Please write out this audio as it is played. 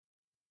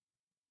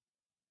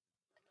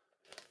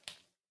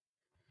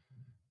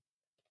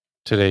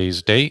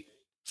Today's date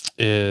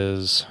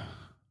is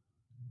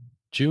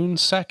June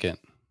 2nd,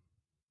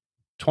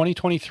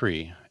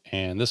 2023,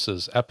 and this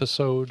is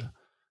episode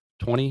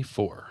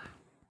 24.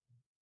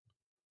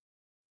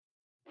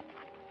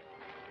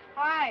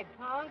 Hi,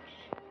 punks.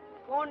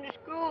 Going to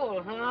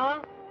school,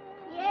 huh?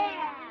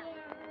 Yeah.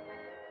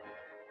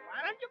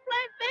 Why don't you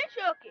play fish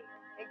hooky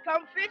and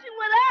come fishing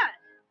with us?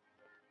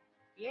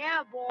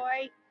 Yeah,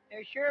 boy.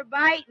 They're sure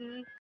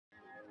biting.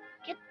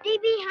 Get thee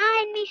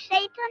behind me,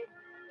 Satan,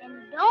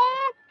 and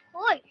don't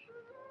push.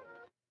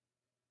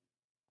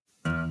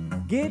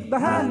 Get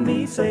behind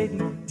me,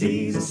 Satan.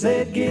 Jesus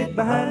said, get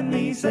behind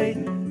me,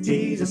 Satan.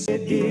 Jesus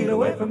said, get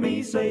away from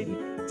me,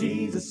 Satan.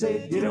 Jesus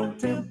said, you don't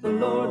tempt the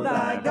Lord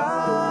thy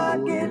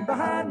God. Get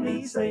behind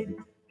me, Satan.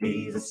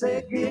 Jesus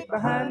said, get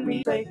behind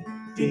me,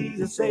 Satan.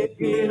 Jesus said,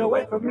 get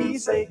away from me,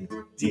 Satan.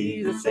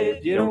 Jesus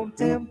said, you don't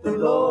tempt the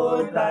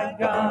Lord thy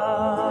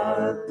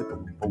God.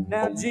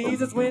 Now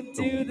Jesus went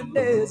to the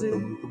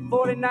desert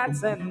 40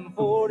 nights and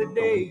 40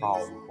 days.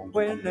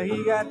 When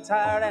he got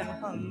tired and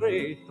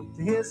hungry,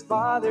 to his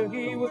father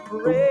he would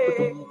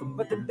pray.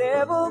 But the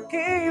devil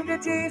came to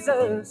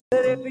Jesus,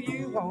 said, if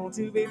you want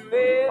to be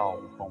fed,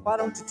 why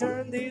don't you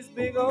turn these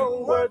big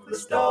old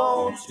worthless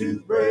stones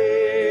to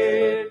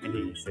bread? And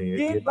he said,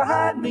 get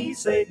behind me,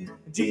 Satan.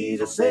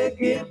 Jesus said,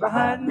 get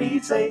behind me,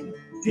 Satan.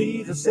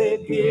 Jesus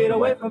said, get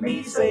away from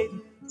me,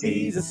 Satan.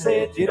 Jesus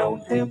said, you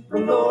don't tempt the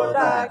Lord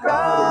thy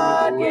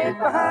God. Get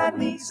behind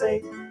me,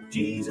 Satan.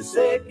 Jesus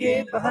said,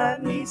 get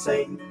behind me,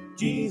 Satan.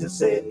 Jesus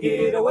said,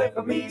 get away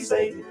from me,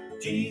 Satan.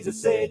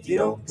 Jesus said, you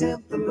don't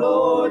tempt the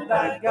Lord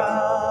thy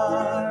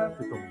God.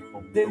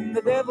 Then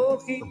the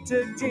devil he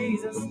took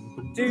Jesus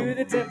to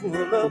the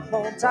temple up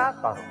on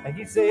top. And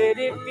he said,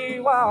 if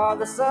you are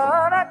the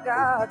Son of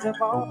God,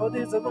 jump off of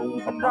this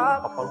roof and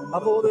drop.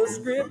 For the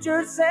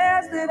scripture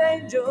says that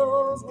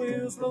angels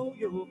will slow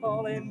you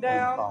falling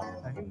down.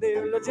 And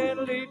they'll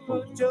gently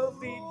put your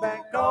feet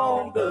back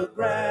on the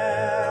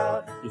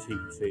ground.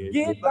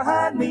 Get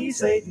behind me,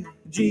 Satan.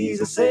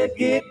 Jesus said,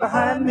 get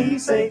behind me,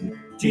 Satan.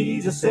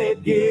 Jesus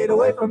said, get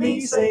away from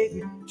me,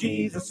 Satan.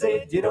 Jesus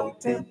said, you don't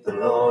tempt the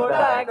Lord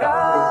thy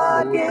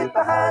God. Get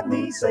behind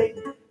me,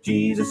 Satan.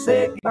 Jesus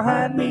said, get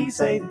behind me,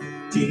 Satan.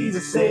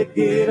 Jesus said,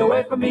 get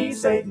away from me,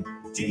 Satan.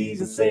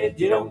 Jesus said,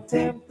 you don't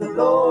tempt the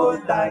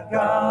Lord thy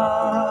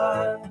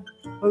God.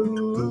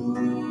 Ooh.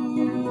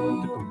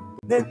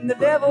 Then the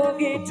devil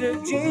he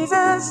took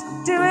Jesus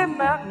to a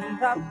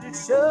mountaintop to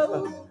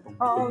show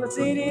all the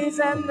cities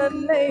and the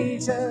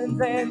nations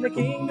and the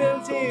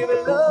kingdoms here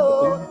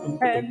below.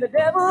 And the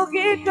devil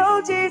he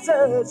told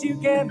Jesus, you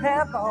can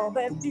have all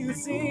that you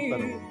see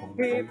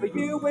if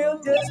you will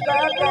just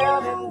bow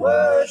down and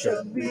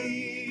worship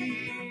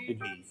me.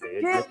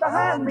 Get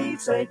behind me,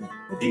 Satan.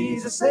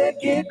 Jesus said,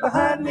 get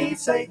behind me,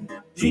 Satan.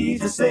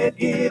 Jesus said,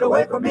 get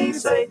away from me,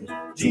 Satan.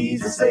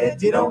 Jesus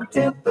said, you don't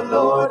tempt the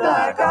Lord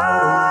thy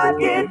God.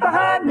 Get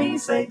behind me,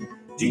 Satan.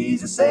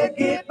 Jesus said,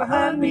 get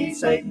behind me,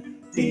 Satan.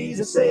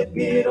 Jesus said,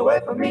 get away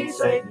from me,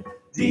 Satan.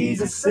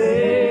 Jesus said,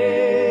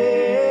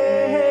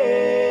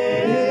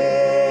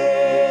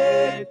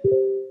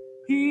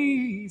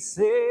 he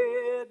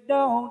said,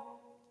 don't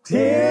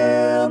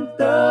tempt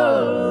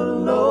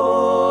the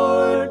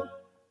Lord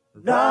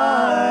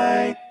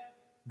thy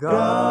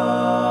God.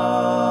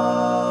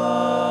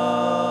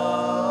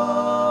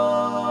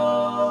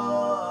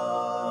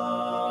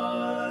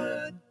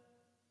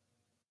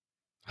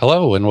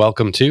 Hello, and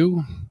welcome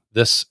to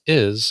This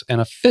is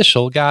an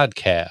Official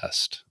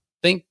Godcast.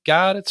 Thank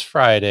God it's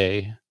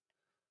Friday.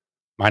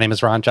 My name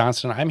is Ron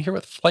Johnson. I'm here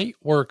with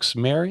FlightWorks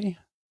Mary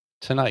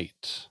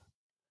tonight,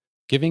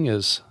 giving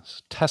his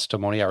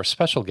testimony, our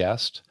special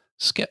guest,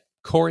 Skip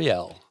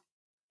Coryell.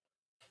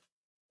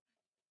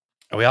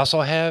 And we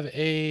also have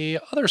a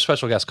other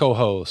special guest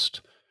co-host,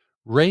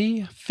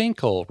 Ray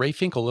Finkel. Ray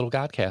Finkel, little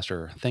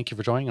Godcaster. Thank you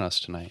for joining us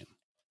tonight.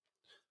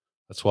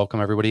 Let's welcome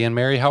everybody in.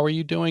 Mary, how are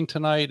you doing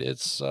tonight?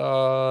 It's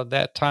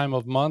that time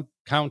of month,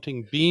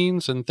 counting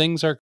beans, and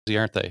things are crazy,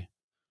 aren't they?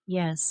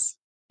 Yes.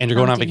 And you're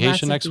going on Counting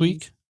vacation lots of next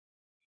week? beans.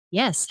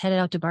 Yes, headed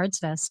out to Bard's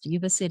Fest,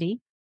 Yuba City.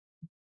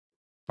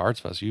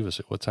 Bard's Fest, Yuba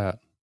City. What's that?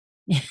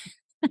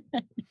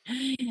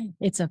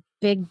 It's a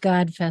big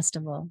God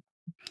festival.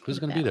 Who's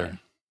going to be there?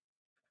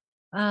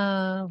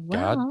 Well,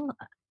 God?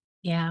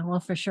 Yeah,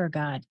 well, for sure,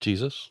 God.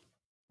 Jesus?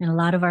 And a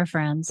lot of our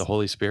friends. The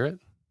Holy Spirit?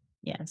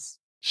 Yes.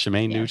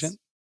 Shemaine Yes. Nugent?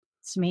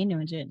 Shemaine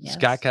Nugent, yes.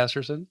 Scott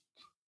Casterson?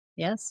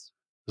 Yes.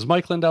 Is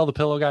Mike Lindell, the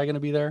pillow guy, going to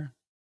be there?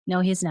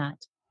 No, he's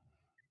not.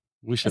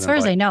 We should As far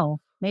invite. as I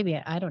know. Maybe,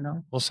 I don't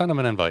know. We'll send him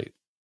an invite.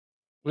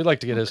 We'd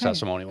like to get his Okay.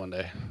 testimony one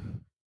day.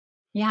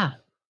 Yeah,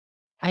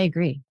 I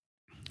agree.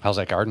 How's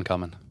that garden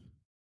coming?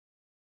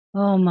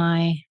 Oh,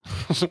 my.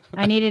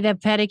 I needed a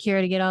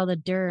pedicure to get all the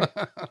dirt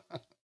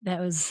that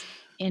was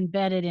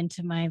embedded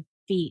into my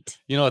feet.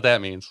 You know what that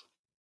means?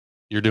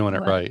 You're doing it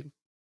What? right.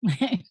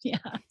 Yeah,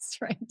 that's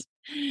right.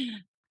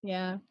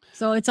 Yeah.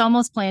 So it's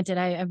almost planted.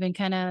 I've been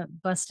kind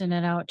of busting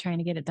it out, trying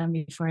to get it done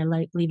before I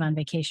leave on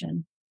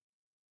vacation.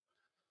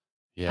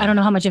 Yeah. I don't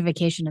know how much a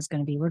vacation is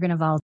going to be. We're going to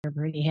volunteer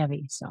pretty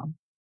heavy. So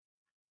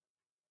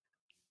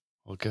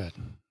Well, good.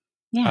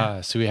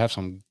 Yeah. So we have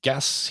some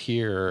guests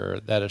here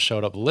that have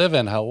showed up.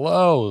 Livin,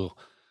 hello.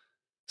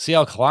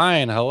 CL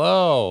Klein,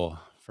 hello.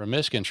 From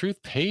Michigan,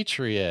 Truth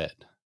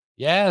Patriot.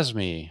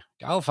 Yasmi,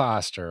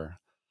 Galfoster.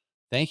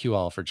 Thank you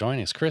all for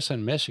joining us. Chris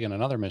in Michigan,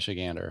 another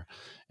Michigander.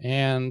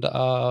 And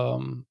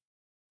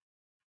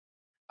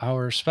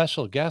our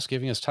special guest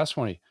giving us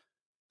testimony,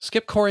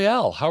 Skip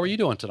Coryell. How are you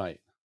doing tonight?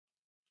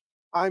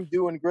 I'm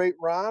doing great,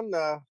 Ron.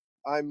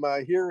 I'm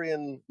here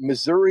in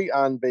Missouri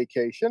on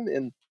vacation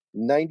in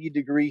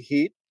 90-degree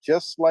heat,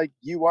 just like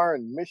you are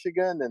in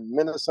Michigan and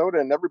Minnesota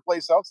and every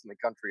place else in the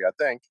country, I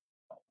think.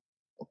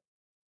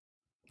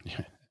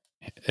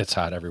 It's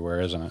hot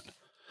everywhere, isn't it?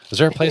 Is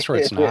there a place where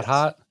it's It not is.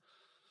 hot?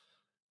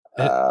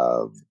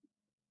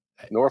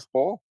 North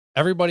Pole.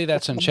 Everybody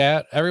that's in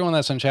chat, everyone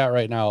that's in chat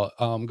right now,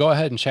 go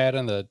ahead and chat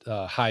in the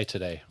high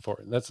today.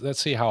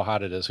 Let's see how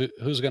hot it is.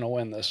 Who's going to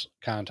win this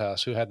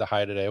contest? Who had the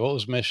high today? What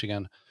was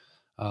Michigan?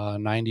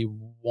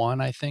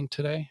 91, I think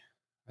today.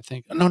 I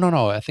think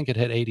no. I think it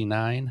hit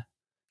 89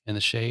 in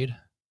the shade.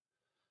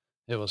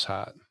 It was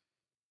hot.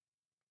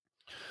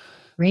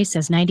 Ray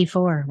says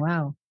 94.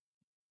 Wow.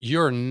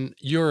 You're in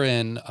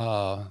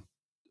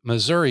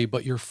Missouri,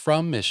 but you're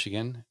from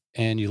Michigan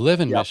and you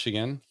live in Yep.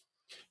 Michigan.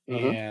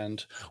 Mm-hmm.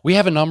 And we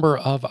have a number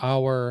of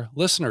our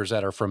listeners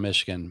that are from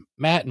Michigan.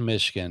 Matt in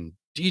Michigan,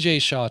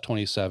 DJ Shaw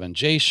 27,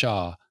 Jay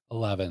Shaw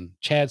 11,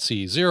 Chad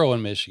C 0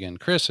 in Michigan,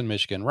 Chris in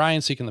Michigan,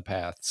 Ryan Seeking the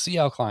Path,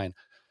 CL Klein.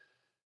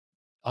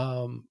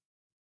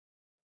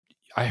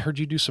 I heard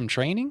you do some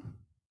training,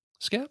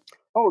 Skip.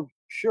 Oh,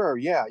 sure.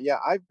 Yeah.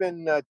 I've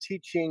been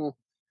teaching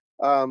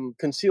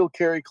concealed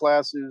carry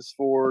classes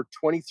for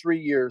 23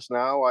 years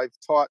now. I've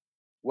taught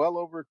well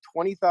over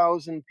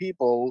 20,000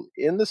 people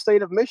in the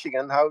state of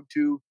Michigan how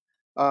to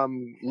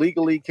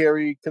legally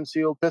carry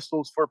concealed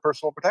pistols for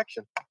personal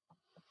protection.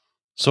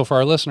 So for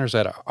our listeners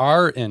that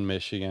are in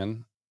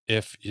Michigan,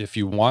 if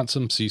you want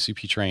some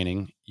CCP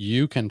training,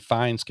 you can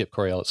find Skip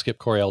Coryell at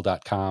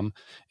skipcoryell.com,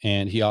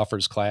 and he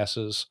offers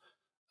classes.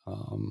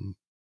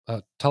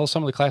 Tell us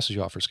some of the classes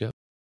you offer, Skip.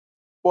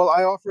 Well,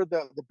 I offer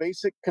the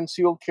basic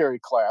concealed carry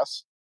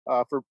class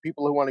for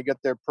people who want to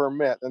get their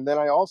permit. And then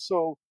I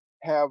also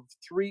have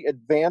 3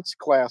 advanced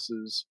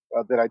classes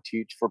that I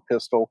teach for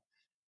pistol.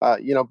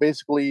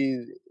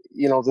 Basically,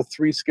 the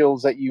 3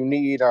 skills that you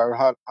need are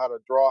how to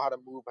draw, how to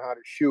move, how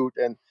to shoot.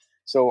 And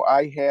so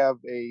I have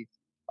a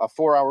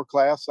 4-hour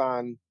class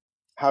on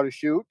how to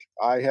shoot.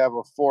 I have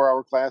a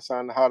 4-hour class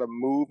on how to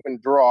move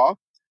and draw.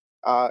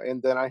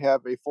 And then I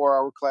have a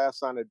 4-hour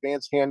class on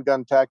advanced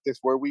handgun tactics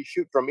where we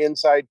shoot from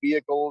inside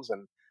vehicles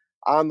and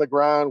on the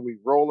ground. We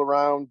roll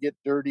around, get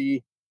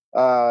dirty.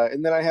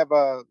 And then I have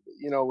an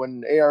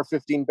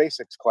AR-15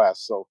 basics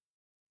class. So,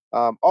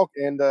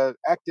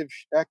 active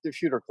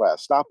shooter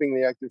class, stopping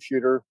the active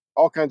shooter,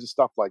 all kinds of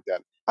stuff like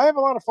that. I have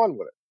a lot of fun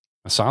with it.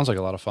 It sounds like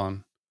a lot of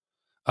fun.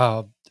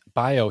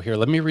 Bio here.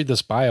 Let me read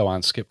this bio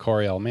on Skip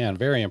Coryell. Man,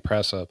 very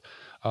impressive.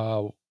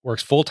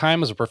 Works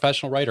full-time as a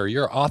professional writer.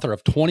 You're author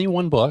of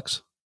 21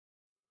 books.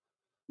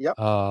 Yep.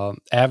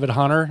 Avid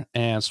hunter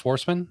and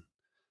sportsman.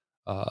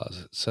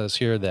 Says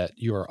here that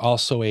you are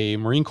also a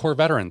Marine Corps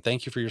veteran.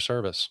 Thank you for your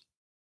service.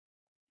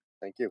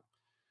 Thank you.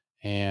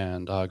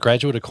 And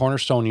graduate of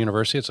Cornerstone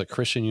University. It's a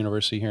Christian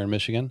university here in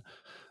Michigan.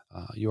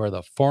 You are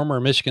the former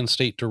Michigan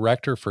State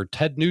Director for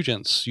Ted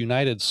Nugent's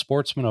United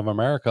Sportsmen of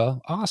America.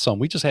 Awesome.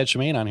 We just had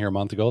Shemaine on here a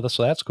month ago.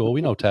 So that's cool.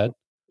 We know Ted.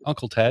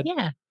 Uncle Ted.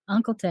 Yeah.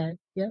 Uncle Ted.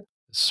 Yep.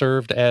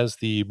 Served as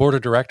the board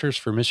of directors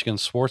for Michigan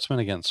Sportsmen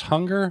Against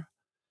Hunger.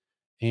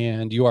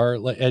 And you are,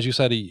 as you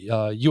said, a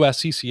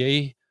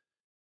USCCA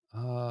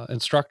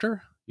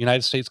instructor,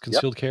 United States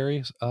Concealed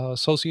Carry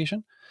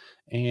Association,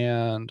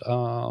 and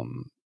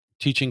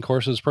teaching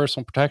courses,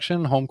 personal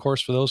protection, home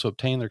course for those who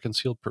obtain their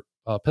concealed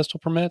pistol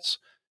permits,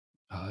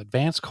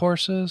 advanced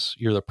courses.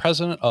 You're the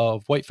president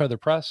of White Feather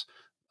Press.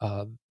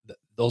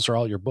 Those are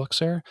all your books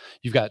there.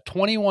 You've got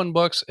 21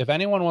 books. If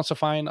anyone wants to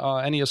find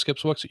any of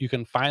Skip's books, you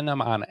can find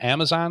them on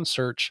Amazon.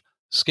 Search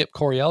Skip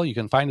Coryell. You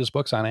can find his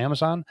books on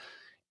Amazon.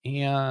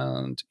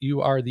 And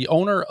you are the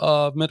owner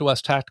of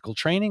Midwest Tactical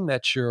Training.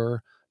 That's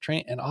your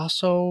training, and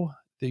also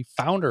the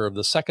founder of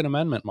the Second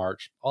Amendment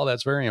March. All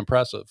that's very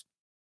impressive.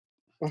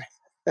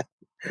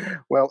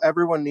 Well,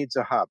 everyone needs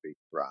a hobby,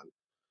 Ron.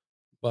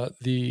 But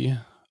the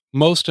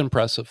most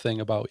impressive thing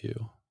about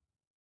you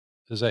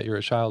is that you're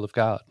a child of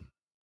God.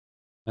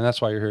 And that's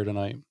why you're here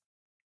tonight.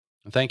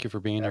 And thank you for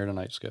being here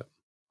tonight, Skip.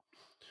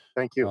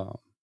 Thank you.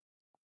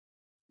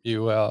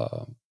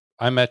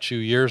 I met you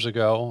years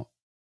ago.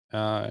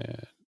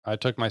 I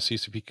took my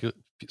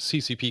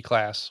CCP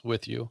class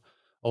with you,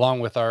 along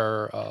with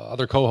our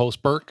other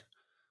co-host, Burke.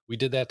 We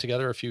did that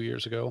together a few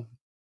years ago.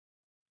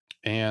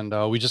 And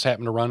we just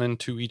happened to run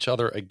into each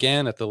other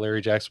again at the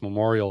Larry Jackson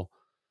Memorial,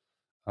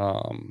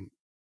 the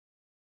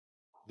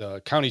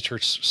County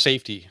Church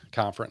Safety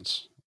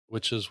Conference,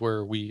 which is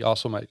where we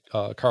also met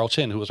Carl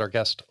Chin, who was our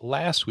guest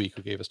last week,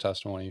 who gave us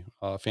testimony,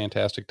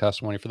 fantastic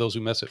testimony. For those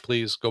who miss it,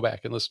 please go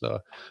back and listen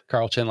to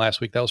Carl Chin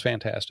last week. That was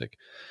fantastic.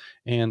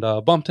 And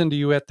bumped into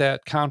you at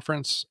that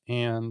conference.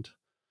 And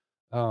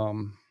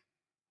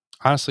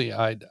honestly,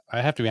 I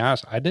have to be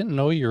honest. I didn't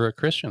know you were a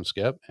Christian,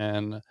 Skip,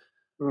 and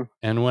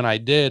when I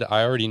did,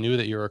 I already knew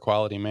that you were a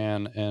quality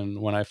man. And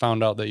when I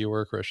found out that you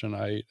were a Christian,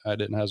 I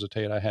didn't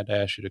hesitate. I had to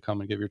ask you to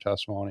come and give your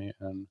testimony.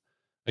 And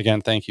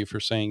again, thank you for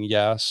saying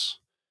yes,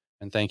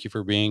 and thank you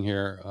for being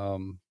here.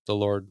 The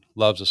Lord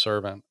loves a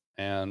servant,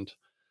 and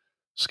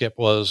Skip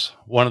was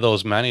one of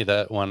those many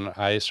that when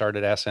I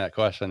started asking that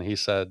question, he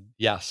said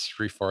yes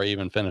before I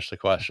even finished the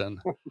question.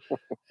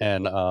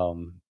 And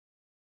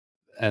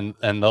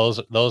and those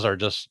are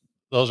just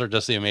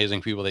the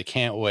amazing people. They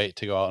can't wait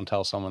to go out and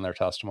tell someone their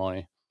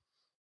testimony.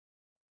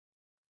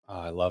 Oh,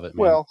 I love it,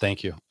 man. Well,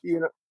 Thank you.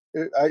 you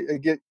know, I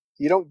get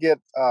you don't get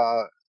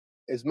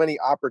as many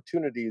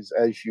opportunities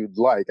as you'd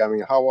like. I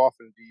mean, how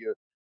often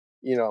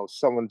do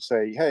someone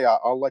say, "Hey,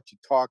 I'll let you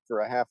talk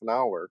for a half an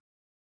hour,"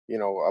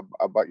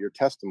 about your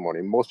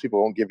testimony? Most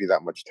people won't give you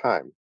that much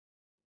time.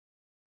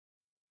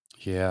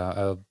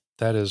 Yeah,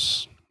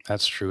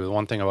 that's true. The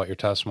one thing about your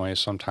testimony is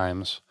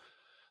sometimes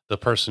the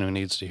person who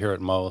needs to hear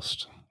it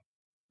most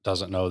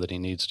doesn't know that he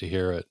needs to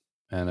hear it,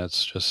 and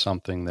it's just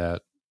something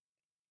that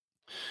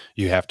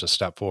you have to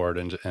step forward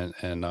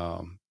and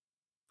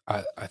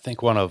I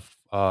think one of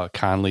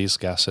Conley's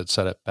guests had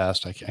said it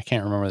best. I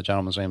can't remember the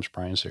gentleman's name's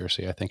Brian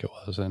Searcy, I think it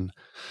was, and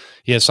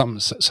he had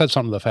said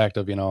something to the fact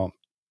of,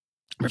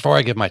 before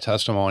I give my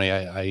testimony,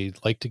 I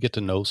like to get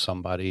to know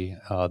somebody,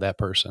 that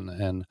person,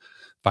 and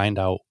find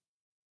out,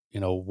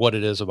 what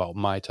it is about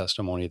my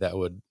testimony that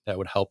would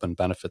help and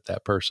benefit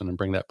that person and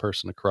bring that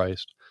person to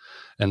Christ.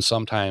 And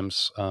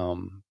sometimes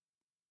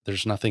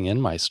there's nothing in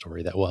my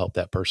story that will help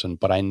that person,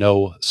 but I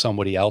know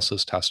somebody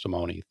else's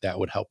testimony that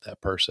would help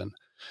that person,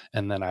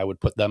 and then I would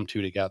put them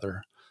two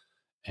together.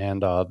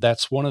 And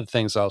that's one of the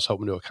things I was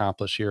hoping to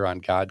accomplish here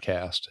on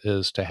Godcast,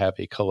 is to have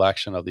a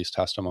collection of these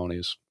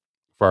testimonies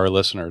for our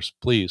listeners.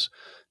 Please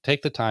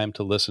take the time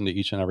to listen to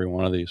each and every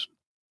one of these.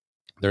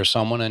 There's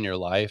someone in your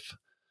life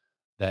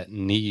that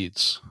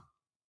needs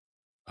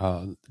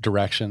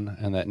direction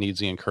and that needs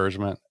the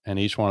encouragement. And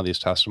each one of these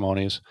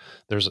testimonies,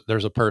 there's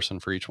a person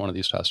for each one of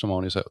these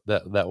testimonies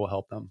that will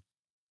help them.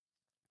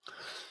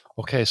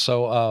 Okay,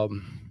 so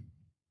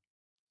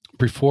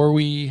before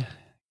we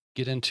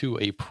get into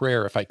a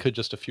prayer, if I could,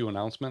 just a few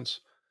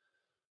announcements.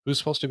 Who's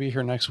supposed to be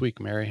here next week,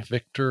 Mary?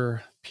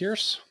 Victor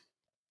Pierce?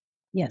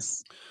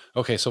 Yes.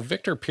 Okay, so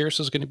Victor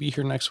Pierce is going to be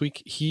here next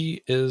week.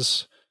 He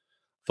is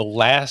the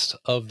last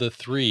of the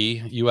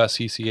 3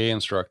 USCCA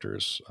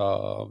instructors.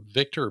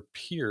 Victor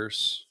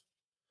Pierce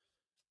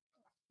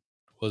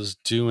was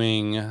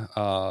doing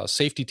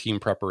safety team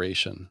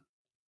preparation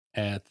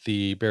at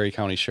the Berry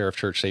County Sheriff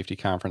Church Safety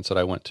Conference that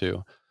I went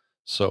to.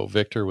 So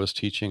Victor was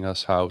teaching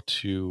us how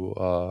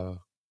to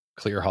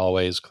clear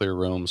hallways, clear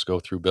rooms, go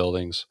through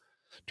buildings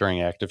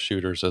during active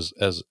shooters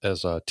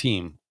as a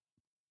team.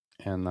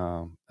 And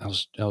that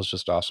was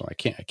just awesome. I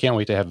can't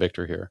wait to have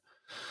Victor here.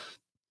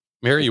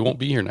 Mary, you won't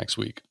be here next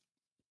week.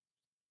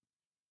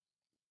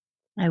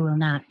 I will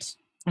not.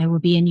 I will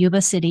be in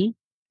Yuba City.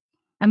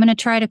 I'm going to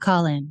try to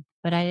call in,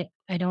 but I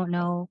don't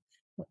know,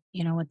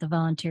 what the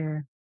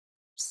volunteer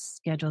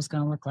schedule is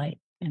going to look like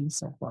and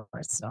so forth.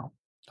 So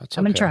That's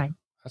I'm going to try.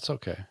 That's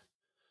okay. I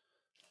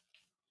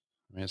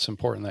mean, it's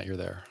important that you're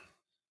there.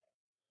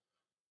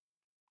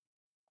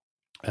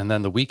 And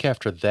then the week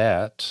after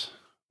that,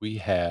 we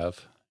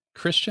have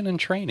Christian in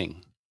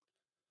Training,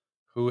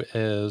 who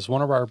is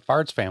one of our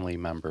Bard's family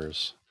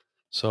members.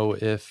 So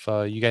if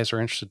you guys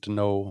are interested to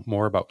know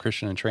more about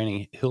Christian in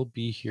Training, he'll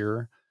be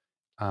here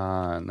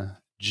on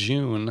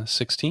June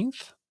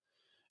 16th.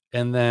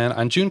 And then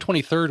on June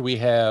 23rd, we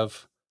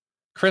have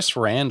Chris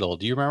Randall.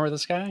 Do you remember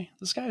this guy?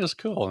 This guy is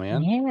cool,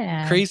 man.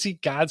 Yeah. Crazy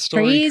God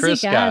story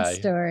Chris God guy.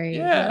 story.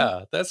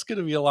 Yeah, that's going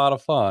to be a lot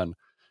of fun.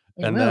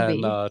 It will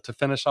be. To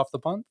finish off the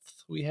month,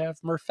 we have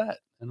Murfette,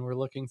 and we're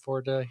looking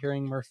forward to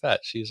hearing Murfette.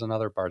 She's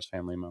another Bard's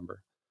family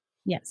member.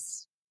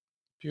 Yes.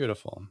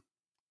 Beautiful.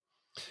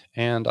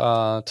 And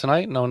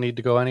tonight, no need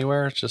to go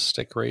anywhere. Just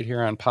stick right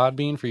here on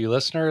Podbean for you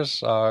listeners.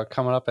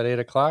 Coming up at 8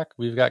 o'clock,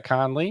 we've got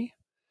Conley.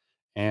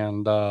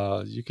 And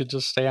you could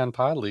just stay on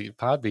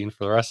Podbean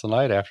for the rest of the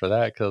night after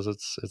that, because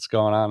it's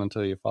going on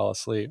until you fall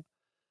asleep.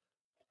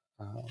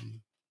 All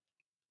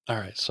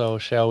right, so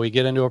shall we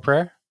get into a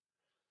prayer?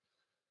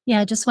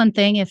 Yeah, just one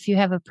thing. If you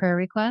have a prayer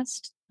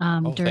request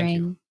Thank you.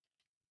 during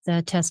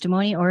the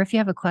testimony, or if you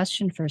have a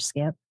question for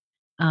Skip,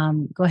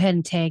 go ahead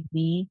and tag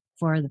me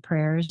for the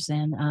prayers,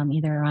 and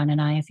either Ron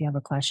and I, if you have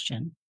a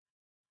question.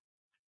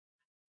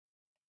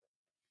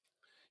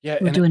 Yeah,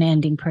 we'll do an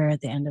ending prayer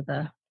at the end of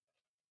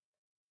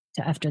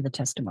after the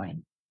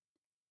testimony.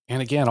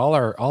 And again, all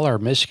our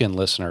Michigan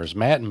listeners: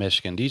 Matt in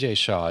Michigan, DJ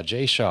Shaw,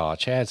 Jay Shaw,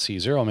 Chad C,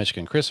 Zero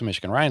Michigan, Chris in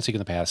Michigan, Ryan Seek in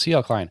the Past,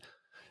 CL Klein.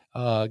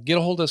 Get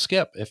a hold of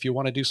Skip if you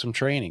want to do some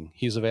training.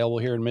 He's available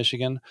here in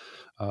Michigan.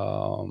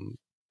 You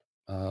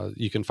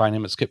can find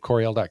him at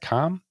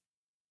skipcoryell.com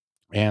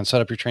and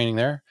set up your training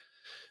there.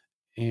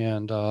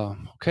 And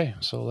okay,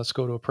 so let's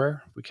go to a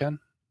prayer if we can.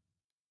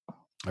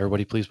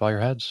 Everybody, please bow your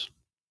heads.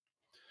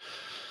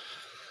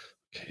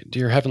 Okay,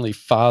 dear Heavenly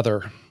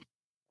Father,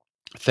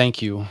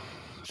 thank you.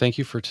 Thank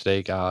you for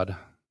today, God.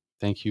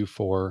 Thank you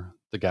for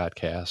the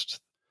Godcast.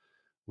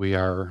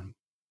 We're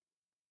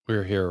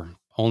here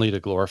only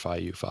to glorify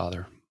you,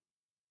 Father.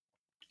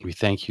 We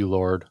thank you,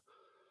 Lord.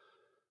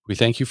 We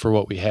thank you for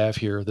what we have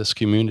here, this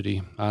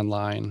community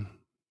online,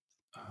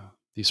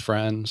 these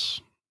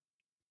friends,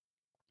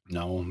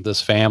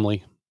 this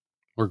family.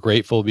 We're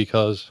grateful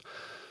because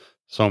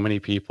so many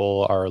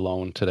people are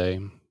alone today,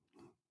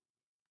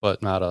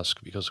 but not us,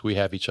 because we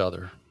have each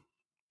other.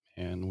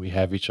 And we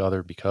have each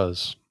other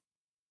because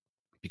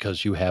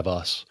you have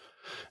us.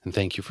 And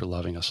thank you for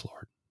loving us,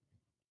 Lord.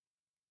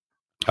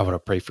 I want to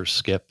pray for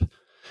Skip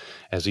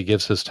as he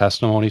gives his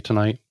testimony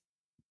tonight.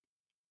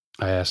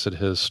 I ask that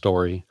his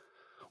story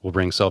will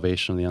bring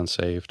salvation to the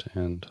unsaved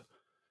and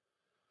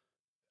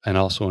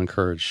also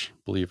encourage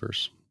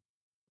believers.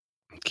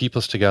 Keep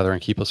us together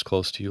and keep us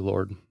close to you,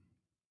 Lord. And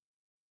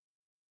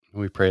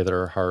we pray that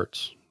our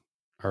hearts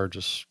are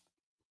just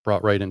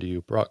brought right into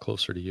you, brought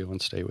closer to you,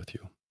 and stay with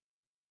you.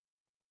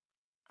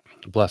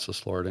 Bless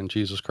us, Lord. In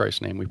Jesus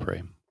Christ's name we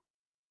pray.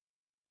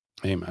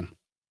 Amen.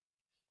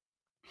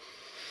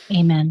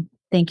 Amen.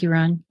 Thank you,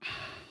 Ron.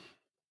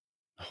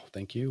 Oh,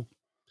 thank you.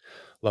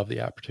 Love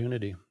the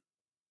opportunity.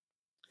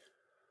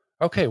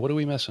 Okay, what are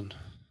we missing?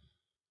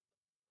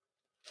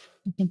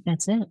 I think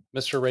that's it.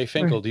 Mr. Ray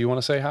Finkel, do you want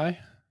to say hi?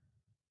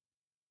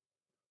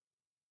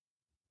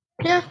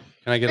 Yeah.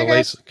 Can I get I a guess.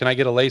 lace? Can I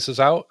get a laces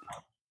out?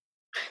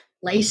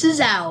 Laces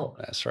out.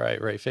 That's right.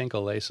 Ray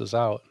Finkel laces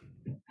out.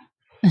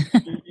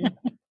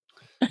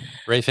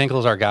 Ray Finkel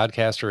is our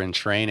Godcaster in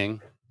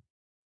training.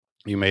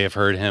 You may have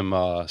heard him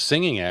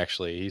singing,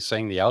 actually. He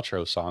sang the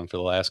outro song for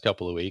the last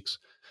couple of weeks.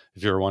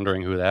 If you were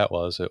wondering who that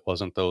was, it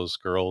wasn't those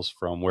girls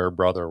from Where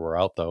Brother Were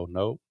Out, though.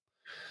 Nope.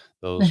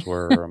 Those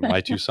were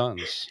my two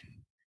sons.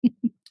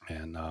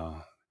 And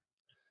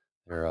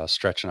they're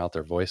stretching out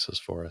their voices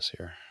for us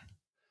here.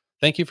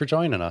 Thank you for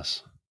joining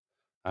us.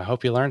 I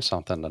hope you learned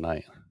something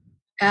tonight.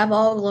 Have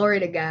all glory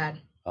to God.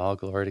 All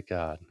glory to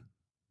God.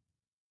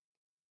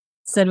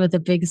 Said with a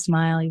big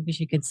smile. You wish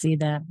you could see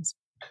that. It's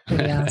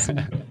pretty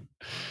awesome.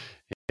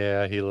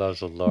 Yeah, he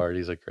loves the Lord.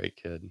 He's a great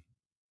kid.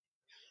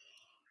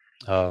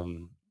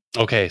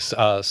 Okay,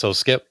 so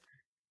Skip,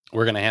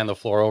 we're going to hand the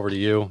floor over to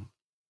you.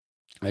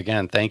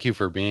 Again, thank you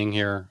for being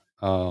here.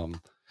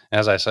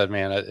 As I said,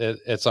 man,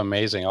 it's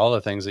amazing all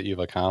the things that you've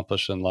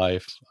accomplished in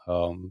life.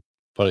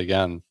 But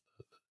again,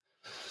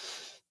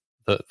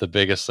 the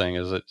biggest thing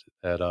is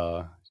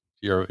that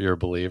you're a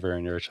believer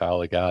and you're a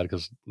child of God,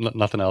 because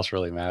nothing else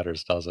really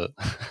matters, does it?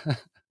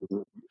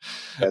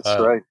 That's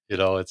right.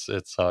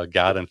 It's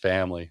God and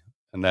family,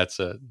 and that's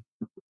it.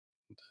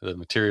 The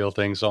material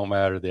things don't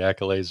matter. The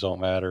accolades don't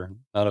matter.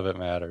 None of it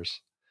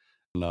matters.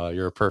 And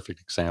you're a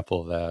perfect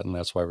example of that, and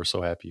that's why we're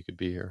so happy you could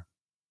be here.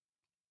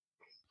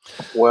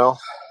 Well,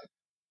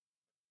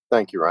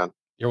 thank you, Ron.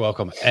 You're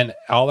welcome. And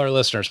all our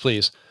listeners,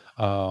 please,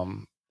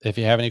 if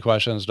you have any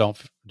questions, don't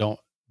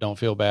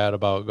feel bad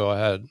about. Go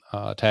ahead,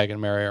 tagging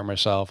Mary or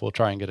myself. We'll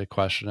try and get a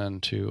question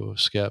into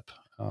Skip.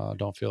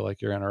 Don't feel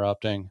like you're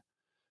interrupting.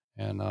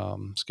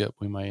 And Skip,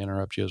 we might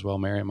interrupt you as well,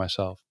 Mary and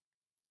myself.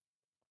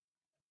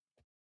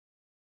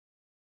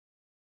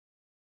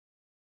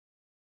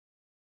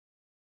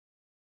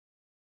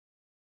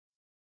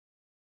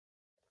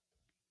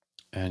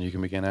 And you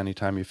can begin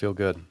anytime you feel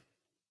good.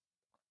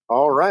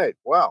 All right.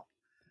 Well,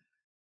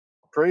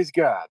 praise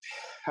God.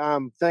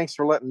 Thanks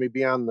for letting me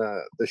be on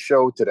the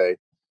show today.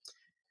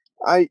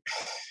 My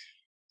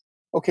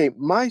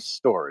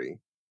story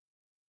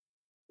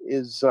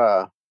is,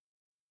 every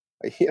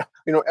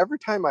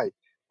time I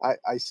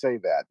say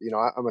that,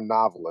 I'm a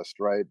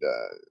novelist, right?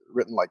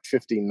 Written like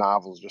 15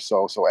 novels or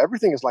so. So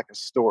everything is like a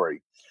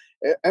story.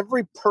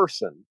 Every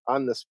person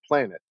on this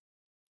planet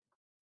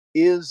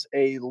is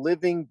a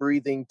living,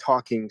 breathing,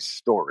 talking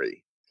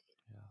story.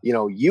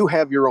 You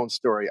have your own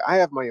story. I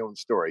have my own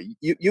story.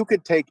 You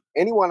could take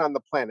anyone on the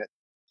planet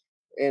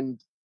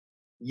and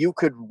you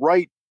could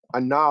write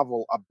a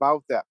novel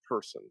about that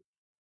person,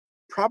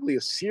 probably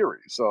a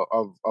series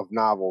of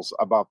novels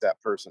about that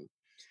person,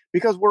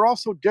 because we're all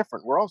so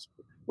different. We're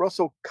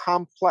also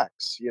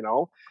complex,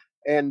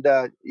 and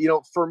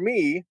for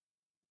me,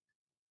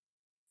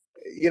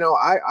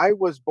 I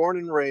was born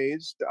and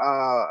raised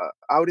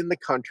out in the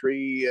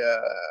country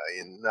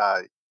in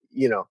the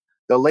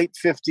late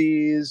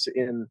 50s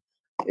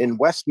in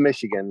West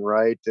Michigan,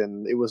 right?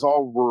 And it was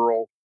all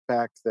rural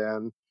back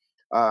then.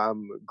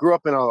 Grew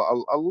up in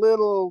a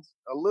little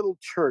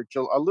church,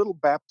 a little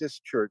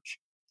Baptist church,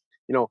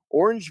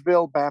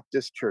 Orangeville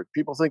Baptist Church.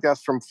 People think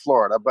that's from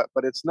Florida, but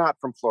it's not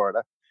from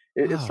Florida.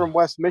 It's from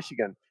West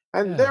Michigan.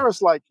 And there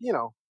was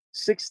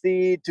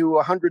 60 to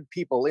 100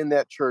 people in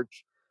that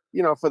church,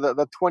 for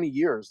the 20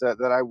 years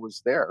that I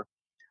was there.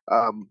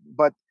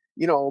 But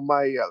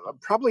my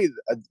probably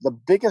the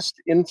biggest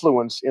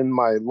influence in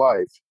my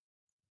life,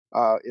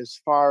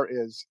 as far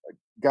as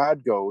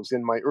God goes,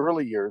 in my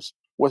early years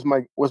was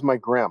my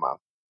grandma,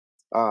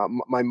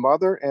 my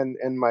mother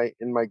and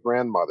my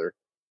grandmother.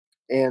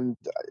 And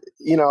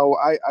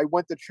I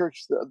went to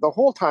church the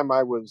whole time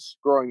I was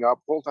growing up,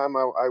 whole time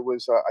I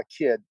was a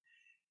kid,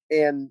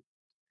 and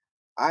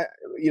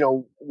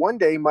one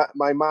day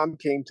my mom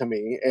came to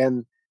me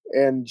and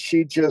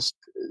she just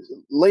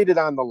laid it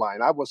on the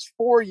line. I was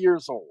 4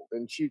 years old,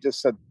 and she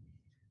just said,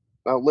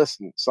 "Now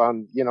listen,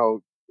 son,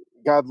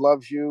 God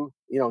loves you.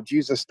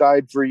 Jesus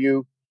died for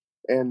you,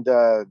 and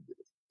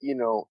you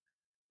know,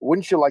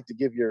 wouldn't you like to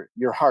give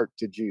your heart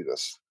to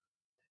Jesus?"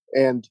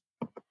 And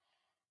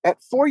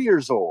at 4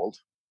 years old,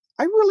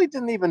 I really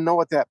didn't even know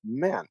what that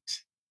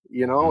meant.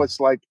 It's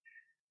like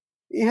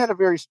he had a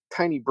very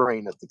tiny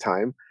brain at the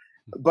time,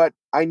 but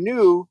I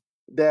knew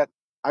that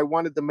I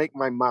wanted to make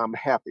my mom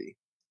happy.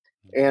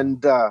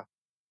 And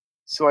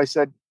so I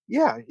said,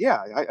 yeah,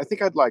 I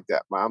think I'd like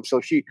that, Mom.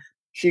 So she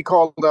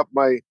called up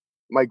my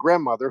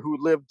grandmother, who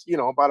lived,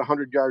 about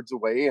 100 yards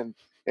away, and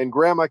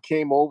Grandma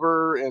came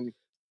over, and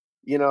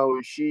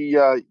she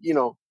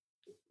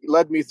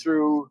led me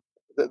through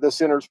the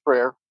sinner's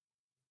prayer,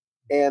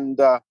 and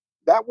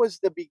that was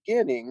the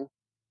beginning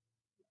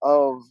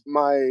of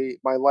my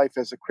life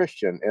as a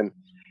Christian, and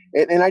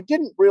I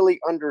didn't really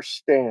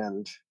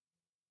understand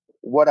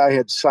what I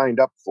had signed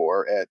up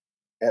for at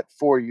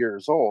 4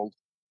 years old,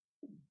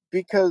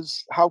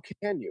 because how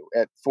can you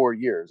at 4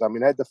 years? I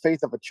mean, I had the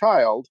faith of a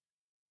child,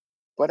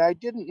 but I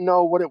didn't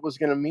know what it was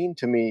going to mean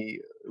to me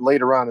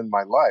later on in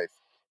my life.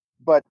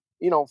 But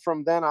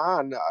from then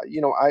on,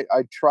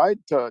 I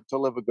tried to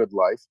live a good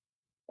life,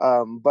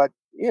 but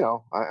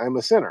I'm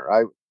a sinner.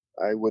 I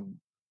would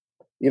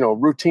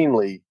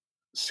routinely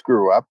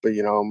screw up.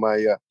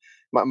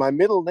 My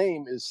middle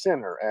name is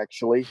Sinner,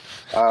 actually,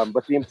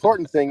 but the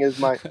important thing is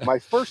my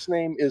first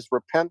name is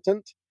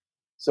Repentant.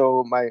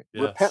 So my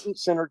repentant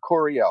sinner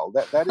Coryell,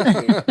 that is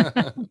me.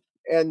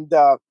 And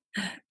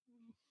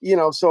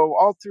so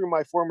all through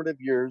my formative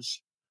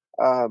years,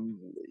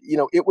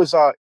 it was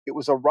a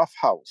rough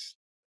house,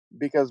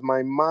 because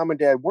my mom and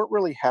dad weren't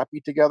really happy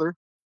together.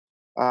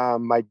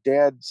 My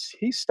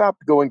he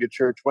stopped going to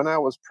church when I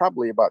was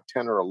probably about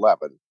 10 or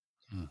 11.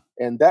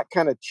 And that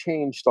kind of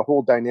changed the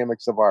whole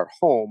dynamics of our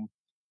home.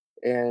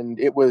 And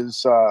it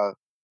was,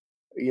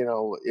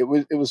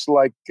 it was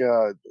like,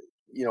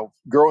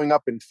 growing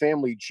up in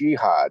family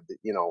jihad,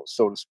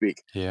 so to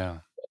speak. Yeah.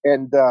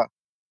 And,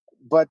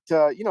 but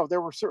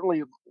there were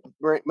certainly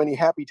very many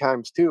happy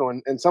times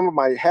too. And some of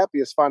my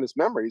happiest, fondest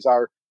memories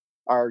are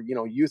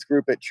youth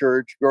group at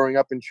church, growing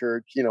up in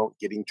church,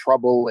 getting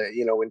trouble,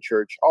 in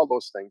church, all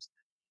those things.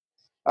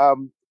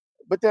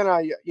 But then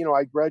I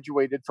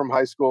graduated from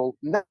high school,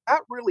 not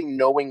really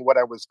knowing what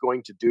I was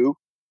going to do.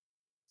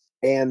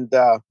 And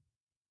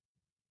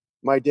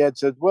my dad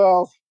said,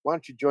 "Well, why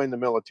don't you join the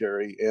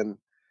military?" And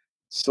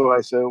so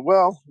I said,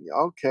 "Well,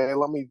 okay,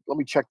 let me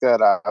check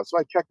that out." So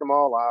I checked them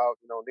all out,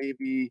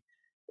 Navy,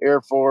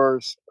 Air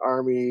Force,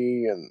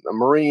 Army, and the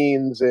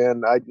Marines.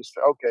 And I just,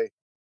 okay,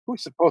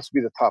 who's supposed to be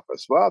the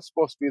toughest? Well, it's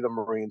supposed to be the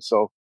Marines.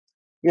 So,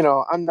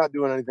 I'm not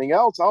doing anything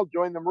else. I'll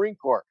join the Marine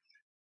Corps.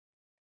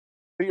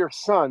 For your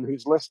son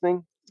who's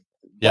listening,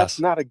 that's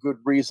Yes. not a good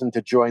reason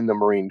to join the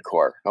Marine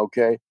Corps.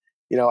 Okay.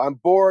 I'm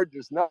bored.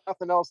 There's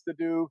nothing else to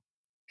do.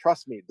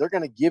 Trust me, they're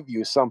going to give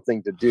you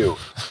something to do.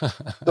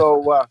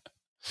 So, at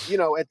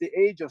the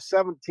age of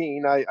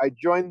 17, I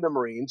joined the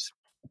Marines.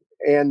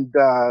 And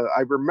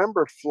I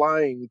remember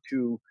flying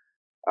to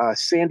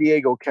San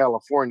Diego,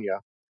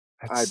 California.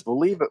 I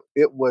believe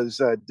it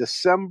was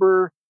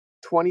December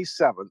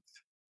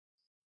 27th,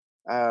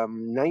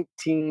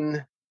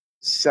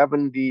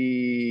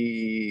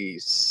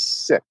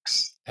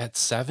 1976. At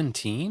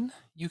 17,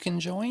 you can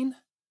join?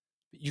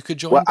 You could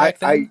join Well, back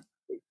then?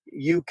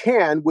 you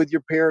can, with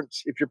your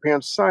parents, if your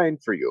parents sign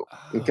for you.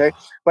 Okay. Oh,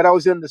 But I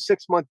was in the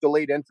 6-month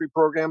delayed entry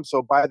program.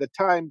 So by the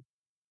time,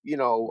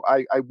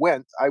 I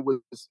went, I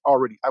was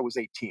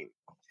 18.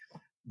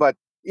 But,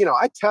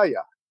 I tell you,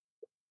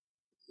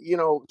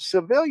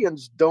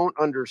 civilians don't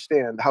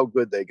understand how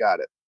good they got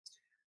it.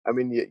 I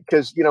mean,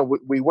 because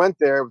we went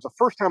there. It was the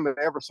first time I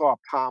ever saw a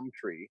palm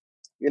tree.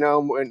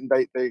 When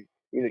they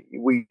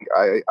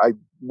I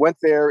went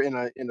there in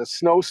a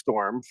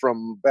snowstorm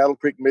from Battle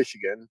Creek,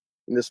 Michigan,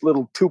 in this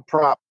little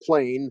 2-prop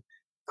plane.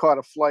 Caught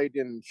a flight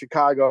in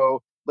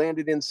Chicago,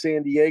 landed in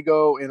San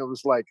Diego, and it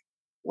was like,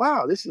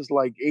 wow, this is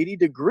like 80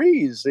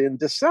 degrees in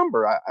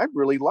December. I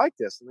really like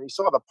this. And you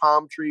saw the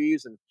palm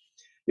trees, and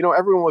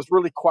everyone was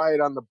really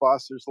quiet on the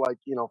bus. There's like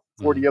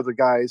 40 other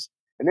guys,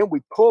 and then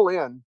we pull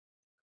in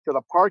to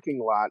the parking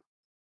lot,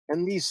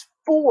 and these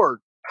 4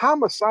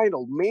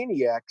 homicidal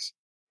maniacs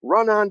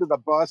run onto the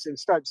bus and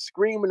start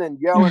screaming and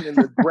yelling, and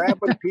they're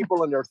grabbing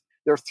people, and they're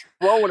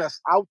throwing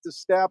us out the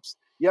steps,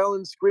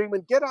 yelling,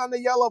 screaming, "Get on the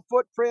yellow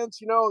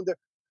footprints!" And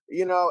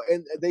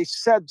they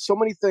said so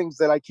many things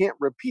that I can't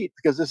repeat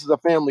because this is a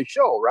family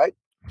show, right?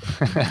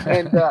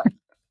 And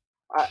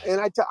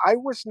I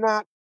was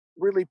not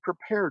really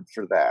prepared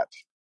for that.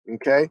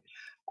 Okay.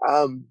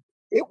 um,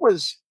 it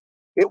was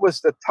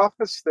the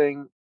toughest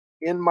thing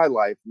in my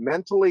life,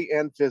 mentally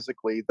and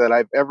physically, that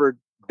I've ever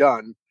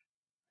done.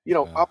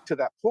 Up to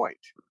that point.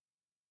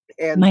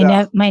 And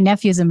my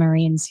nephew's a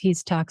Marines. He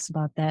talks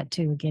about that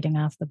too, getting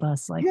off the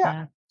bus like yeah,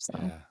 that.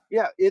 So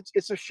yeah,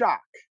 it's a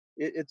shock.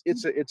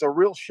 It's a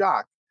real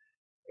shock,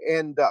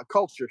 and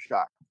culture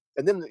shock.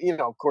 And then,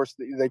 of course,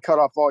 they cut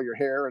off all your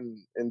hair,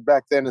 and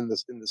back then in the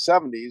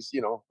 70s,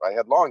 I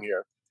had long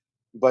hair,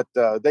 but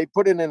they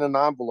put it in an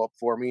envelope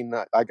for me, and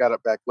I got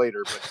it back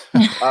later.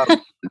 But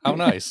How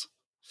nice.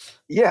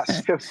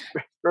 yes, it was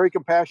very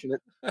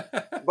compassionate.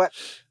 But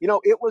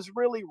it was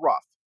really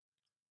rough.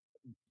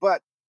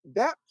 But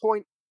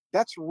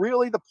that's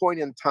really the point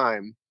in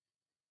time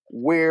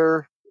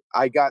where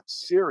I got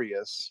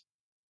serious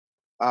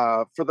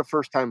for the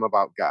first time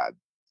about God,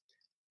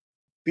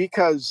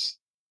 because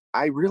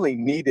I really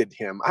needed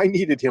him. I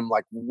needed him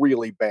like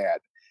really bad,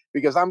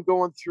 because I'm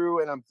going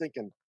through and I'm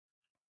thinking,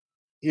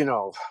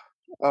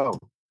 oh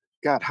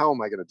God, how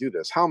am I going to do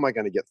this? How am I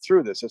going to get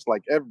through this? It's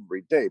like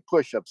every day,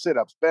 push-ups,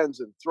 sit-ups, bends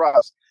and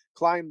thrusts,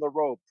 climb the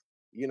rope,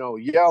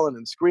 yelling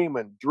and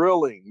screaming,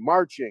 drilling,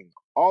 marching,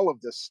 all of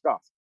this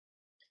stuff.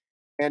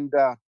 And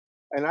I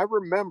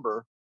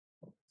remember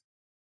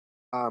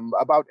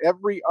about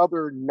every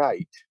other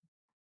night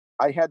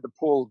I had to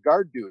pull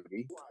guard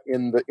duty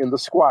in the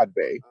squad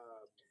bay,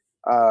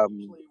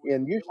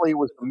 and usually it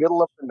was the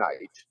middle of the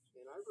night.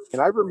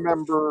 And I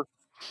remember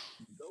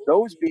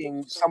those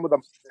being some of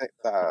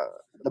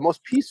the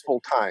most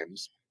peaceful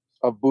times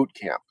of boot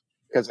camp,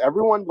 because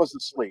everyone was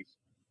asleep,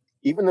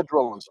 even the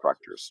drill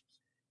instructors.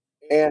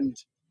 And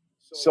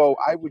so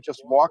I would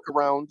just walk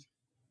around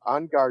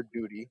on guard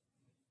duty,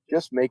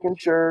 just making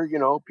sure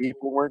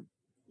people weren't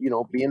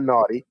being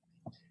naughty.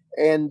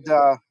 And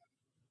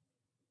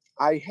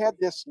I had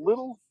this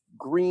little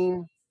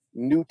green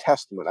New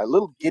Testament, a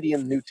little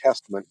Gideon New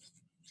Testament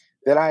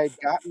that I had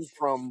gotten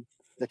from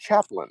the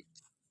chaplain.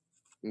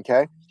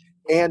 Okay,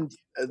 and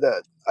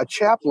a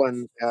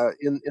chaplain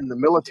in the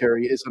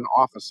military is an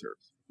officer,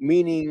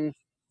 meaning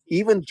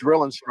even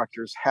drill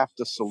instructors have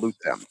to salute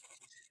them.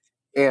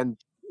 And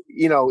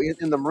in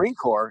the Marine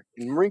Corps,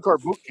 in Marine Corps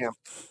boot camp,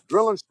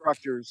 drill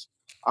instructors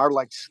are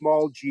like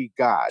small G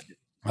God.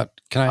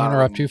 Can I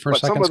interrupt you for a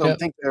But some second, of them Skip?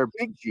 think they're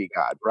big G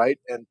God, right?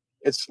 And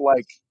it's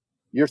like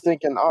you're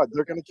thinking, oh,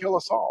 they're going to kill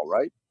us all,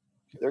 right?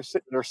 They're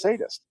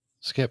sadists.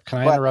 Skip, can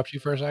I But interrupt you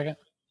for a second?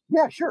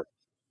 yeah, sure.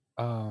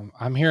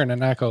 I'm hearing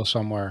an echo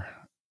somewhere.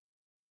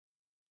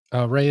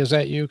 Ray, is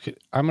that you?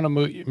 I'm going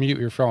to mute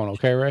your phone.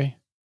 Okay, Ray?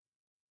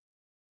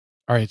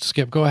 All right,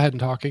 Skip, go ahead and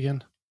talk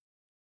again.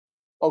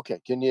 Okay.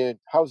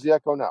 How's the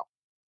echo now?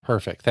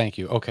 Perfect. Thank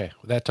you. Okay.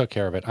 That took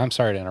care of it. I'm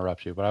sorry to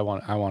interrupt you, but I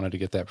wanted to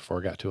get that before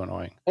it got too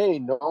annoying. Hey,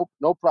 no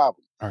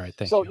problem. All right.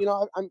 Thank So,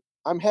 you.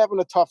 I'm having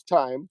a tough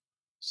time.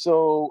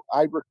 So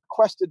I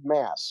requested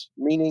mass,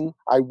 meaning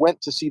I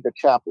went to see the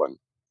chaplain,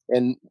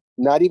 and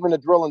not even a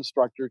drill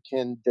instructor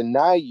can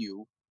deny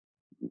you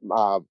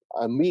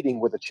a meeting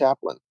with a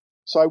chaplain.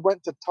 So I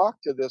went to talk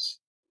to this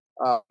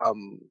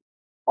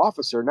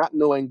officer, not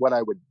knowing what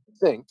I would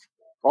think.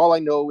 All I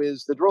know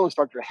is the drill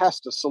instructor has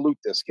to salute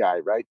this guy,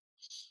 right?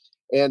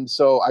 And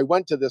so I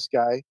went to this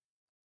guy,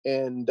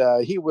 and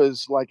he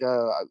was like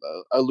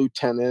a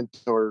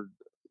lieutenant or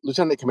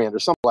lieutenant commander,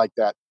 something like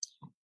that.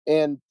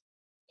 And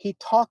he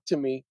talked to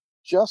me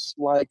just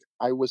like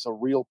I was a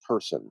real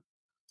person.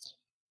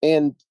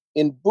 And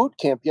in boot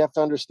camp, you have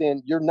to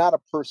understand you're not a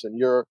person.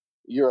 You're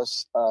a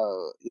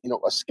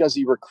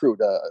scuzzy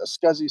recruit, a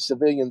scuzzy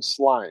civilian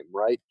slime,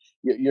 right?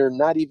 You're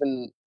not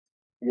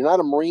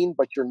a Marine,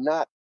 but you're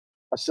not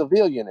a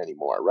civilian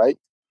anymore, right?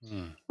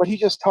 But he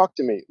just talked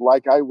to me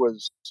like I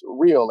was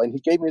real, and he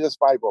gave me this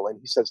Bible,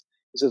 and he says,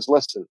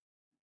 listen,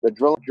 the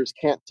drill instructors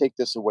can't take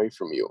this away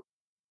from you.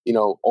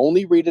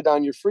 Only read it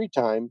on your free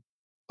time,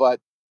 but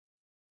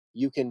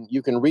you can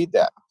read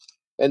that.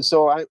 And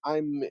so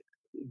I'm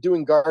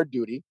doing guard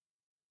duty,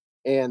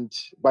 and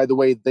by the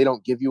way, they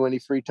don't give you any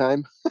free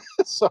time,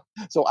 so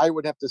I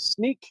would have to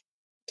sneak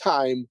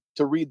time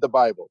to read the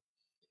Bible,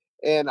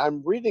 and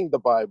I'm reading the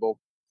Bible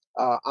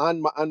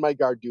on my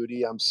guard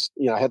duty.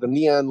 I had a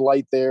neon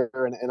light there,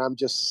 and I'm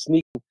just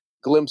sneaking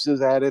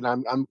glimpses at it.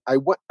 I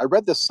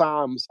read the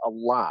Psalms a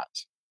lot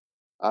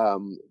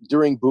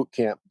during boot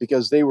camp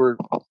because they were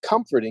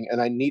comforting,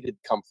 and I needed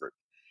comfort.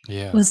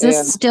 Yeah. Was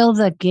this still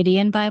the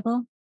Gideon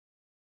Bible?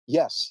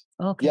 Yes.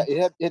 Okay.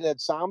 Yeah, it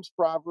had Psalms,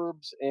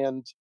 Proverbs,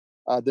 and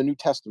the New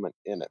Testament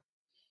in it.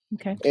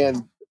 Okay.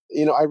 And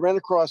I ran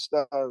across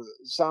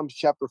Psalms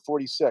chapter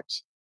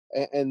 46,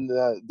 and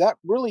that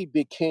really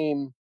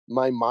became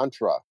my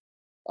mantra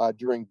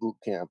during boot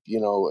camp.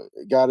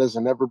 God is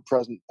an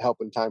ever-present help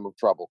in time of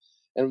trouble,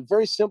 and it was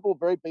very simple,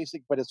 very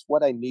basic, but it's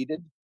what I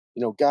needed.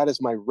 God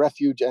is my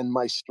refuge and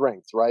my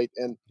strength, right?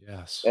 And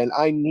Yes. and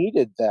I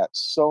needed that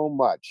so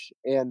much.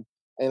 And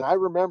I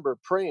remember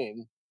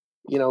praying,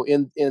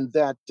 in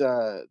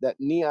that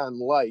neon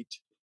light,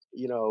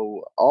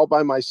 all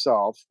by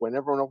myself when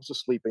everyone else was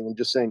sleeping, and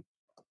just saying,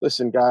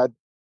 listen, God,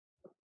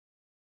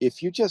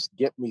 if you just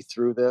get me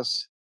through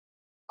this,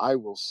 I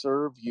will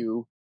serve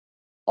you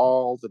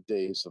all the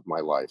days of my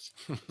life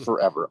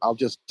forever. I'll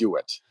just do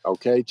it.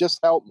 Okay. Just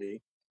help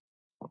me.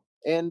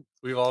 And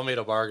we've all made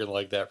a bargain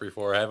like that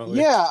before, haven't we?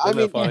 Yeah. Isn't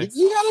that funny?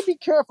 You got to be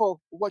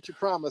careful what you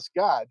promise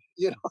God,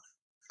 Yeah,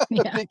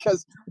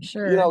 because,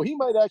 sure. he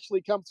might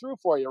actually come through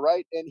for you.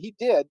 Right. And he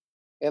did.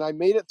 And I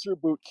made it through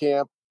boot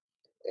camp.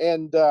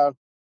 And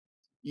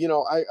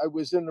I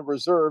was in the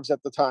reserves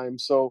at the time.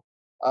 So,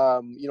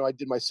 I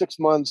did my 6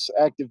 months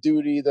active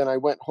duty. Then I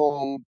went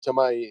home to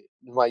my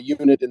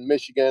unit in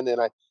Michigan,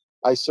 and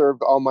I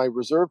served all my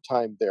reserve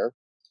time there.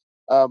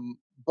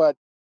 But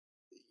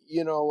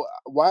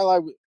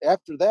while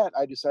after that,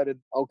 I decided,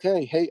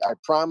 okay, hey, I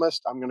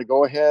promised I'm going to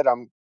go ahead.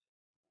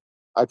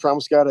 I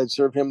promised God I'd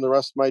serve Him the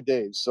rest of my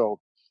days. So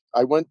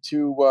I went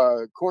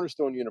to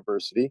Cornerstone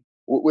University,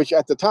 which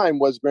at the time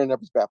was Grand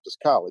Rapids Baptist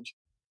College,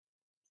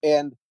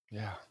 and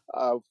Yeah.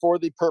 for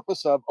the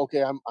purpose of,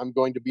 okay, I'm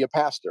going to be a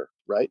pastor,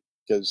 right?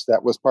 Because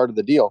that was part of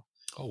the deal.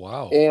 Oh,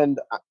 wow. And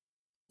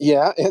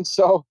yeah, and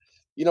so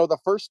the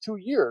first 2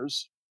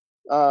 years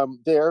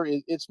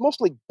it's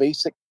mostly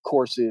basic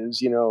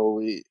courses,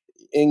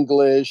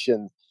 English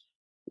and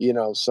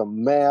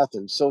some math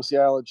and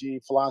sociology,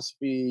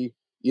 philosophy,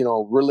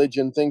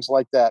 religion, things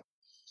like that.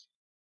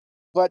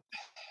 But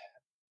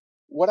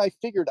what I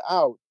figured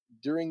out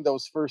during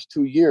those first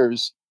 2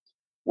 years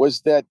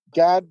was that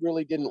God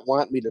really didn't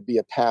want me to be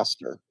a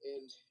pastor.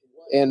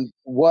 And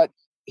what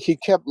he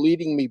kept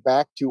leading me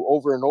back to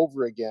over and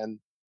over again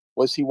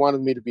was he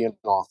wanted me to be an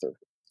author,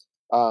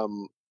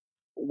 um,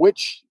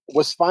 which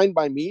was fine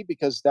by me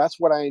because that's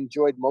what I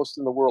enjoyed most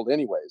in the world,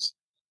 anyways.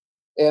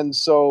 And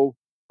so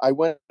I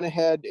went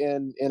ahead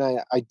and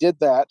I did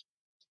that.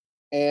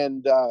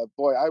 And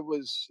boy, I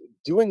was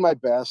doing my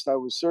best. I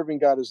was serving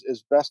God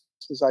as best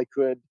as I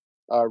could,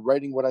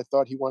 writing what I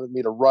thought he wanted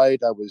me to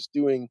write. I was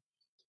doing,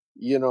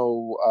 you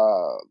know,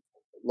 uh,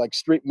 like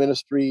street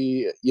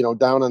ministry,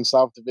 down on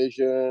South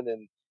Division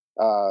and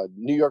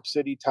New York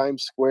City,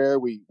 Times Square.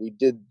 We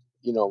did,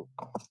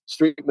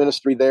 street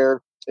ministry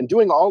there and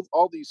doing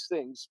all these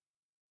things.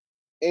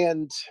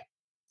 And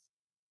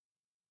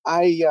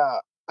I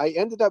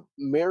ended up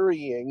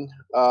marrying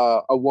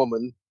a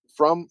woman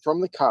from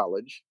the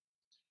college,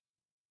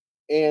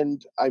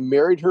 and I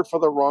married her for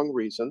the wrong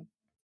reason,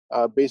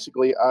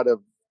 basically out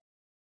of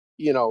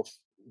you know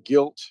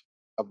guilt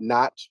of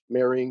not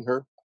marrying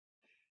her,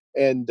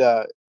 and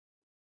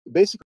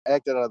basically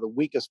acted out of the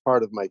weakest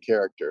part of my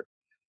character.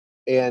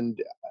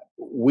 And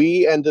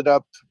we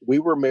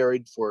were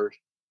married for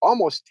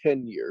almost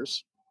 10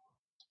 years.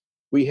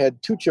 We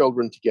had two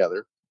children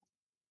together,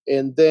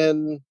 and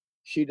then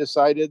she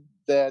decided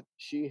that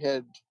she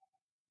had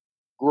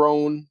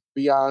grown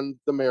beyond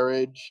the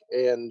marriage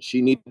and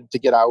she needed to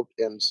get out,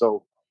 and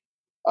so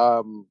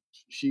um,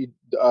 she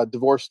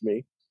divorced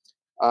me.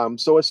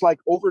 So it's like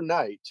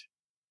overnight,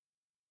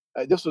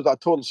 this was a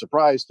total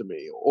surprise to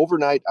me.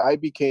 Overnight, I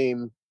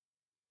became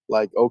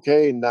like,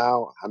 okay,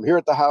 now I'm here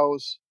at the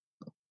house.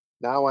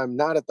 Now I'm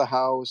not at the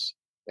house,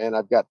 and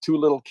I've got two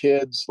little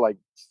kids, like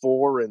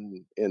 4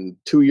 and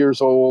 2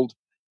 years old,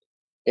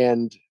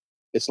 and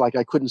it's like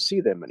I couldn't see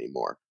them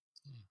anymore.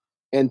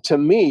 And to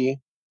me,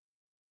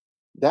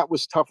 that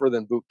was tougher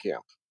than boot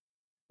camp,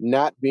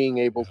 not being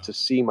able Yeah. to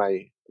see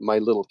my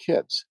little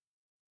kids,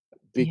 Yeah.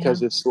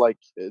 because it's like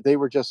they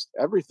were just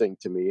everything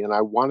to me, and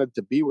I wanted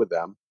to be with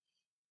them,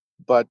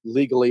 but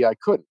legally I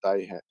couldn't.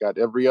 Got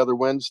every other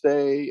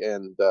Wednesday,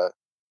 and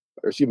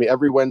or excuse me,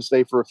 every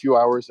Wednesday for a few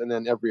hours, and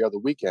then every other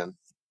weekend.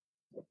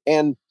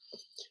 And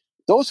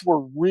those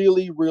were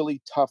really,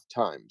 really tough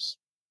times,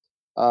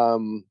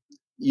 um,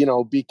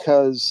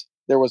 because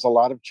there was a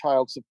lot of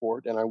child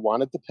support, and I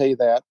wanted to pay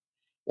that,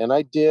 and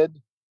I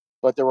did,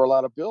 but there were a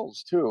lot of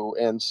bills too,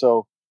 and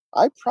so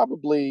I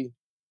probably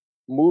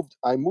moved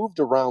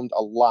around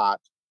a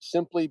lot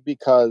simply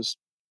because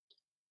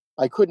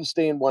I couldn't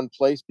stay in one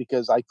place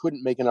because I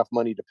couldn't make enough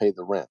money to pay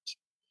the rent,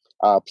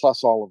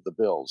 plus all of the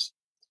bills.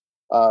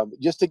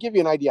 Just to give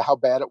you an idea how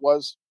bad it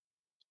was,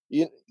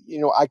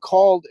 I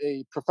called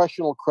a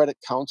professional credit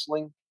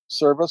counseling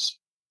service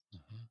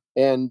Mhm.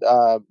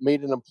 and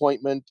made an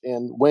appointment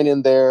and went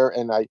in there,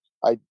 and I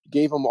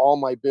gave them all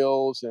my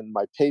bills and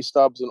my pay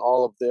stubs and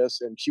all of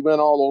this, and she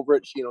went all over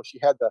it. She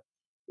had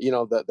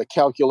the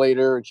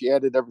calculator, and she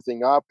added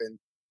everything up,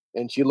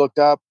 and she looked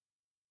up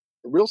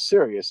real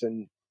serious,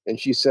 and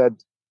she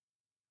said,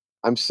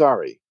 "I'm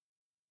sorry,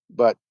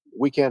 but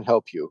we can't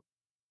help you."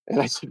 And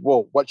I said,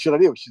 "Well, what should I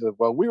do?" She said,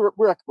 "Well, we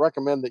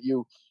recommend that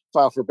you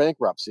file for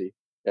bankruptcy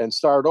and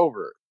start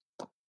over."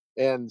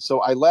 And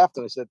so I laughed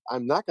and I said,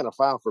 "I'm not going to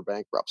file for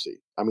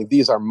bankruptcy. I mean,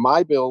 these are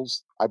my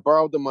bills. I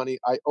borrowed the money.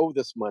 I owe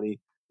this money.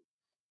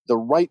 The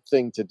right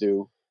thing to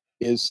do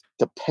is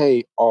to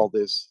pay all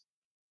this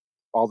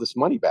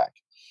money back."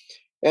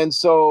 And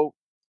so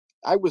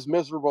I was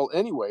miserable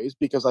anyways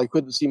because I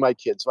couldn't see my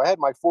kids. So I had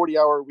my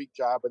 40-hour a week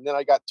job, and then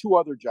I got two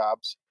other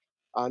jobs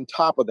on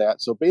top of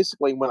that. So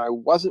basically, when I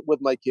wasn't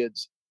with my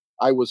kids,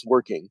 I was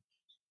working.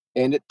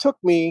 And it took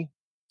me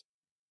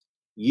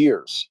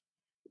years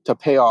to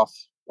pay off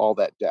all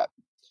that debt.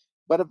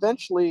 But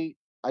eventually,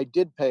 I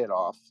did pay it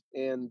off,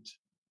 and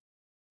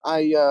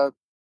I I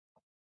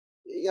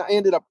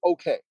ended up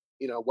okay.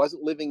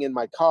 Wasn't living in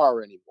my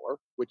car anymore,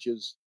 which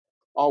is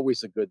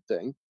always a good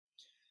thing.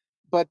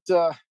 But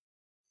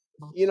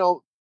you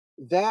know,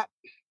 that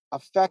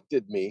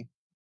affected me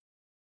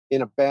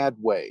in a bad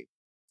way,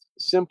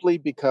 simply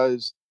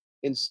because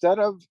instead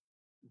of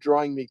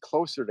drawing me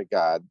closer to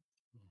God,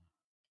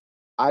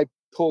 I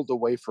pulled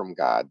away from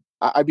God.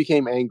 I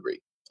became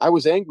angry. I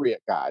was angry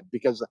at God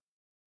because,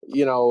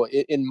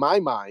 in my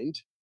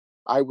mind,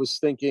 I was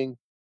thinking,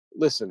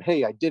 listen,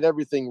 hey, I did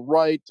everything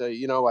right.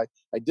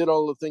 I did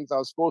all the things I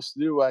was supposed to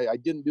do. I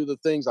didn't do the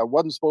things I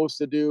wasn't supposed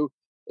to do.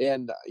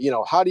 And,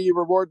 how do you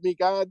reward me,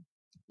 God?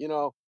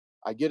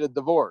 I get a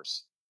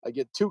divorce. I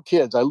get 2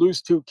 kids. I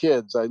lose 2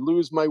 kids. I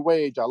lose my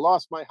wage. I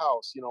lost my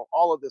house,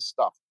 all of this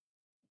stuff.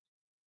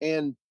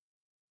 And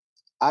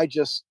I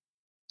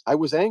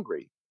was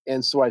angry.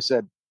 And so I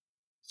said,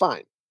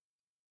 fine.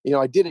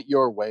 I did it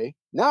your way.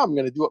 Now I'm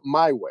going to do it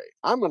my way.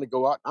 I'm going to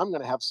go out. I'm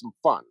going to have some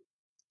fun.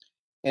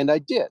 And I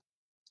did.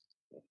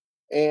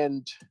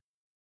 And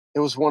it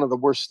was one of the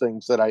worst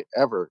things that I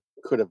ever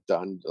could have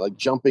done, like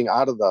jumping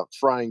out of the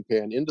frying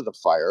pan into the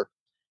fire.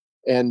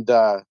 And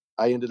I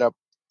ended up,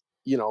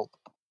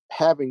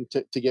 having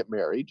to get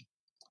married,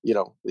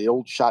 the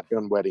old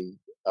shotgun wedding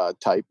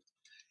type.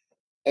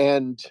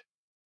 And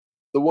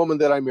the woman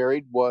that I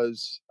married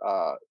was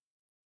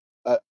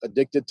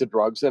addicted to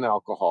drugs and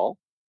alcohol.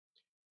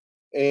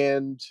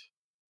 And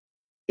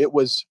it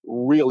was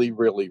really,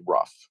 really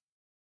rough.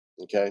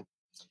 Okay.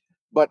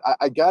 But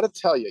I got to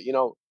tell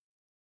you,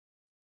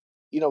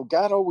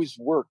 God always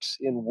works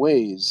in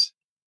ways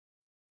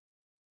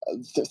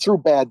through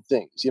bad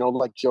things,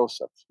 like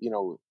Joseph,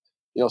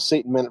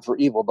 Satan meant it for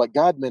evil, but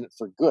God meant it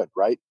for good,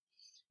 right?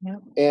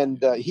 Yep.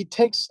 And he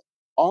takes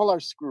all our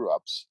screw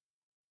ups,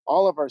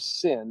 all of our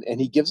sin, and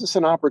he gives us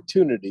an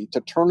opportunity to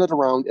turn it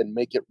around and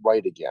make it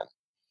right again.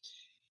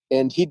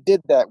 And he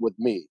did that with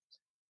me.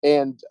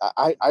 And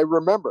I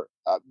remember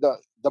the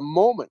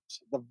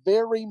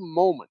very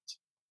moment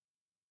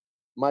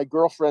my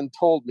girlfriend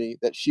told me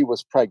that she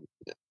was pregnant.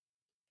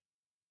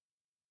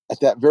 At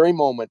that very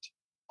moment,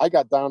 I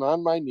got down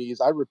on my knees.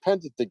 I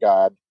repented to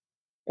God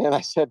and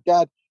I said,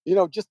 God,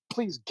 just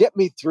please get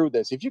me through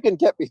this. If you can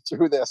get me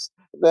through this,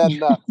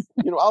 then,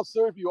 I'll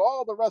serve you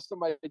all the rest of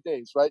my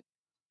days. Right.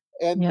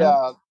 And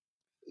Yep.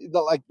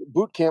 like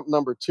boot camp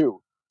number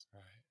 2.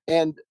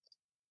 Right.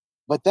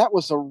 But that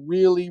was a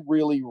really,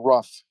 really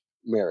rough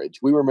marriage.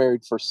 We were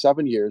married for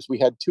 7 years. We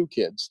had 2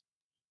 kids.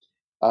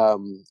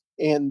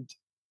 And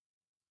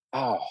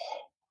oh,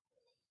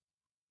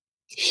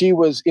 she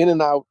was in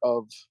and out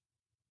of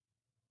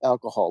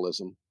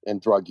alcoholism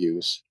and drug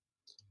use.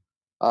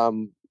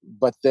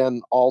 But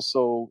then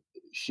also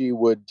she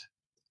would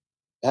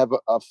have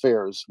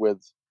affairs with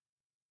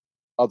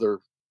other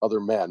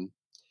men.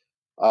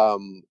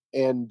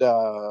 And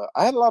I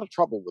had a lot of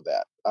trouble with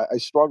that. I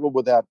struggled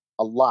with that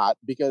a lot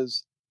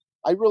because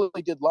I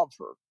really did love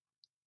her.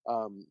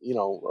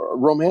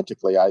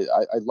 Romantically, I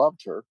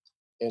loved her,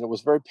 and it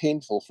was very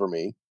painful for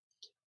me.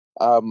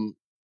 And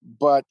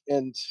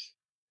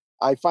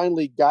I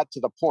finally got to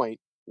the point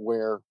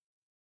where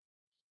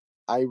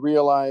I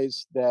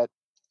realized that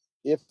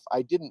if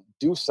I didn't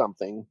do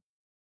something,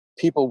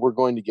 people were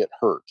going to get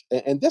hurt.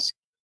 And this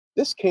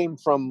came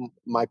from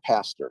my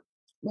pastor.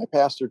 My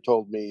pastor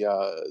told me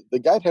the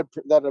guy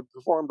that had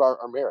performed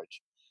our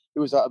marriage. He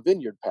was a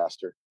vineyard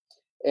pastor,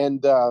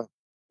 and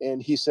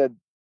he says,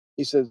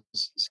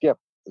 Skip,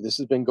 this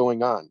has been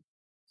going on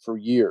for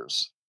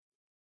years.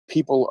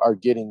 People are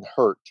getting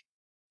hurt.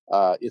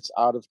 It's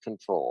out of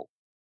control,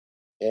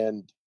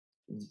 and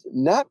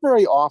not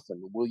very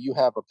often will you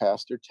have a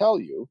pastor tell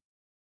you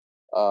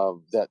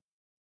that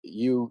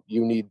you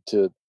need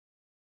to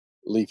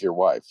leave your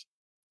wife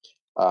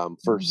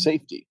for Mhm.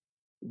 safety,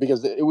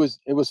 because it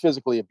was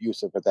physically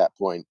abusive at that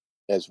point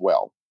as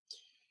well.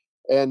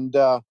 And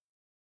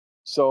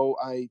so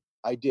I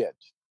did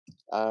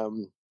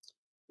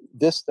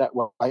this that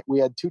well we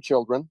had 2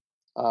 children,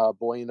 a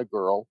boy and a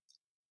girl,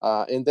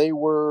 and they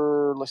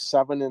were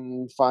 7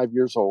 and 5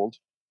 years old,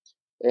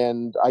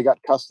 and I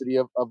got custody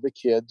of the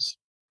kids.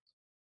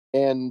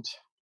 And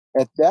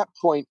at that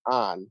point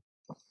on,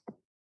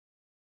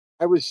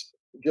 I was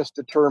just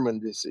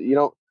determined to say,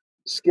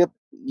 Skip,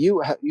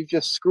 you've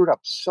just screwed up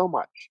so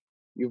much.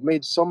 You've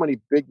made so many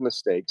big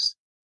mistakes.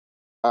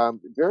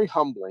 Very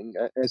humbling,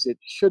 as it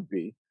should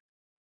be.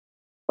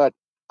 But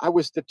I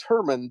was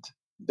determined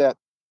that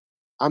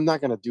I'm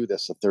not going to do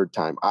this a third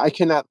time. I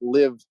cannot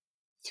live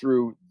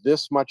through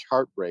this much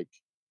heartbreak,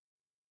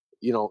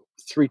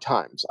 3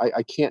 times.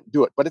 I can't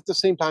do it. But at the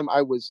same time,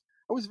 I was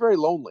very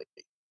lonely.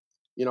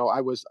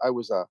 I was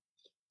a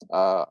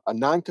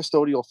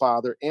non-custodial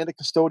father and a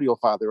custodial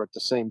father at the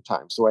same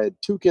time. So I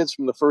had 2 kids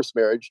from the first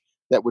marriage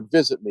that would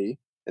visit me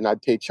and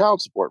I'd pay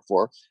child support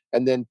for,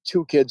 and then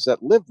 2 kids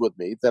that lived with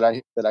me that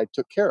I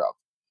took care of.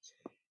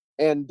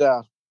 And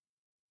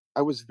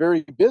I was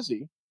very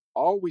busy,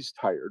 always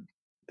tired,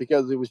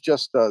 because it was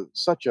just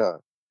such a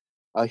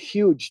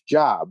huge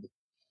job.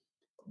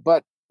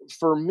 But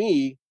for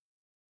me,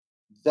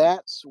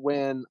 that's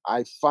when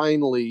I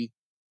finally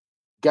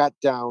got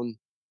down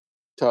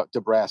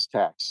to brass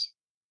tacks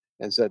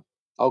and said,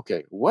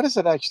 okay, what does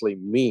it actually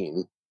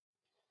mean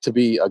to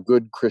be a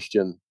good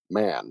Christian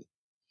man?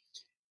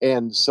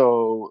 And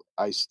so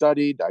I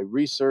studied, I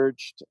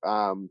researched.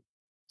 One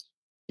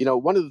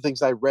of the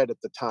things I read at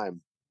the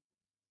time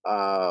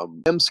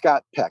M.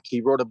 Scott Peck.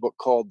 He wrote a book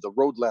called The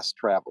Road Less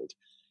Traveled.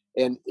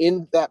 And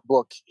in that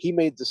book, he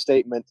made the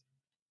statement,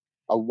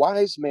 a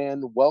wise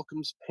man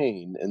welcomes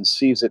pain and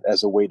sees it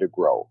as a way to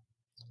grow.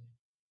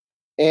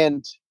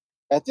 And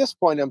at this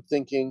point, I'm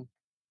thinking,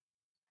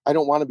 I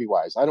don't want to be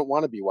wise. I don't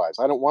want to be wise.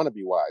 I don't want to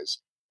be wise,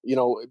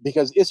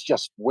 because it's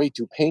just way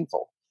too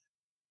painful.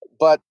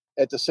 But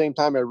at the same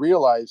time, I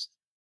realized,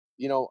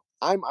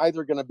 I'm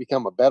either going to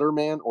become a better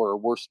man or a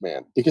worse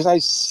man because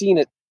I've seen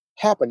it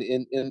happen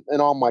in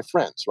all my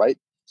friends, right?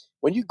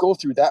 When you go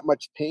through that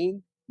much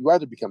pain, you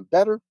either become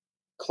better,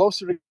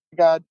 closer to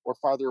God, or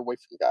farther away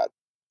from God.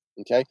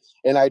 Okay.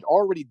 And I'd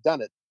already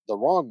done it the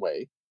wrong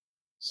way.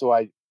 So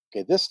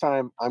this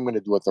time I'm going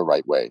to do it the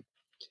right way.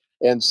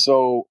 And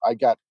so I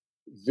got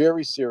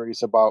very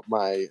serious about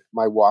my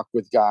walk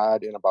with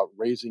God and about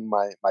raising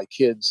my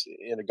kids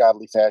in a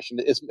godly fashion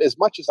as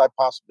much as I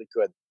possibly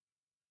could.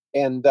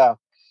 And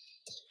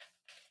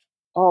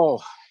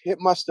it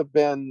must have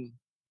been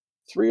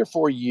 3 or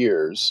 4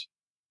 years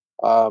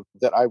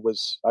that I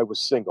was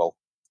single,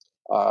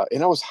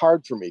 and it was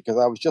hard for me because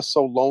I was just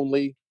so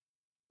lonely,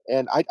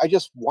 and I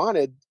just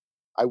wanted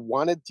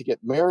to get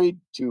married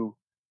to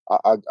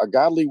a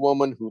godly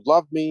woman who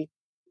loved me,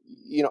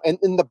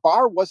 and the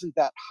bar wasn't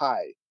that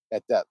high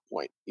at that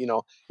point.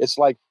 It's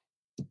like,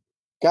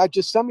 God,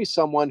 just send me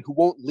someone who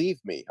won't leave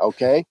me.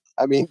 Okay.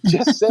 I mean,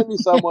 just send me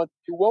someone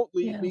who won't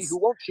leave me, who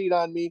Yes. won't cheat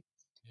on me.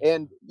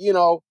 And,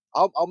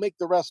 I'll make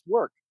the rest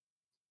work.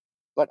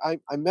 But I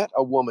met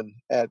a woman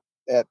at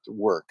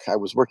work. I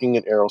was working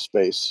in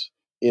aerospace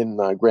in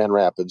Grand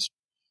Rapids,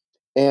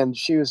 and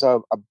she was a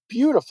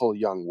beautiful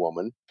young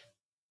woman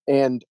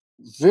and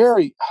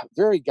very,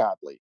 very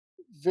godly,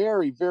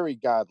 very, very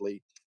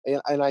godly.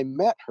 And I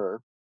met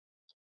her,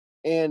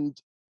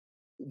 and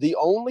the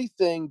only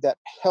thing that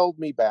held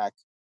me back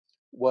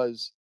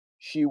was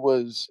she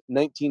was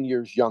 19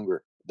 years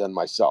younger than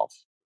myself.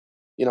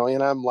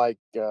 And I'm like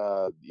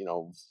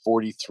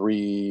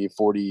 43,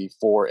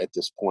 44 at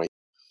this point.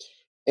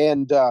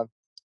 And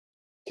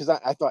because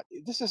I thought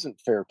this isn't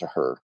fair to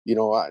her.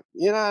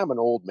 I'm an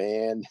old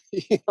man.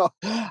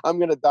 I'm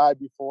gonna die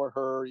before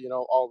her.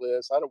 All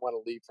this. I don't want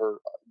to leave her.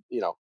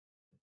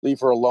 Leave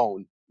her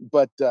alone.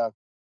 But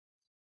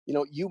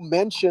you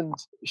mentioned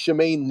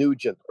Shemaine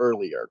Nugent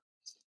earlier.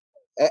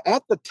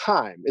 At the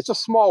time, it's a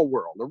small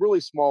world, a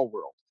really small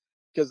world,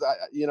 because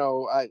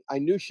I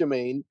knew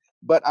Shemaine,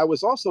 but I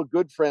was also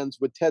good friends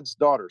with Ted's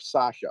daughter,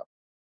 Sasha,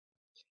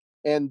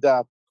 and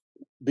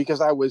because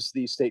I was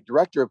the state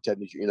director of Ted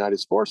Nugent United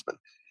Sportsmen,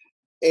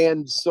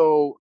 and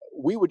so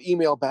we would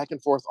email back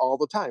and forth all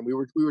the time. We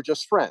were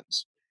just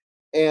friends,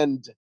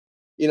 and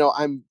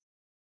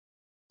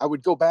I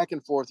would go back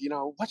and forth.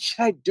 What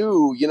should I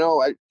do?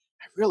 I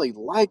really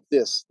like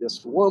this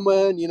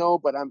woman,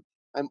 but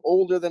I'm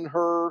older than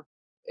her,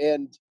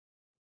 and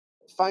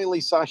finally,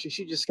 Sasha,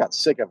 she just got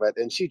sick of it,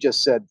 and she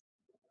just said,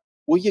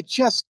 will you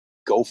just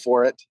go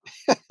for it?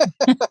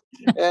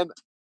 And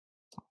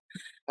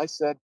I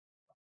said,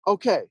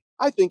 okay,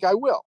 I think I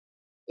will.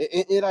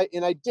 And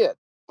I did,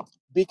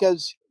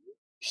 because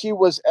she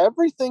was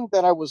everything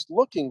that I was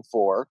looking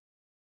for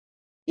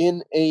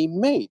in a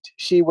mate.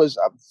 She was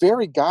a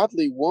very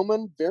godly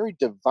woman, very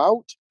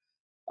devout,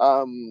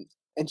 and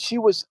she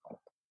was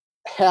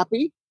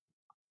happy.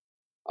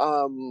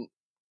 Um,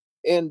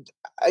 and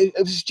it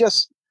was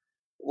just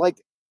like,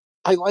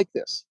 I like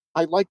this.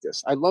 I like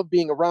this. I love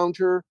being around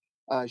her.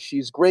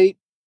 She's great.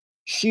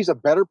 She's a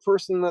better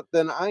person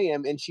than I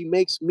am, and she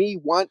makes me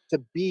want to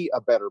be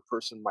a better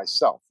person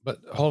myself. But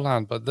hold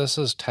on, but this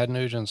is Ted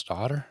Nugent's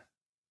daughter?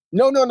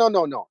 No, no, no,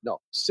 no, no,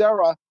 no.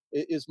 Sarah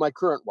is my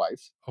current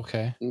wife.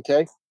 Okay.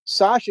 Okay.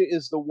 Sasha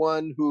is the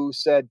one who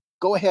said,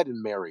 go ahead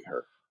and marry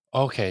her.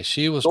 Okay,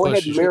 she was Go ahead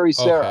pushing. and marry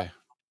Sarah. Okay.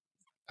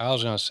 I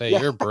was gonna say Yeah.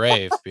 you're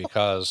brave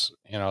because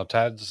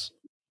Ted's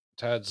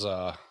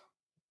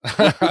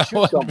Would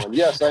shoot someone.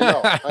 Yes, I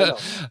know. I know.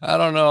 I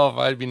don't know if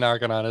I'd be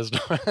knocking on his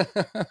door.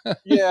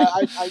 Yeah,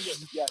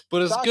 yeah.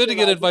 But it's Sasha good to and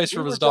get I, advice we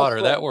from were his just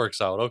daughter. That friends.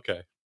 works out.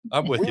 Okay.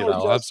 I'm with We you were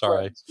now. I'm just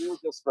sorry. friends. We were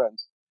just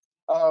friends.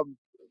 Um,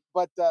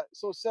 but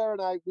so Sarah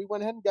and I, we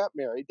went ahead and got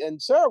married,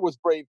 and Sarah was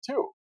brave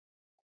too,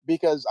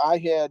 because I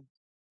had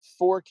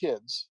 4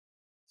 kids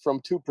from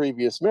 2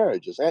 previous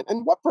marriages,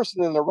 and what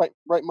person in their right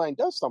mind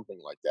does something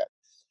like that?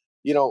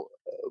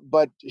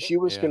 But she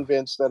was Yeah.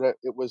 convinced that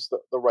it was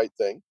the right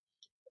thing,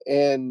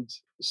 and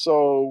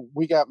so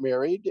we got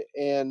married,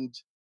 and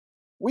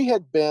we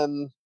had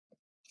been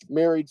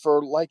married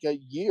for like a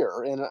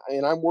year,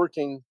 and I'm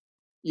working,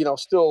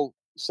 still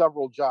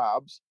several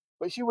jobs.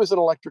 But she was an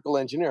electrical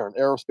engineer, an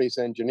aerospace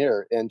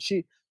engineer, and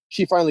she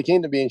finally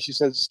came to me and she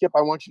said, Skip,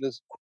 I want you to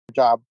quit your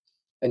job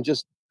and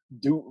just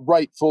do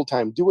right full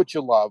time, do what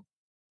you love,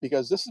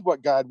 because this is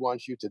what God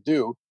wants you to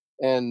do.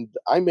 And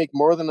I make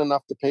more than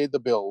enough to pay the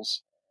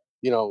bills,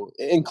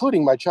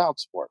 including my child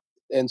support.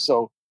 And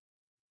so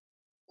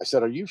I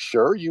said, are you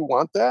sure you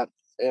want that?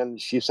 And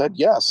she said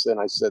yes. And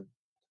I said,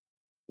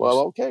 well,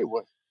 okay,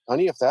 well,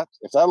 honey, if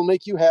that'll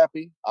make you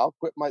happy, I'll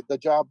quit the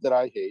job that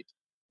I hate,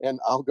 and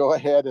I'll go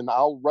ahead and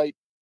I'll write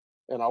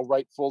and I'll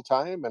write full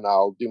time, and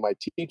I'll do my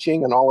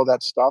teaching and all of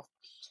that stuff.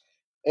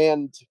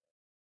 And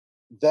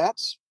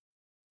that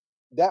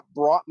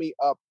brought me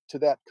up to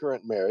that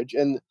current marriage.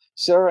 And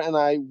Sarah and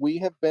I, we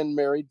have been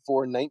married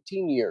for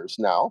 19 years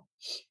now,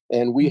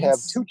 and we have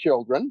Nice. 2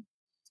 children,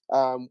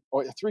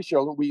 or 3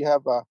 children. We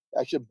have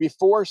actually,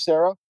 before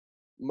Sarah,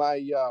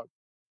 my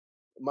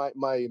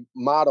my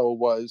motto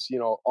was,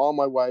 all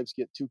my wives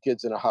get 2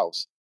 kids in a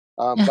house.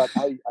 But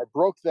I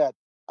broke that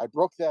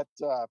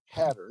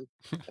pattern,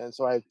 and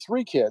so I have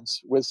 3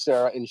 kids with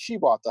Sarah, and she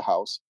bought the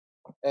house.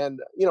 And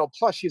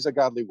plus she's a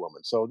godly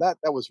woman, so that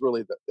was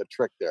really the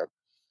trick there.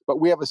 But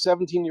we have a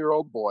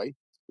 17-year-old boy,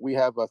 we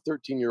have a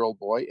 13-year-old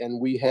boy, and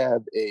we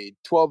have a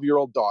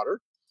 12-year-old daughter.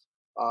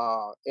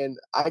 And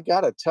I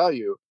gotta tell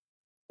you,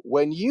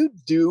 when you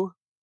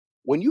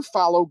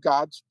follow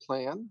God's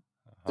plan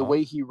the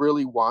way He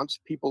really wants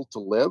people to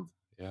live,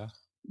 Yeah.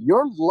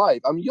 your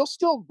life, I mean, you'll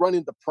still run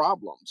into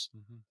problems,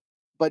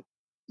 but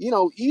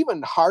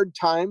even hard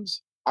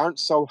times aren't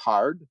so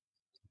hard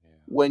Yeah.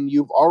 when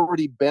you've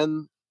already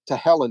been to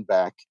hell and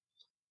back,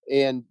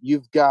 and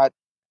you've got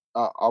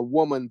a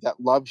woman that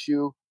loves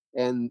you,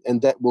 and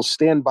that will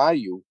stand by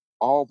you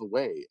all the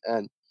way.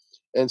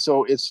 And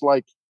so it's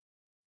like,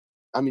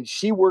 I mean,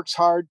 she works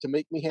hard to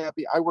make me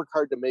happy, I work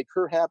hard to make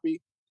her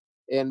happy,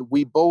 and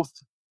we both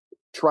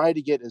try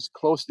to get as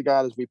close to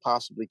God as we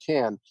possibly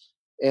can.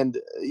 And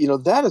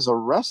that is a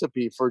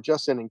recipe for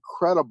just an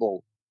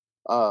incredible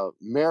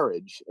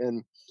marriage.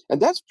 And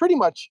that's pretty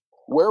much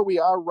where we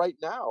are right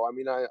now. I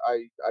mean,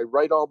 I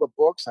write all the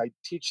books, I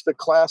teach the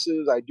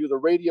classes, I do the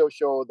radio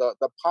show,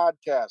 the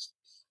podcast.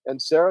 And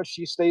Sarah,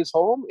 she stays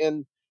home,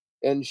 and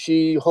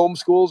she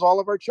homeschools all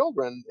of our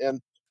children.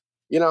 And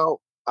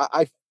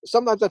I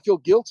sometimes I feel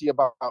guilty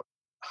about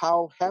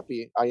how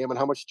happy I am and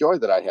how much joy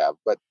that I have,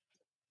 but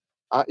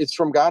it's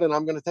from God, and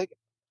I'm going to take it.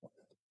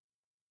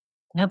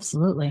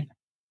 Absolutely.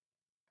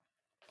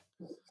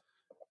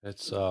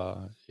 It's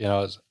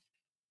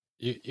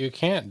you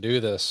can't do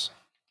this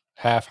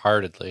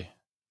half-heartedly.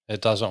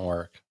 It doesn't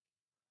work.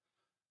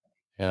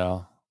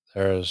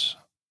 There's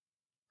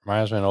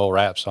reminds me of an old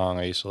rap song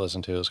I used to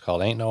listen to. It's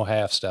called "Ain't No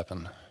Half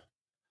Stepping."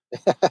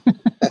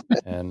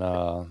 And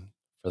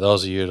for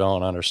those of you who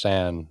don't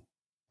understand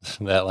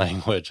that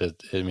language,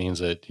 it means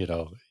that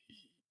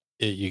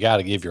you got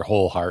to give your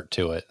whole heart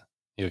to it.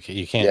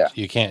 You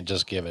can't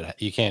just give it.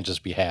 You can't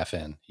just be half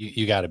in.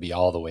 You got to be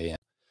all the way in.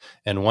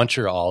 And once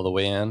you're all the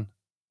way in,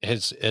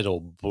 it'll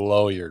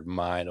blow your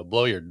mind. It'll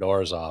blow your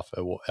doors off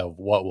of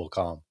what will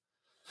come.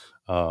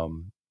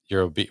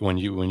 When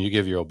you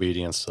give your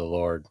obedience to the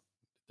Lord,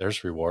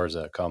 there's rewards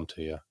that come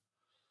to you.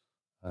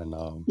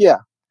 And Yeah.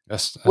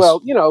 that's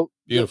Well,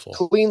 beautiful.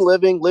 Clean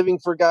living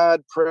for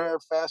God, prayer,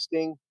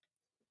 fasting.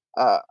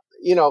 A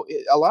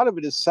lot of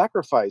it is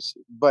sacrifice,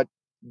 but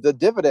the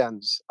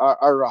dividends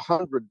are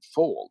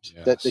 100-fold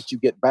Yes. that you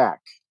get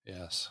back.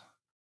 Yes.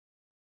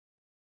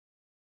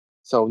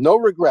 So no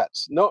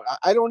regrets. No,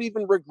 I don't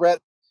even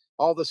regret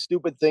all the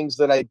stupid things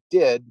that I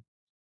did,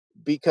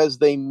 because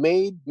they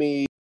made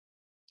me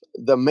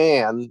the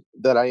man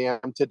that I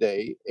am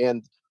today.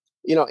 And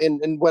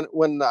and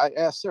when I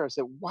asked Sarah, I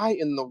said, "Why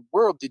in the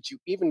world did you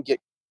even get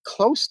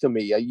close to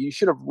me? You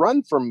should have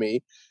run from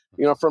me,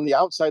 from the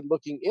outside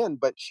looking in."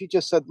 But she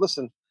just said,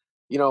 "Listen,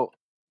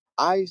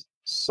 I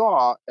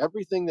saw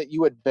everything that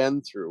you had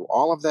been through,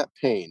 all of that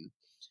pain,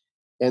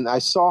 and I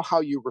saw how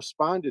you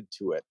responded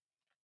to it,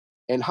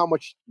 and how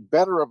much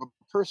better of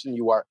a person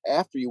you are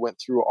after you went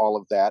through all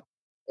of that,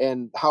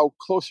 and how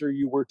closer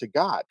you were to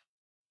God."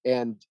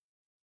 And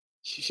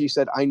she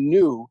said, "I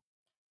knew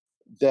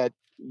that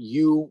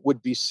you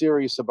would be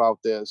serious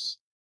about this,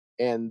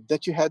 and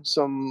that you had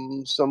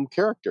some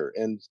character."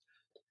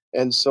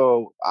 And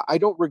so I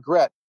don't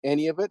regret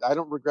any of it. I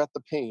don't regret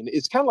the pain.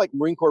 It's kind of like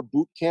Marine Corps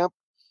boot camp.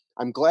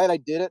 I'm glad I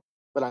did it,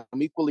 but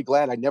I'm equally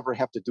glad I never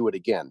have to do it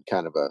again,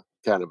 kind of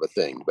a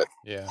thing. But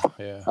Yeah.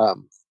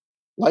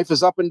 life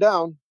is up and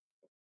down.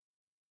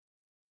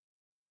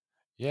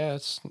 Yeah,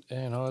 it's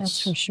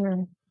That's for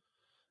sure.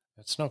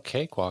 it's no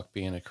cakewalk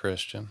being a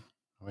Christian.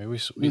 I mean, we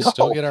No,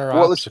 still get our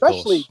well,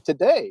 obstacles. especially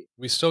today.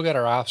 We still get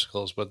our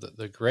obstacles, but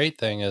the great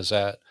thing is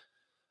that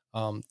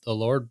the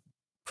Lord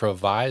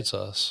provides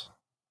us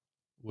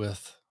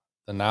with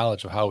the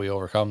knowledge of how we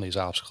overcome these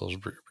obstacles.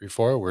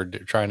 Before we're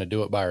trying to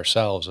do it by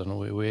ourselves, and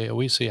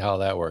we see how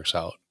that works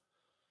out.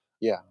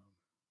 Yeah.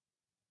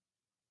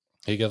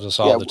 He gives us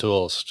all the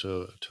tools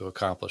to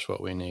accomplish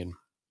what we need.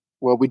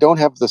 Well, we don't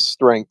have the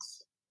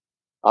strength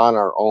on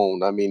our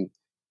own. I mean,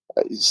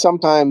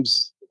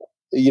 sometimes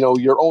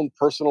your own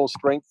personal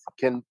strength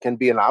can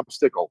be an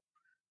obstacle,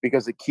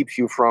 because it keeps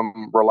you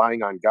from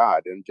relying on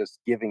God and just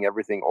giving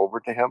everything over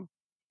to Him.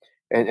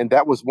 And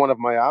that was one of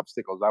my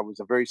obstacles. I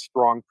was a very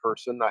strong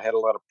person. I had a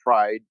lot of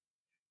pride.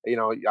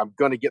 I'm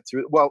going to get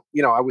through. Well,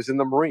 I was in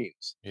the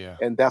Marines, Yeah.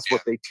 and that's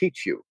what they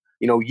teach you.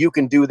 You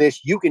can do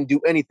this. You can do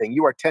anything.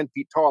 You are 10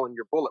 feet tall and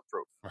you're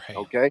bulletproof. Right.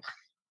 Okay.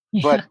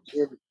 Yeah. But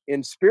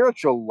in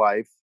spiritual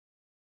life,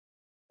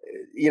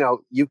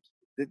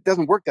 it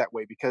doesn't work that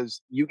way,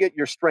 because you get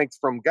your strength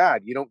from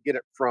God. You don't get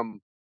it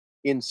from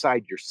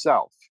inside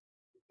yourself.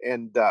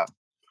 And but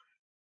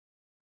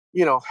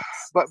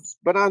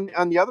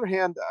on the other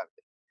hand,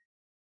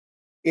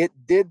 it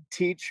did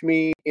teach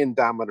me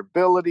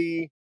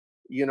indomitability,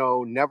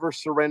 never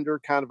surrender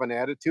kind of an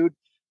attitude.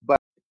 But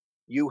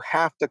you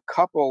have to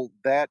couple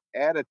that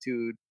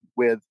attitude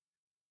with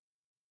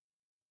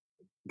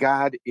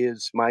God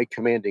is my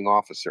commanding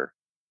officer.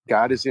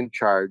 God is in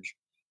charge.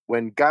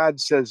 When God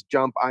says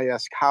jump, I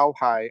ask how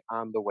high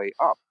on the way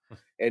up.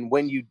 And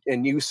when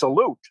you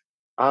salute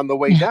on the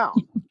way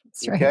down.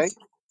 That's Okay. right.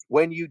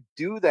 When you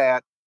do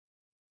that,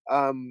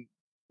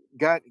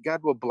 God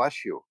will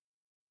bless you.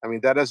 I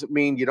mean, that doesn't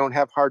mean you don't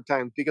have hard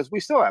times, because we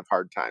still have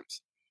hard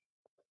times.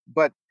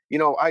 But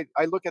I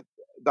look at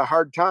the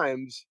hard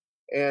times,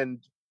 and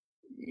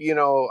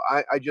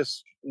I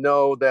just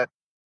know that,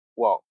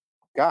 well,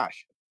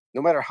 gosh,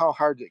 no matter how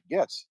hard it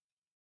gets,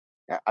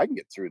 I can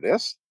get through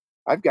this.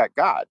 I've got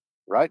God,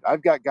 right?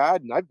 I've got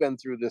God, and I've been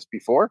through this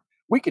before.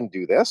 We can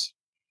do this.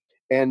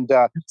 And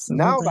now the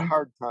Absolutely.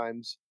 hard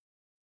times,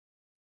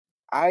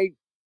 I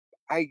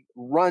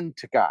run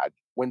to God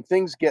when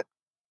things get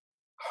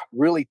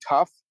really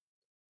tough.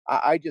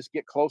 I just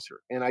get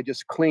closer, and I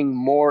just cling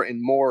more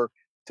and more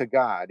to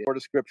God, more to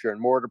Scripture, and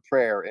more to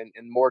prayer, and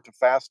more to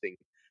fasting,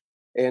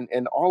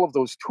 and all of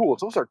those tools.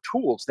 Those are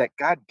tools that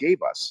God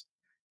gave us,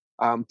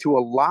 to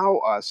allow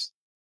us,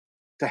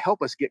 to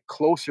help us get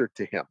closer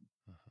to Him.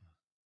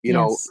 You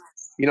know,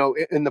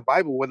 Yes. in the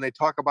Bible, when they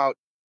talk about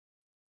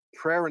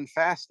prayer and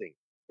fasting,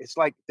 it's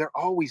like they're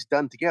always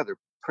done together,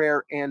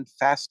 prayer and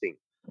fasting.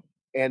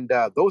 And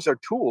those are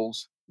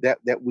tools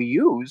that we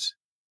use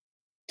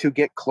to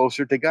get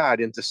closer to God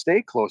and to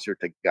stay closer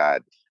to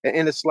God.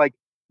 And it's like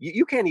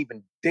you can't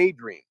even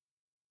daydream.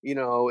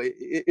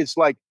 It's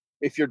like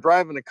if you're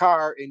driving a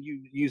car and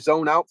you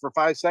zone out for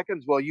 5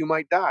 seconds, well, you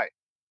might die.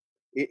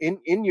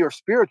 In your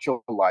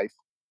spiritual life,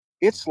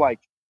 it's like,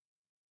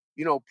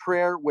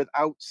 prayer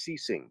without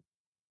ceasing.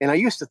 And I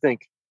used to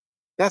think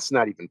that's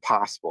not even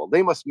possible.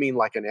 They must mean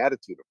like an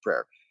attitude of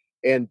prayer.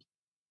 And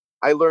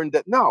I learned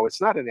that no, it's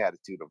not an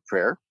attitude of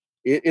prayer.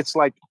 It's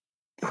like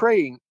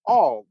praying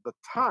all the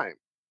time.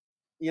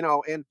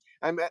 And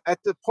I'm at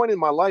the point in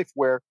my life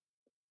where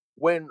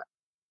when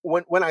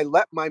when I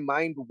let my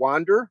mind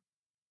wander,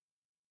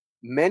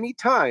 many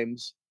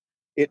times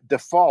it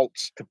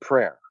defaults to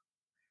prayer.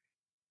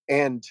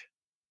 And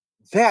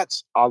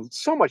that's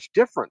so much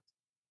different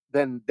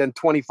than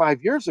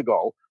 25 years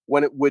ago,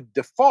 when it would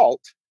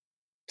default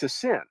to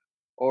sin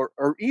or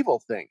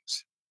evil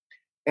things.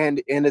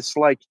 And it's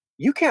like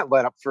you can't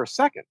let up for a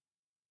second.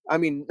 I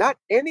mean, not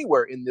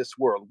anywhere in this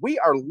world. We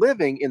are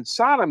living in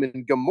Sodom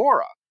and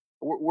Gomorrah.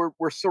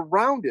 We're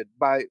surrounded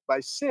by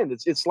sin.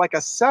 It's like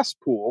a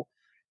cesspool,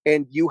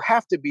 and you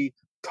have to be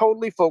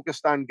totally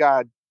focused on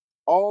God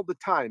all the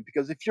time,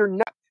 because if you're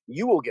not,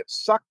 you will get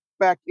sucked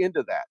back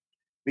into that,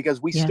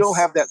 because we still Yes.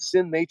 have that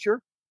sin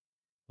nature.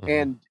 Mhm.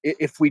 And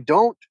if we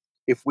don't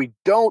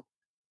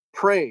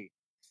pray,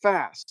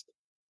 fast,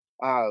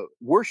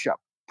 worship,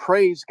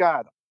 praise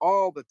God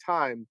all the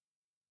time,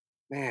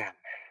 man,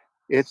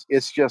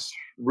 it's just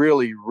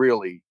really,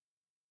 really,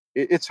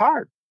 it's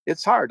hard.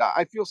 It's hard.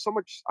 I feel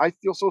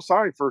so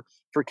sorry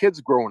for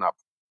kids growing up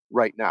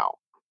right now,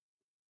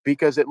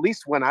 because at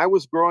least when I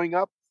was growing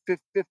up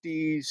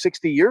 50,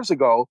 60 years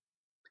ago,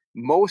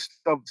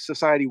 most of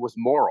society was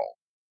moral.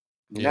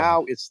 Yeah.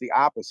 Now it's the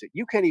opposite.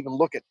 You can't even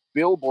look at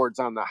billboards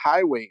on the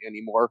highway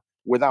anymore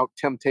without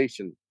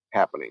temptation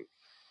happening. Yeah,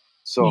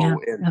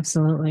 So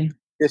absolutely.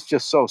 it's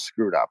just so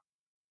screwed up.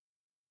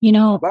 You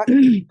know, But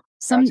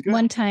God's good.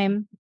 one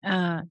time,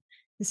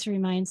 this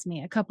reminds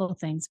me a couple of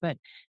things, but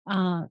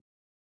uh,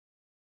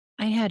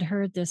 I had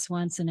heard this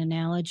once, an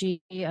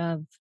analogy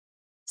of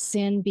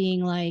sin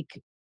being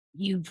like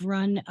you've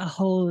run a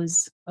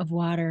hose of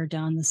water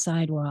down the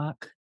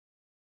sidewalk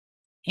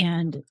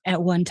and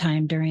at one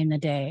time during the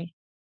day,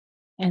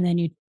 and then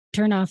you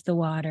turn off the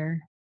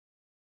water,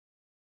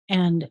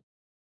 and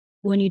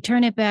when you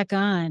turn it back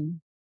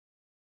on,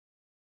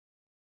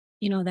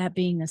 that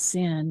being a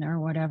sin or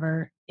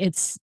whatever,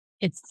 it's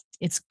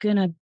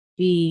gonna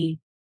be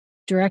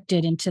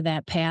directed into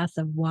that path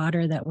of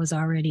water that was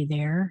already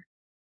there.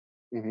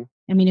 Hmm.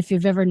 I mean, if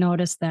you've ever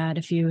noticed that,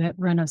 if you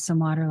run out some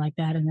water like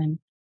that and then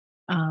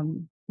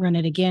run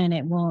it again,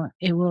 it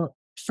will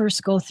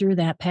first go through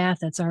that path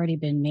that's already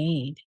been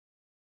made.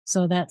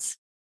 So that's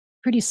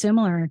pretty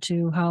similar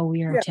to how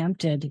we are Yeah,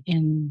 tempted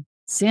in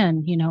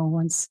sin.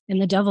 Once,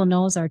 and the devil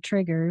knows our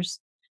triggers.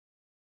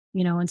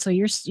 And so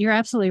you're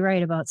absolutely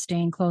right about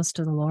staying close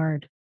to the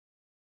Lord.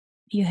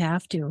 You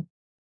have to.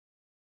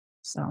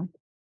 So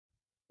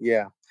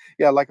yeah,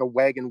 yeah, like a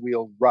wagon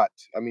wheel rut.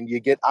 I mean, you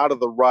get out of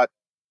the rut,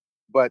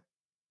 but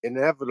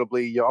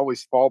inevitably you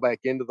always fall back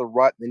into the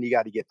rut, and then you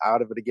got to get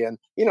out of it again.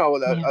 yeah,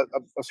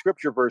 A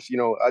scripture verse,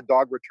 a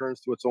dog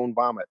returns to its own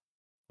vomit.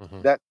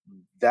 Mhm.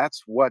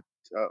 That's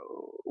uh,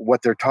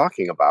 what they're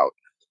talking about.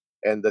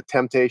 And the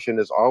temptation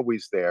is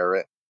always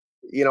there.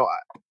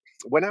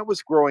 When I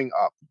was growing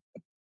up,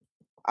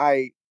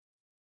 I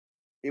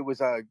it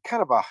was a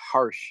kind of a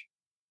harsh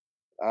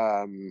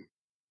um,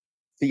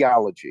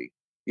 theology.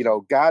 You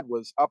know, God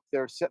was up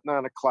there sitting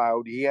on a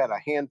cloud. He had a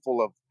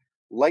handful of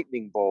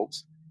lightning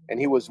bolts, and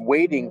he was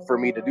waiting for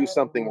me to do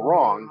something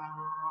wrong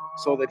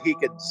so that he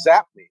could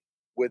zap me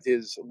with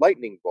his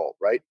lightning bolt,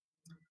 right?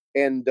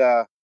 And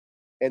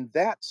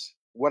that's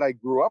what I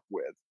grew up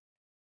with.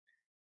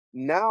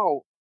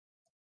 Now,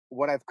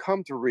 what I've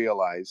come to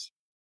realize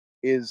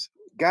is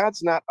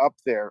God's not up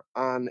there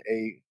on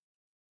a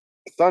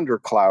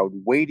thundercloud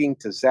waiting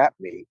to zap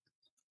me.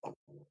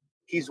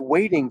 He's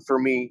waiting for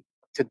me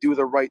to do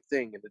the right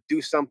thing and to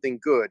do something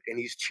good. And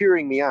he's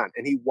cheering me on,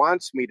 and he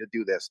wants me to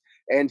do this.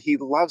 And he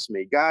loves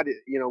me. God,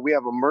 you know, we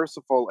have a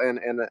merciful and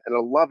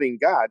a loving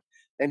God,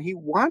 and he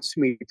wants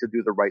me to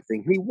do the right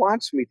thing. He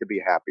wants me to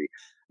be happy.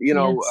 You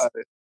know,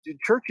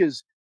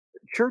 Yes.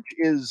 church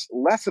is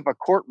less of a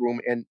courtroom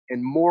and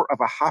more of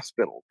a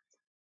hospital.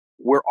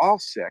 We're all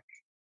sick.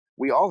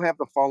 We all have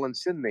the fallen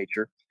sin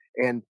nature.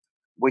 And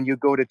when you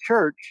go to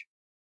church,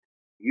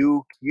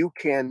 you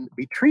can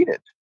be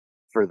treated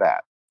for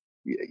that.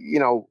 You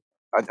know,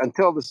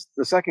 until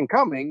the second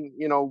coming,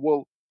 you know,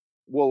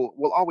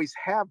 we'll always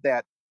have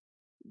that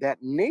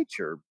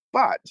nature,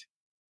 but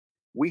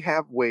we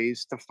have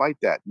ways to fight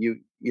that. You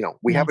know,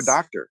 we have a Yes.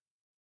 doctor.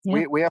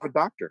 Yep. We have a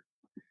doctor.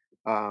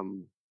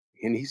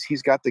 And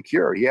he's got the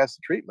cure. He has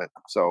the treatment.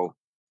 So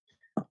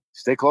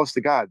stay close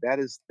to God. That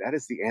is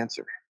the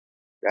answer.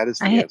 That is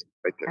the answer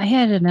right I there.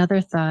 had another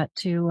thought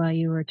too while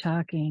you were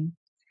talking,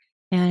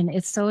 and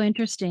it's so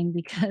interesting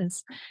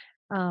because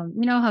you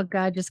know how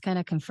God just kind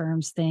of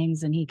confirms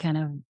things and he kind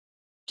of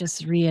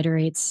just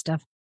reiterates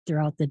stuff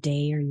throughout the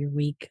day or your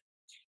week.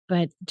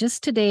 But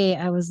just today,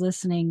 I was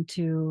listening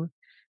to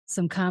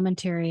some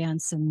commentary on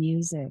some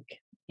music,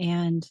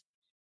 and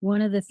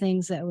one of the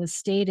things that was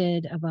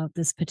stated about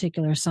this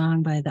particular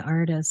song by the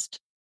artist,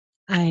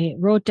 I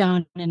wrote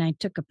down and I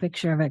took a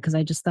picture of it because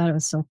I just thought it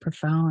was so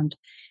profound.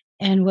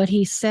 And what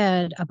he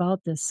said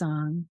about this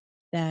song,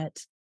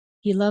 that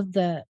he loved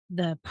the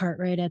part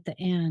right at the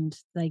end,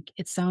 like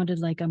it sounded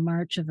like a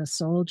march of a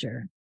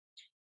soldier,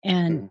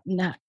 and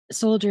not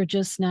soldier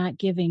just not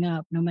giving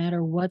up no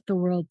matter what the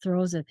world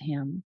throws at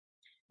him,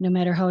 no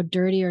matter how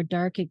dirty or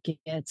dark it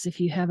gets. If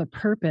you have a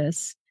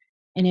purpose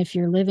and if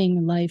you're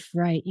living life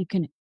right, you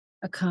can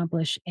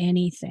accomplish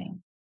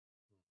anything.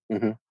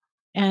 Mm-hmm.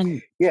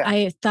 And Yeah.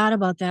 I thought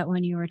about that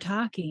when you were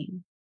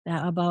talking,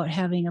 that about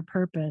having a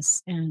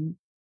purpose and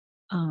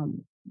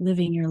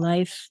living your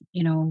life,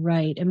 you know,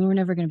 right. I mean, we're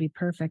never going to be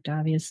perfect,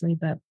 obviously,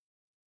 but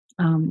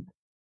and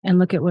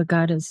look at what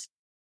God has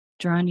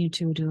drawn you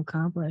to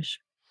accomplish.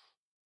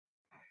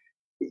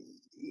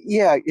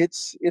 Yeah,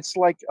 it's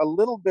like a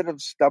little bit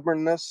of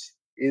stubbornness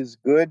is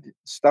good.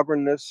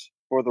 Stubbornness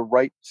for the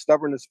right,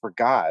 stubbornness for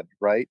God,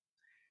 right?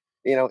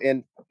 You know,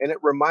 and it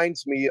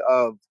reminds me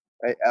of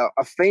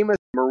a famous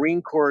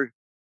Marine Corps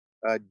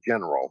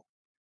general.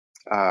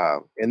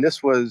 And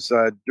this was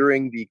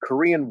during the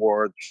Korean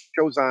War,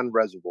 Chosin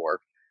Reservoir.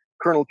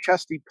 Colonel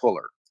Chesty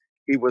Puller.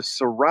 He was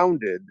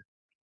surrounded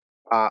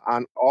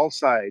on all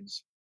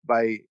sides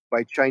by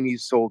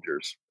Chinese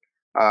soldiers,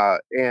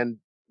 and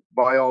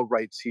by all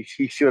rights,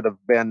 he should have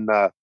been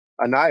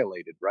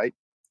annihilated, right?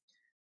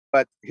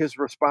 But his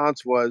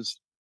response was,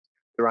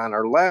 "They're on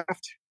our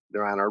left,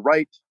 they're on our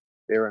right,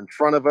 they're in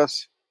front of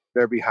us,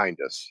 they're behind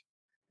us.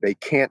 They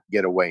can't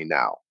get away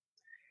now."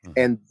 Mhm.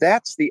 And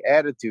that's the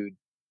attitude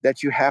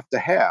that you have to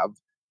have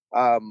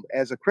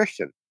as a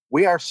Christian.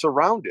 We are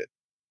surrounded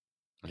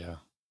Yeah.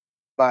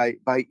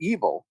 by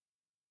evil,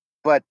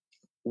 but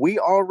we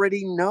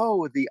already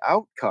know the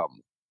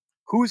outcome.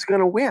 Who's going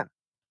to win?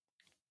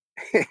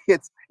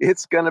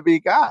 It's going to be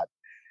God.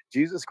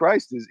 Jesus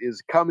Christ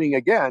is coming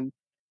again,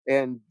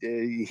 and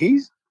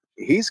he's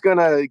going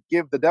to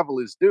give the devil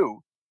his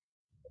due.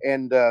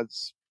 And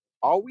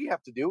all we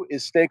have to do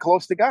is stay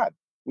close to God.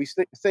 We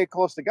stay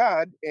close to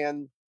God,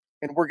 and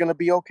we're going to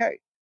be okay.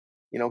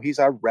 You know, he's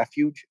our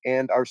refuge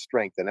and our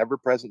strength and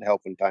ever-present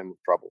help in time of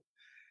trouble.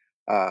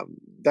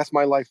 That's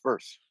my life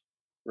verse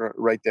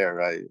right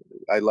there.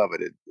 I love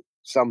it. It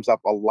sums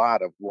up a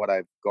lot of what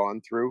I've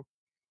gone through.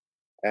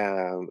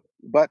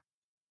 But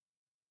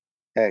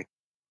hey,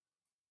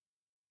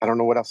 I don't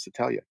know what else to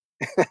tell you.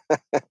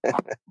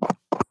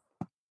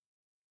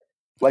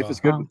 Life is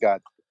good Well, with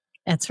God.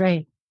 that's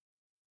right.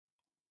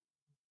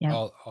 Yeah.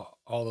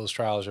 All those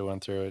trials you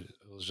went through, it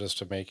was just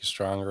to make you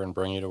stronger and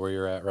bring you to where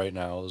you're at right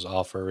now. It was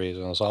all for a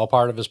reason. It was all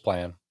part of his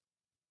plan.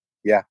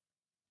 Yeah.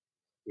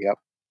 Yep.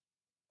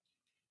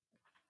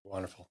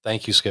 Wonderful.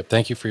 Thank you, Skip.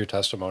 Thank you for your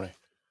testimony.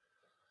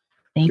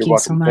 Thank You're you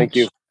so welcome. Thank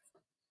you. much.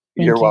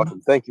 You're Thank you.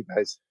 welcome. Thank you,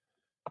 guys.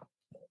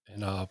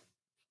 And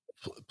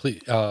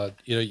please,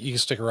 you know, you can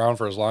stick around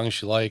for as long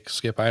as you like.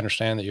 Skip, I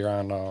understand that you're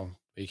on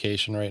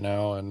vacation right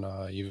now,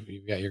 and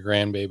you've got your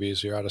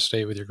grandbabies. You're out of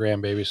state with your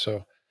grandbabies,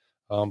 so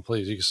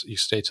please, you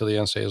stay till the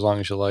end. Stay as long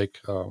as you like.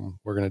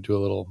 We're going to do a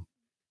little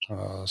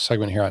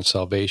segment here on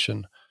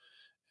salvation.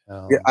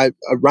 Yeah,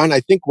 Ron, I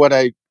think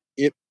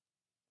it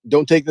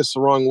don't take this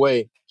the wrong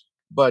way,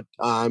 but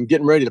I'm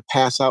getting ready to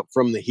pass out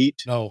from the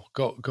heat. No,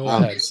 go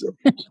ahead. So,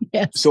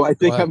 Yes. so I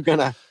Go think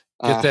ahead.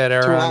 Get that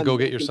air turn on, on go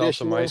the get air yourself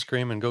some conditioner. ice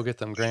cream, and go get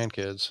them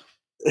grandkids.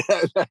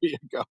 There you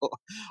go.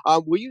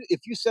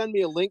 If you send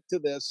me a link to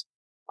this,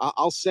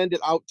 I'll send it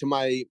out to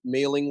my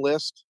mailing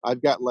list.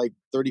 I've got like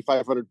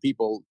 3,500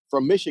 people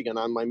from Michigan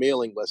on my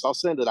mailing list. I'll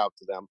send it out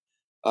to them.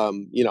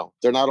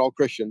 They're not all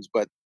Christians,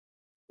 but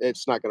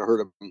it's not going to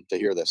hurt them to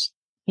hear this.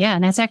 Yeah,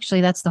 and that's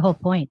the whole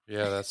point.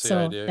 Yeah, that's the So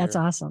idea that's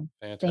here. awesome.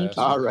 Fantastic. Thank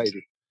you. All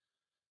righty.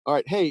 All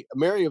right. Hey,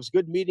 Mary, it was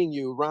good meeting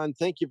you. Ron,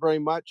 thank you very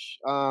much.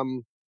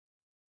 Ron,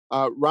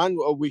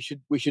 we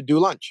should do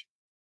lunch.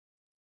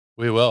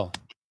 We will.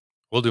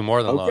 We'll do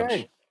more than lunch.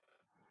 Okay.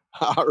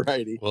 All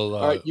righty. We'll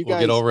All right, you we'll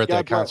guys, get over at God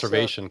that bless.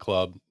 conservation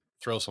club,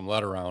 throw some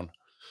lead around.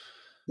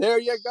 There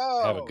you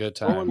go. Have a good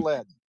Throwing time.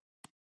 lead.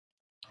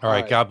 All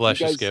right. God bless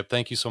you, guys- Skip.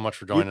 Thank you so much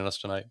for joining us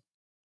tonight.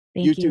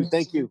 Thank You too.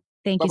 Thank you.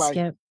 Thank you, Bye-bye.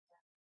 Skip.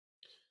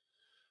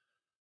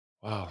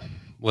 Wow.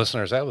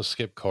 Listeners, that was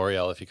Skip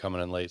Coryell. If you're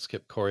coming in late,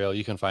 Skip Coryell,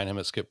 you can find him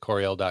at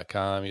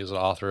skipcoryell.com. He's an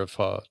author of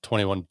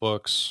 21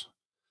 books.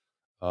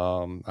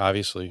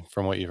 Obviously,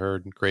 from what you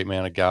heard, great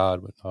man of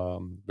God,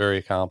 but very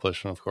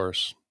accomplished. And of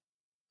course,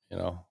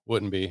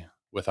 wouldn't be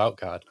without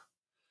God.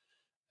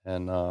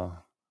 And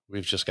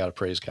we've just got to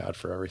praise God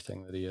for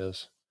everything that he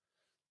is.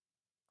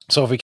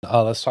 So if we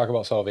can, let's talk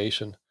about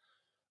salvation.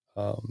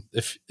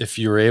 If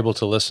you were able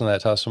to listen to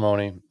that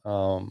testimony,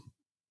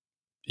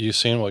 you've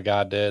seen what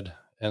God did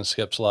in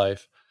Skip's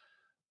life.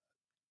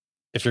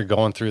 If you're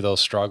going through those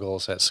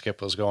struggles that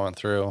Skip was going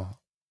through,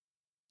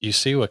 you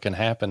see what can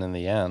happen in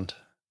the end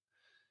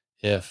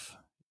if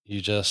you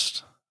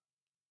just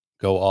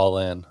go all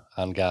in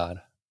on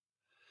God.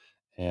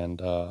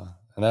 And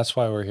that's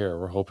why we're here.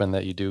 We're hoping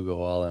that you do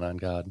go all in on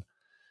God.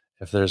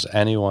 If there's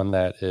anyone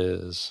that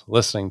is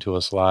listening to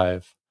us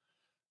live,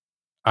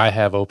 I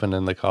have opened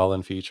in the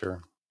call-in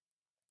feature.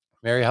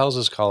 Mary, how's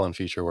this call-in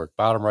feature work?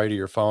 Bottom right of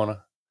your phone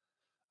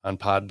on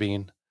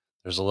Podbean,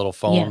 there's a little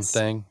phone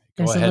thing.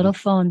 There's a little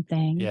phone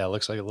thing. Yeah, it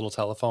looks like a little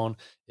telephone.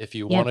 If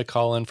you want to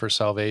call in for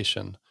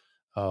salvation,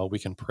 we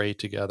can pray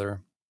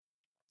together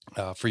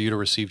for you to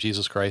receive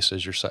Jesus Christ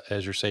as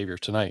your Savior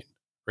tonight,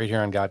 right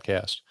here on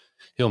Godcast.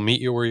 He'll meet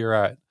you where you're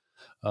at.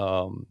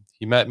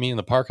 He met me in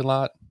the parking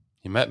lot.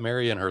 He met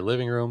Mary in her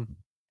living room,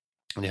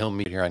 and he'll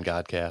meet here on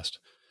Godcast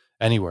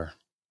anywhere.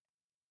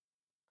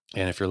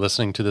 And if you're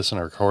listening to this in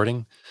a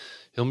recording,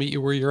 he'll meet you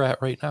where you're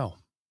at right now,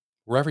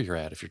 wherever you're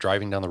at. If you're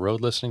driving down the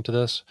road listening to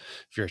this,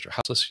 if you're at your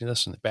house listening to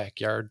this, in the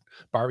backyard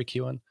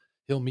barbecuing,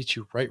 he'll meet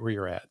you right where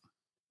you're at.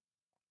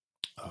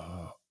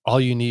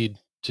 All you need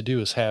to do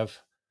is have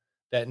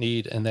that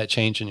need and that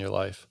change in your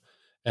life.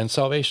 And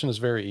salvation is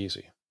very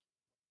easy.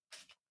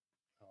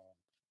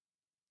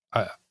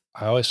 I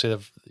always say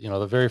that,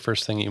 the very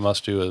first thing you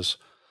must do is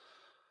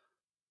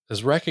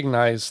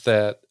recognize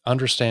that,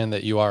 understand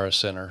that you are a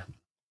sinner.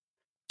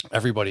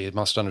 Everybody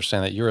must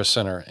understand that you're a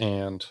sinner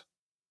and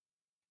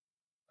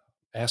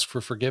ask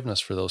for forgiveness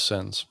for those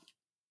sins.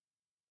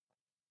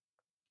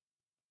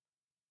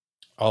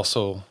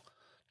 Also,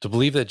 to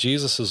believe that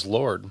Jesus is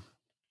Lord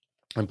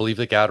and believe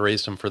that God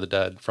raised him from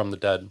the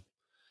dead.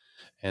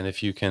 And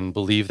if you can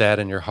believe that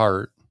in your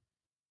heart,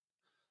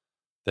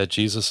 that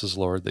Jesus is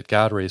Lord, that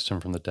God raised him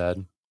from the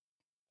dead,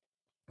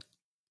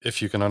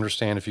 if you can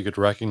understand, if you could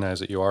recognize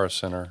that you are a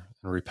sinner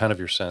and repent of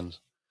your sins,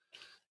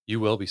 you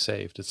will be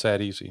saved. It's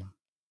that easy.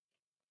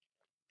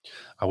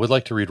 I would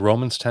like to read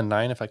Romans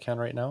 10:9 if I can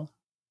right now.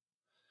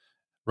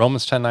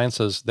 Romans 10:9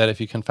 says that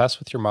if you confess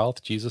with your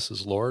mouth Jesus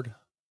is Lord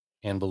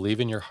and believe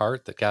in your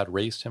heart that God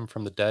raised him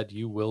from the dead,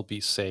 you will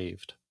be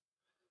saved.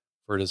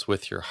 For it is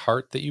with your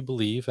heart that you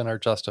believe and are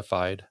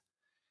justified,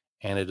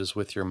 and it is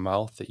with your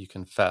mouth that you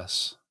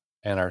confess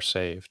and are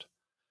saved.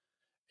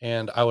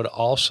 And I would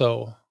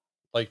also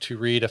like to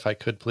read, if I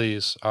could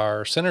please,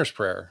 our sinner's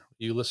prayer.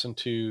 You listen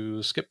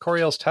to Skip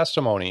Coryell's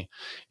testimony,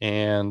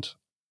 and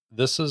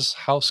this is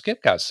how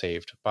Skip got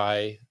saved,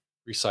 by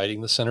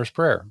reciting the sinner's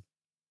prayer.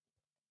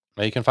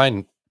 Now you can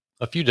find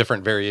a few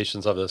different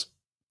variations of this.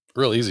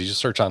 Real easy. Just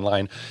search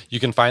online. You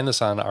can find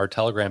this on our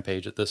Telegram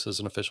page at This Is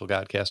an Official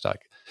Godcast.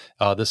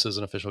 This is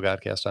an Official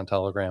Godcast on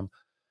Telegram.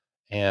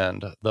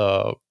 And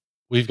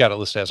we've got it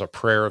listed as a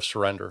prayer of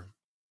surrender.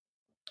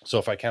 So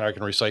if I can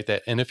recite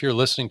that. And if you're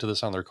listening to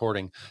this on the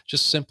recording,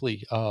 just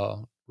simply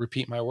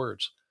repeat my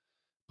words.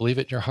 Believe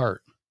it in your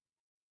heart.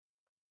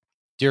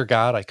 Dear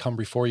God, I come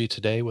before you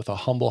today with a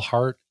humble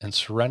heart and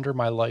surrender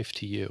my life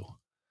to you.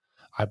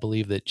 I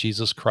believe that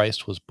Jesus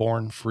Christ was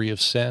born free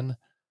of sin,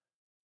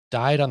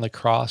 died on the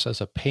cross as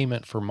a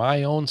payment for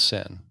my own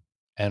sin,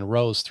 and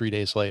rose 3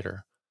 days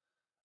later.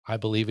 I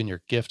believe in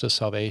your gift of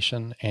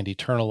salvation and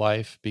eternal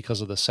life because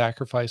of the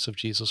sacrifice of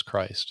Jesus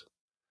Christ.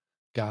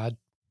 God,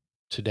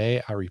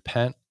 today I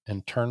repent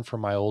and turn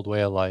from my old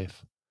way of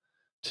life.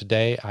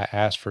 Today I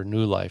ask for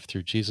new life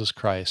through Jesus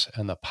Christ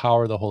and the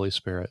power of the Holy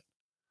Spirit.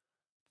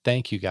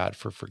 Thank you, God,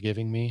 for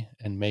forgiving me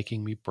and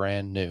making me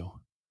brand new.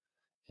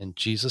 In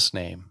Jesus'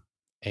 name,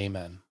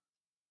 amen.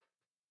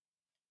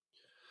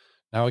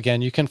 Now,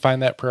 again, you can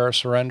find that prayer of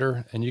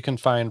surrender, and you can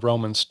find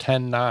Romans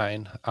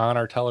 10:9 on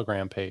our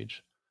Telegram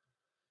page.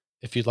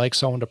 If you'd like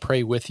someone to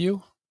pray with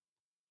you,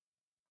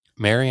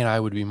 Mary and I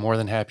would be more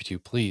than happy to.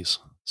 Please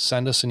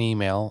send us an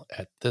email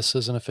at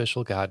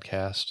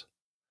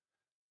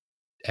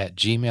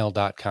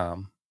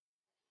thisisanofficialgodcast@gmail.com.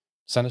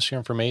 Send us your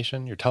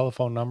information, your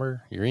telephone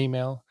number, your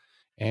email,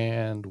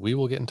 and we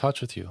will get in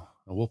touch with you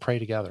and we'll pray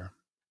together.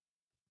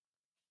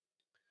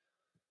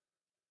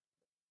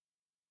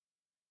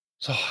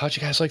 So how'd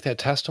you guys like that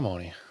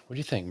testimony? What do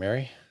you think,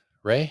 Mary?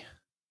 Ray?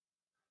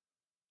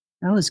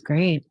 That was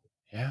great.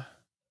 Yeah.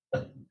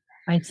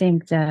 I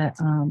think that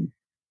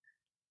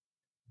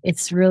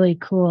it's really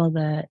cool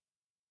that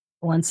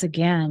once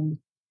again,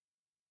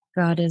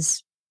 God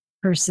is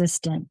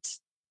persistent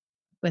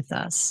with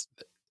us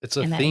It's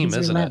a and that theme, he's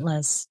isn't it?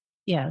 relentless.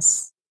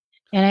 Yes.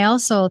 And I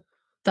also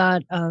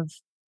thought of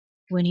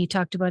when he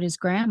talked about his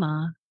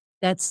grandma,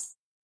 that's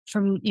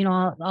from,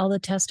 all the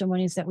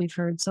testimonies that we've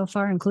heard so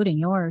far, including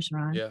yours,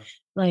 Ron. Yeah.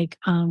 Like,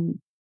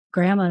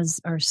 grandmas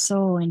are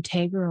so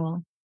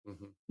integral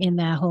Mm-hmm. in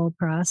that whole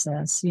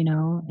process,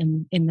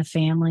 in the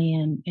family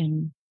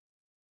and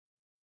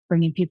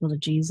bringing people to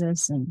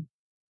Jesus. And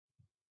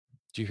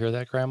Do you hear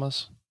that,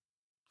 grandmas?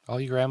 All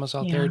you grandmas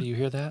out there, yeah. do you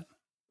hear that?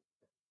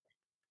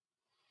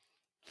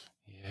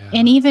 Yeah.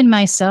 And even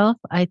myself,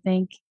 I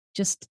think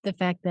just the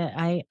fact that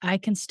I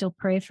can still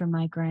pray for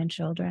my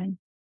grandchildren,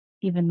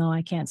 even though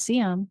I can't see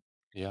them,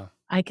 Yeah.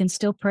 I can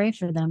still pray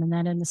for them. And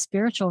that in the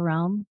spiritual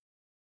realm,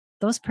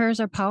 those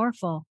prayers are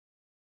powerful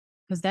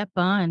because that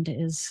bond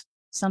is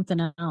something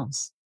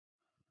else.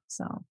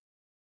 So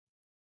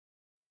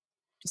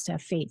just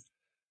have faith.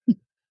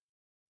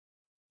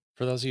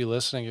 For those of you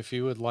listening, if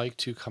you would like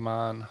to come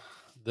on,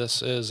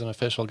 this is an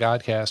official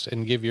Godcast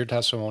and give your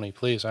testimony,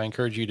 please. I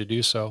encourage you to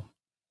do so.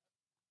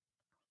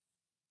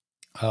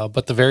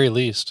 But the very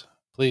least,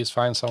 please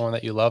find someone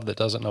that you love that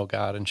doesn't know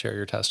God and share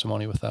your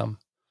testimony with them.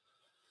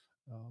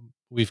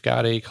 We've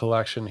got a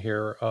collection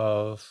here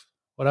of,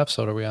 what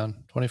episode are we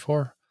on?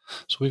 24.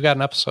 So we've got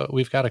a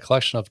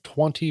collection of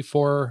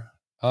 24,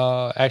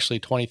 actually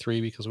 23,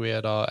 because we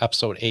had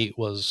episode 8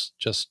 was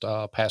just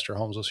Pastor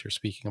Holmes was here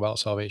speaking about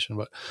salvation,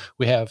 but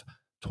we have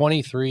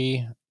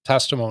 23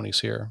 testimonies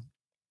here,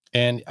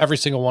 and every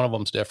single one of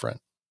them is different.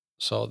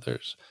 So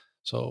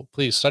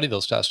please study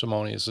those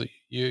testimonies.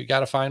 You got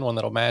to find one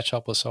that'll match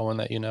up with someone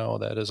that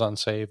that is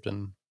unsaved,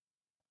 and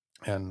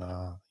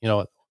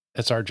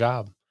it's our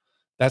job.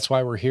 That's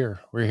why we're here.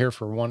 We're here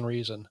for one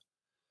reason.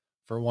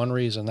 For one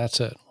reason. That's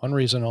it. One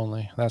reason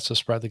only. That's to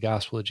spread the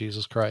gospel of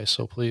Jesus Christ.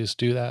 So please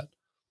do that.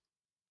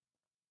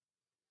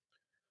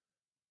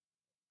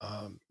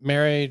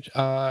 Mary,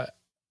 I'm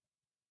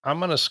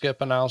going to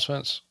skip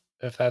announcements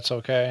if that's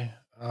okay.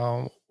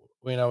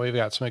 We know we've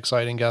got some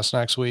exciting guests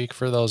next week.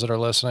 For those that are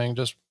listening,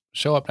 just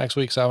show up next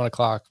week,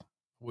 7:00.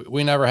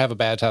 We never have a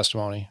bad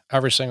testimony.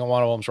 Every single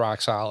one of them's rock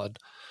solid.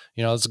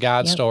 It's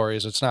God's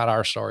stories. It's not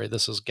our story.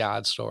 This is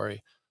God's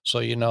story. So,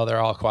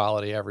 they're all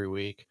quality every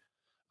week.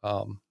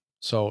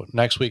 So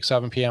next week,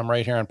 7 p.m.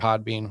 right here on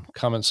Podbean,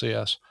 come and see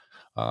us.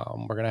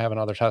 We're going to have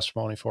another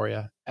testimony for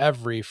you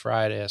every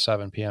Friday at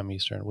 7 p.m.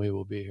 Eastern. We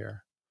will be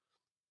here.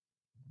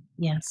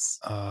 Yes.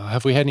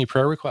 Have we had any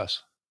prayer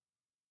requests?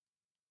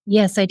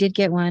 Yes, I did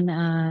get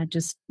one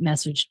just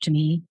messaged to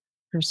me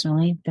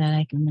personally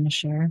that I'm going to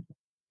share.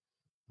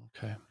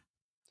 Okay.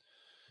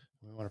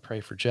 We want to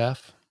pray for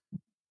Jeff.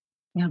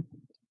 Yeah.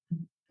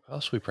 What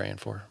else are we praying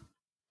for?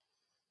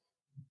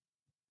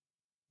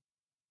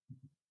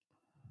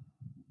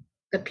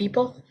 The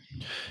people.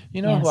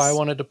 Who I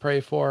wanted to pray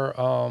for?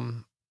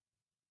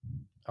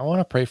 I want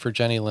to pray for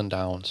Jenny Lynn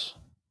Downs.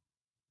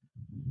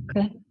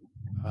 Okay.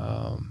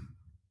 I'm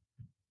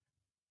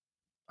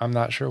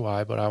not sure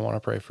why, but I want to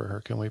pray for her.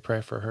 Can we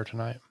pray for her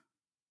tonight?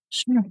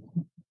 Sure.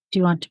 Do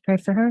you want to pray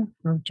for her,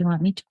 or do you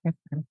want me to pray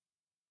for her?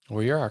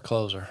 Well, you're our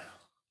closer.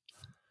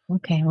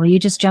 Okay. Well, you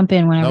just jump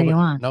in whenever you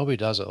want. Nobody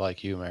does it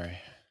like you, Mary.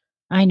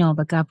 I know,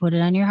 but God put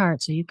it on your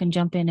heart, so you can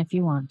jump in if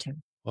you want to.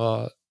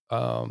 Well,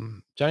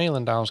 Jenny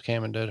Lynn Downs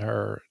came and did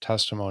her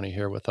testimony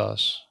here with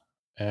us,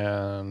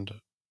 and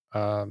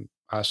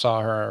I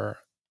saw her.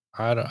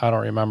 I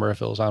don't remember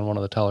if it was on one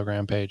of the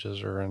Telegram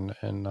pages or in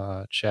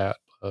chat,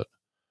 but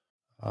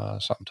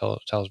something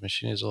tells me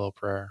she needs a little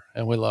prayer,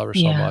 and we love her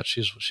so much.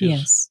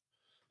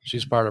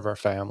 She's part of our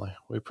family.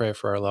 We pray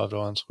for our loved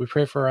ones. We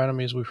pray for our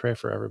enemies. We pray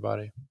for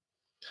everybody.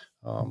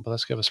 But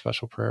let's give a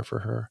special prayer for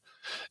her.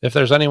 If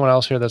there's anyone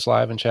else here that's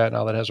live in chat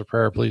now that has a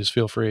prayer, please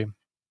feel free.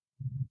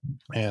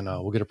 And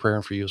we'll get a prayer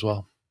in for you as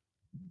well.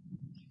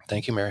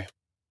 Thank you, Mary.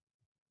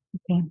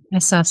 Okay. I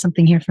saw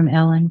something here from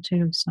Ellen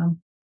too. So,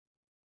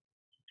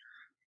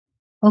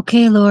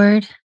 okay,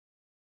 Lord,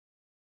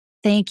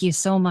 thank you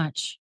so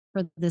much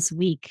for this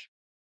week.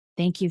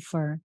 Thank you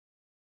for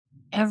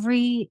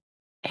every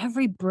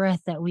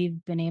breath that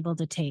we've been able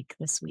to take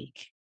this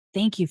week.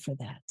 Thank you for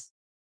that.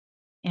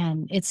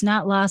 And it's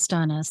not lost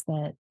on us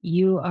that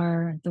you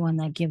are the one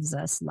that gives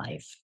us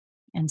life.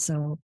 And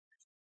so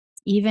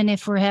even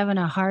if we're having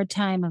a hard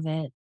time of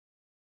it,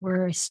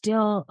 we're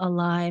still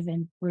alive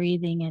and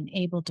breathing and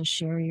able to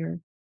share your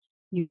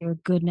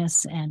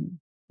goodness and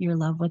your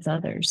love with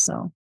others.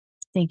 So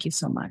thank you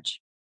so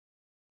much.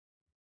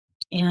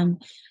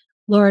 And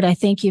Lord, I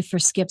thank you for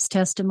Skip's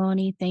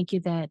testimony. Thank you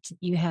that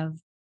you have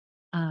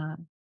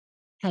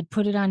had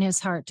put it on his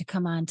heart to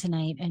come on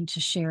tonight and to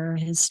share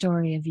his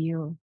story of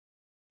you.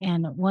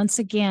 And once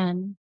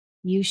again,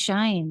 you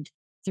shined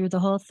through the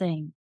whole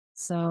thing.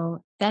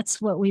 So that's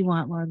what we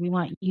want, Lord. We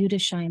want you to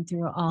shine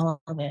through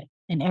all of it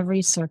in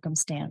every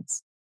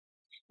circumstance.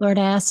 Lord,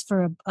 I ask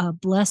for a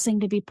blessing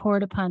to be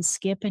poured upon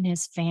Skip and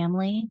his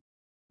family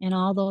and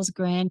all those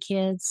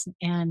grandkids,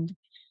 and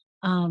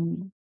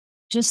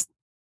just,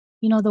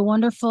 the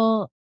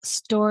wonderful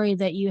story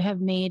that you have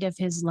made of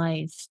his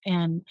life,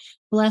 and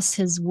bless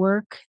his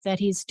work that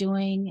he's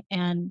doing,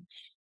 and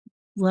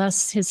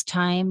bless his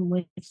time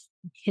with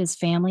his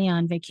family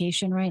on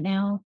vacation right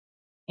now.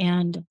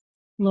 And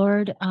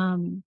Lord,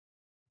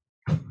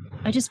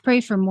 I just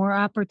pray for more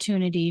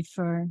opportunity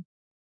for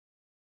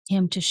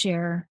him to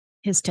share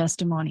his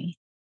testimony,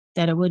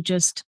 that it would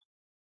just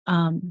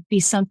be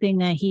something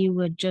that he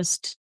would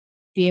just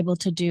be able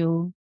to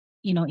do,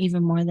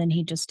 even more than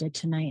he just did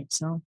tonight.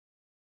 So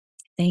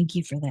thank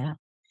you for that.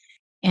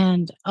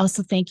 And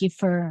also thank you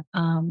for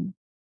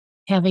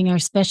having our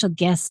special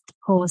guest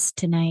host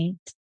tonight,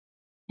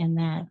 and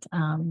that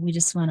we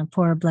just want to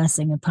pour a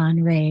blessing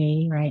upon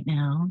Ray right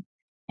now.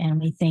 And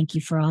we thank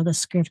you for all the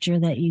scripture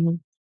that you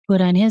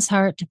put on his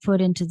heart to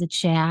put into the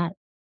chat,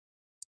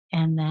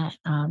 and that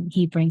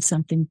he brings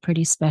something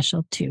pretty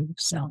special too.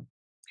 So,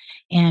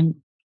 and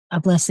a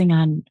blessing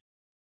on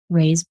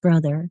Ray's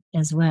brother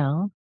as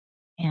well,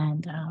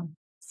 and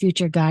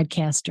future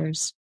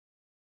Godcasters.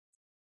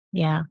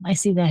 Yeah, I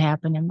see that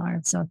happen in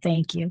March. So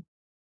thank you.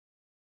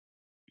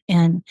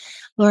 And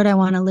Lord, I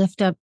want to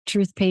lift up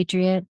Truth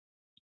Patriot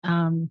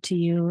to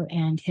you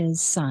and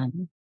his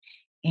son.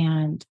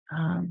 And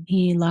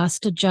he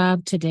lost a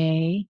job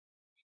today,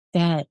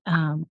 that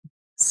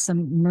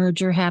some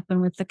merger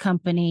happened with the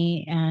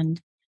company, and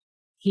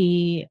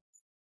he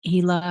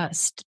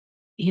lost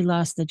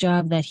the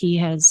job that he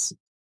has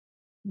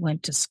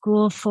went to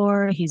school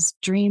for, he's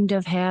dreamed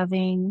of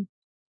having.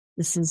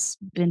 This has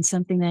been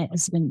something that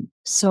has been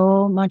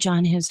so much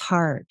on his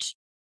heart.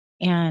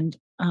 And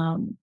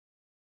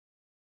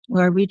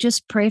Lord, we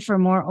just pray for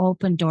more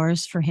open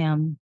doors for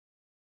him.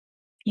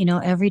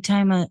 Every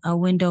time a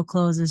window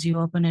closes, you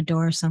open a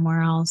door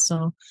somewhere else.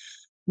 So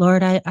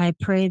Lord, I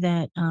pray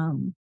that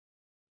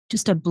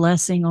just a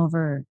blessing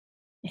over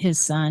his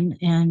son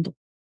and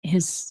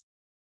his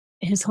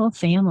whole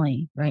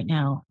family right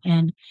now.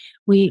 And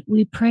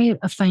we pray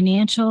a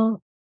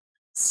financial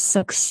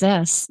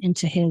success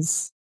into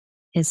his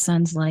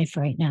son's life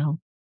right now.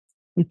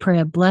 We pray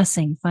a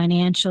blessing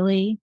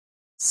financially,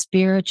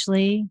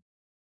 spiritually,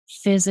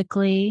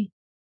 physically.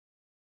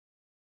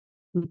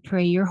 We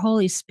pray your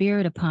Holy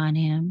Spirit upon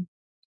him.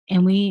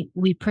 And we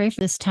pray for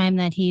this time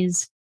that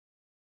he's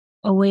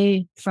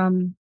away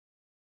from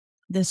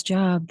this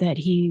job, that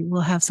he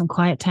will have some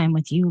quiet time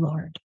with you,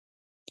 Lord,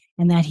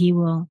 and that he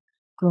will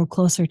grow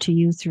closer to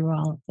you through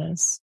all of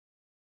this.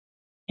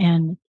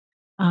 And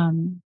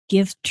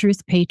give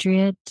Truth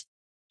Patriot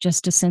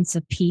just a sense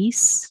of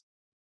peace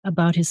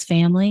about his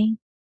family,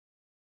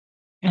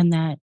 and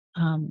that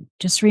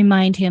just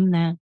remind him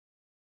that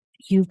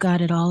you've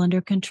got it all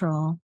under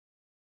control.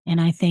 And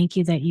I thank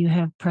you that you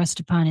have pressed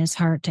upon his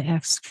heart to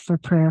ask for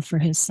prayer for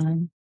his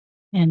son.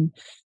 And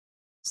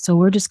so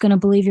we're just going to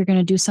believe you're going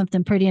to do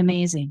something pretty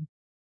amazing.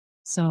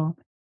 So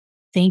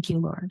thank you,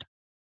 Lord.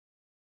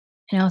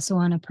 I also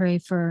want to pray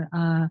for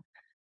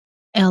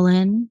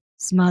Ellen's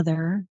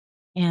mother,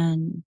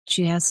 and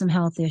she has some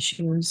health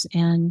issues.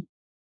 And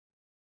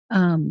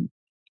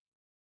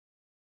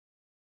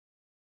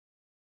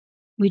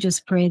we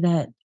just pray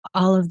that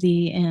all of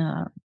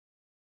the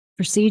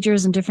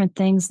procedures and different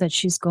things that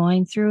she's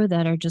going through,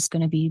 that are just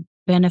going to be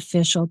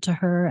beneficial to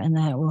her, and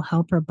that it will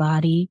help her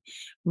body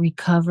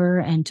recover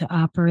and to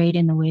operate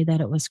in the way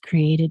that it was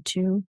created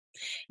to.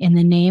 In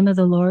the name of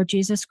the Lord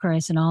Jesus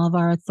Christ and all of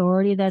our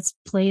authority that's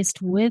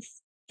placed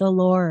with the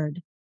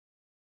Lord,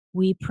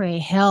 we pray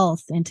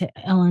health into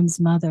Ellen's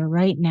mother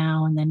right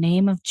now in the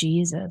name of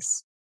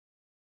Jesus.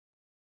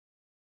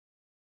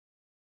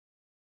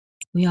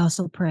 We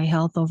also pray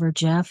health over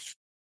Jeff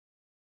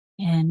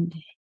and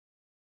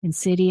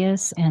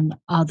Insidious and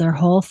their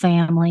whole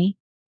family.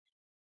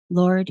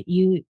 Lord,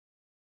 you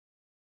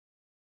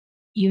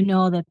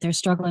know that they're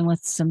struggling with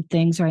some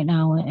things right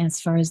now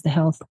as far as the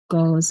health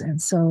goes.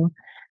 And so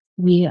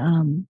we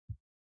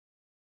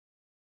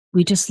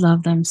just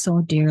love them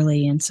so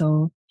dearly. And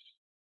so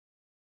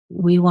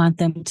we want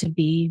them to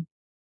be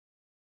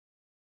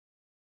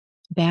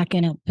back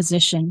in a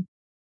position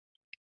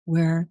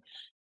where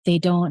they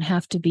don't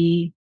have to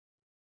be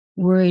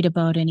worried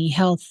about any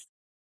health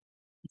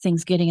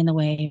things getting in the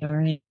way,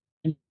 or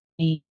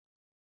any,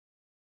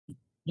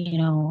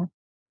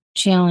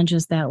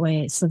 challenges that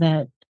way, so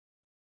that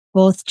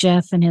both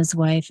Jeff and his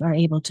wife are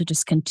able to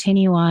just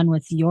continue on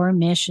with your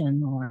mission,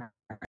 Lord.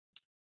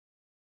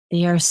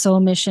 They are so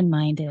mission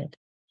minded.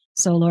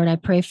 So Lord, I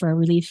pray for a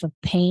relief of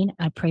pain.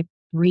 I pray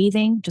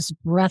breathing,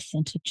 just breath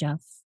into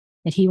Jeff,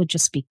 that he would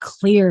just be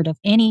cleared of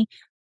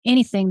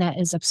anything that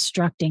is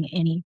obstructing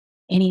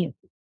any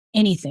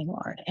anything,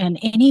 Lord. And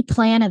any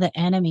plan of the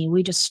enemy,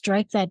 we just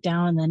strike that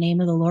down in the name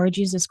of the Lord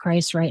Jesus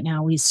Christ right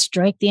now. We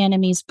strike the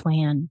enemy's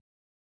plan.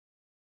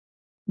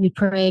 We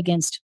pray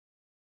against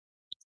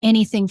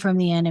anything from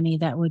the enemy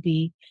that would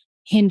be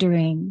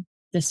hindering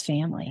this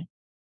family.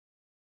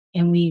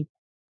 And we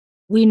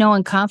know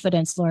in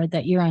confidence, Lord,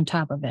 that you're on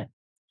top of it.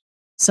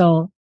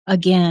 So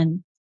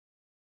again,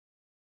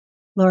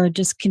 Lord,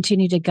 just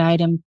continue to guide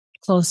him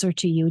closer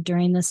to you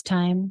during this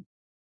time,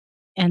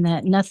 and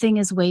that nothing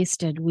is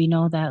wasted. We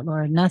know that,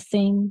 Lord,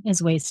 nothing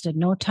is wasted.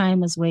 No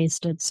time is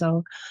wasted.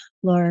 So,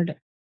 Lord,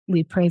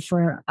 we pray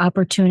for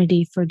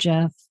opportunity for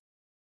Jeff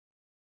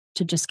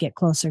to just get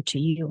closer to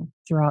you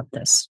throughout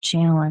this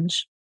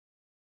challenge.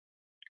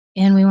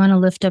 And we want to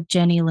lift up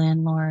Jenny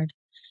Lynn, Lord,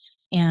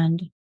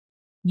 and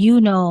you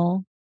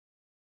know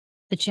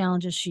the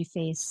challenges she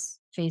faces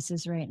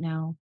right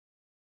now.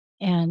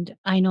 And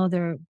I know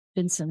there have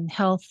been some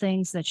health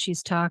things that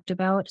she's talked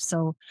about.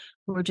 So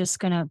we're just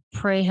going to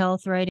pray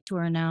health right into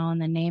her now. In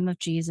the name of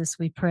Jesus,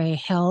 we pray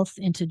health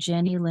into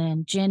Jenny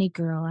Lynn. Jenny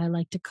girl. I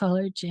like to call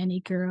her Jenny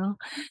girl.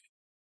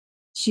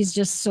 She's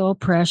just so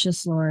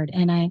precious, Lord.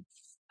 And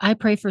I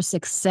pray for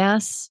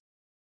success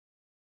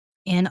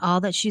in all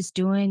that she's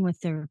doing with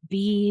their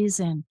bees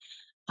and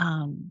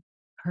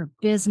her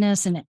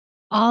business and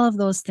all of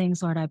those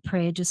things, Lord. I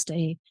pray just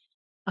a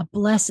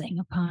blessing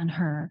upon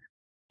her.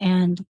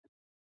 And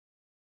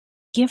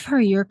give her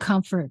your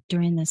comfort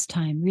during this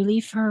time.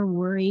 Relieve her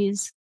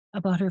worries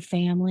about her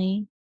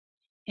family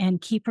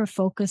and keep her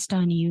focused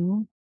on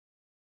you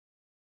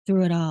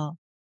through it all.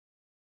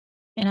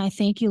 And I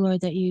thank you,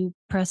 Lord, that you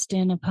pressed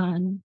in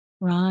upon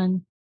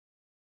Ron.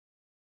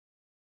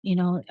 You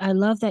know, I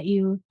love that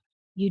you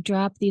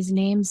drop these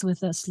names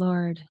with us,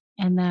 Lord,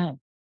 and that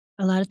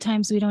a lot of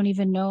times we don't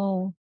even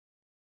know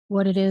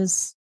what it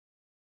is,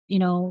 you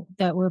know,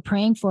 that we're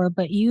praying for,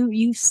 but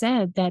you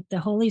said that the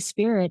Holy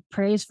Spirit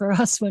prays for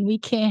us when we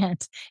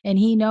can't, and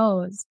he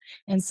knows.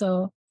 And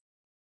so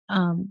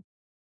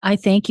I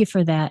thank you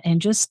for that. And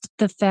just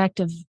the fact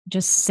of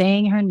just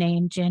saying her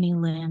name, Jenny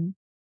Lynn.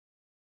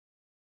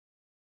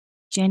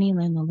 Jenny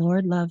Lynn, the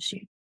Lord loves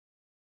you.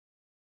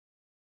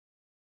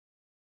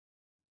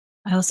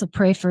 I also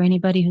pray for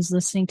anybody who's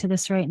listening to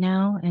this right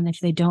now. And if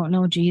they don't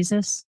know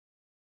Jesus,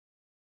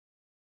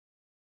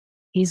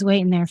 he's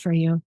waiting there for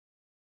you.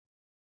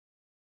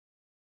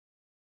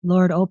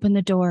 Lord, open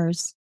the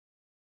doors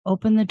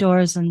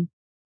and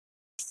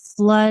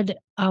flood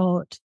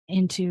out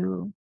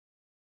into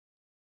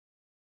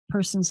a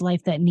person's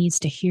life that needs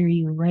to hear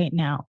you right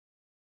now.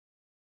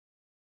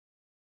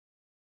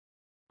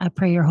 I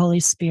pray your Holy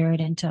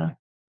Spirit into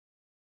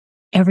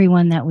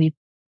everyone that we've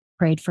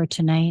prayed for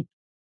tonight.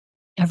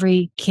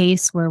 Every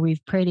case where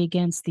we've prayed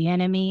against the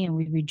enemy and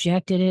we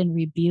rejected it and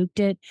rebuked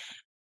it,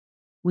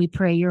 we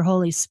pray your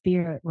Holy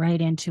Spirit right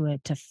into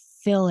it to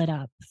fill it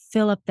up,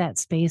 fill up that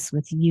space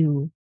with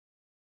you.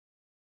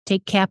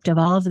 Take captive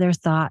all of their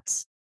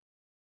thoughts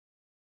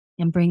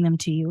and bring them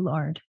to you,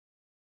 Lord.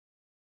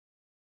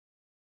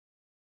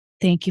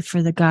 Thank you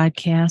for the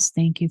Godcast.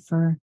 Thank you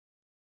for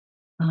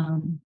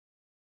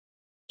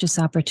just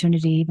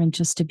opportunity, even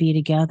just to be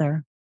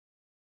together.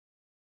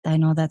 I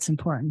know that's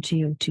important to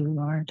you too,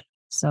 Lord.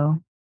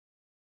 So,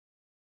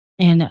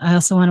 and I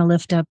also want to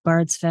lift up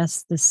Bard's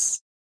Fest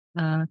this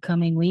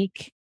coming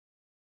week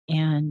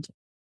and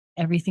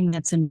everything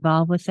that's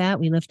involved with that.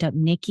 We lift up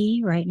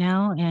Nikki right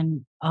now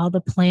and all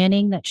the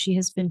planning that she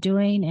has been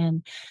doing.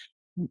 And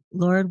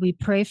Lord, we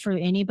pray for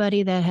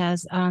anybody that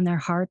has on their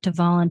heart to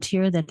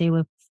volunteer, that they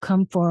would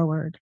come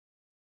forward.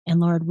 And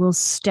Lord, we'll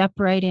step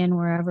right in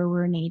wherever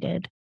we're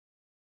needed.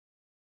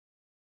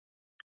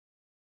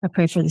 I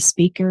pray for the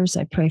speakers.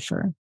 I pray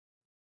for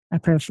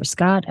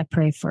Scott. I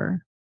pray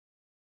for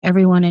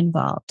everyone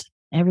involved,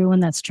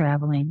 everyone that's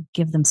traveling.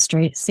 Give them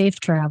safe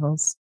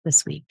travels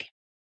this week.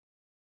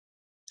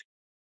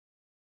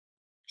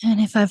 And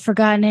if I've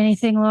forgotten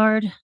anything,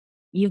 Lord,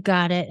 you've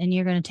got it and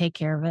you're going to take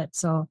care of it.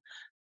 So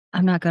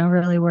I'm not going to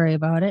really worry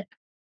about it.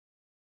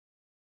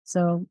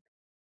 So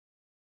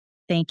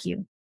thank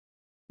you.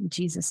 In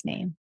Jesus'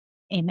 name,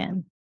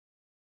 amen.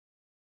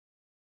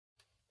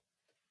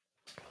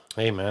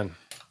 Amen.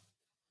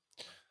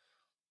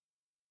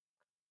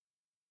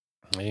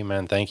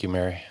 Amen. Thank you,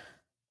 Mary.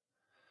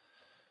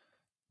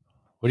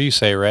 What do you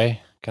say,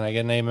 Ray? Can I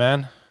get an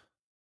amen?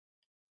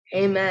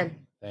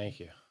 Amen.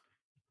 Thank you.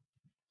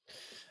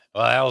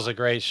 Well, that was a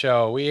great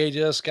show. We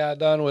just got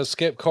done with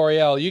Skip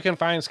Coryell. You can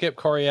find Skip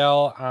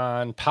Coryell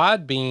on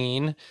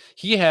Podbean.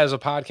 He has a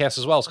podcast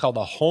as well. It's called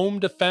The Home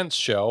Defense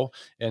Show.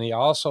 And he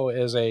also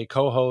is a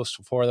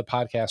co-host for the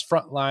podcast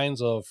Front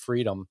Lines of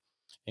Freedom.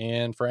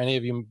 And for any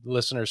of you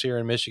listeners here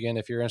in Michigan,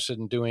 if you're interested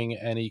in doing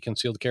any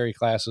concealed carry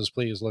classes,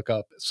 please look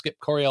up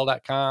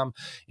skipcoryell.com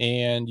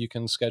and you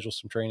can schedule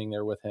some training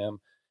there with him.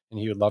 And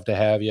he would love to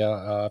have you.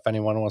 If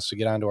anyone wants to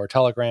get onto our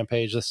Telegram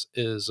page, this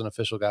is an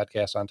official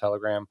Godcast on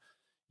Telegram.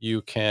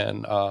 You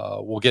can,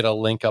 we'll get a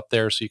link up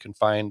there so you can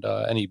find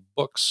any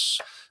books.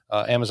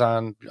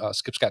 Amazon,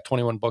 Skip's got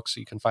 21 books,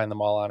 so you can find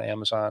them all on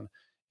Amazon.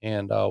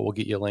 And we'll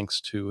get you links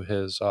to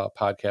his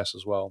podcast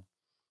as well.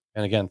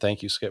 And again,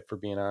 thank you, Skip, for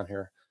being on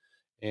here.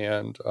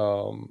 And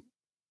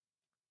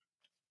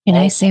Can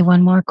I say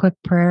one more quick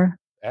prayer?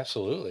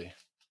 Absolutely.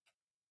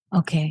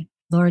 Okay.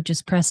 Lord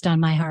just pressed on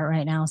my heart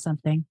right now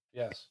something.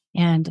 Yes.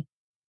 And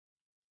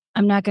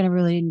I'm not going to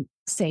really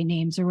say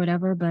names or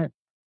whatever, but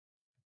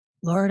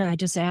Lord, I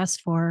just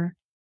asked for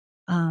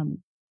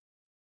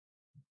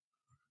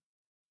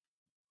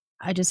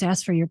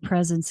your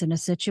presence in a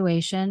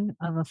situation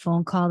of a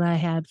phone call that I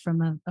had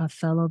from a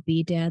fellow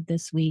B dad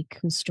this week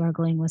who's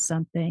struggling with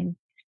something.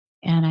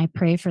 And I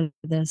pray for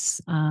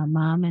this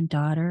mom and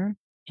daughter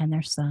and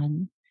their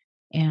son.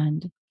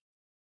 And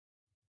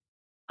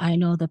I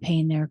know the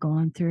pain they're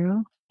going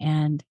through.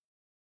 And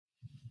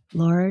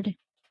Lord,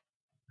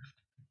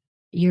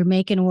 you're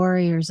making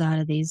warriors out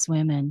of these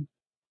women.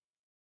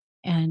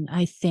 And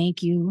I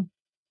thank you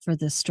for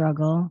the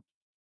struggle.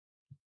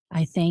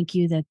 I thank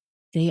you that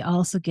they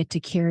also get to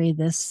carry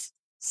this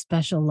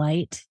special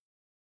light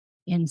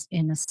in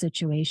a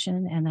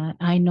situation. And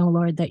I know,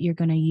 Lord, that you're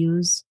going to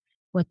use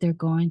what they're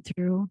going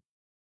through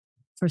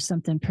for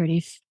something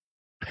pretty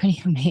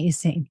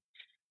amazing.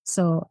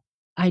 So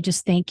I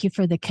just thank you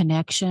for the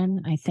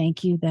connection. I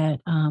thank you that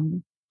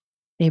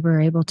they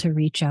were able to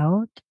reach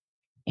out,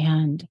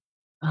 and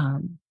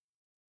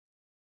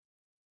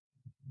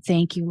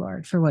thank you,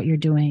 Lord, for what you're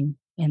doing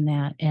in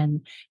that,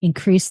 and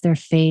increase their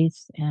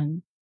faith.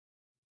 And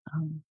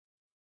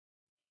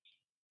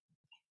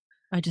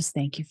I just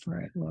thank you for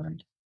it,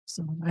 Lord.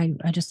 So I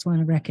just want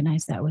to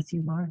recognize that with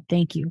you, Lord.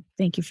 Thank you.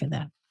 Thank you for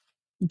that.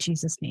 In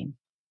Jesus' name.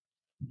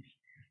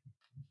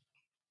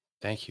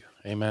 Thank you.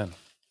 Amen.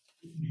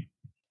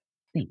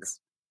 Thanks.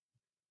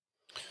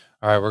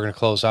 All right, we're going to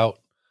close out.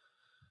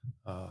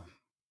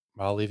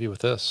 I'll leave you with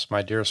this.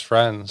 My dearest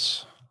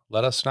friends,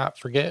 let us not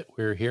forget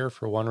we're here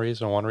for one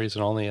reason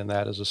only, and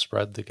that is to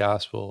spread the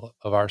gospel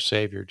of our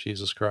Savior,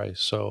 Jesus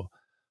Christ. So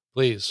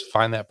please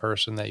find that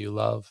person that you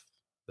love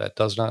that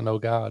does not know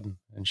God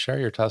and share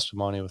your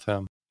testimony with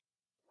him.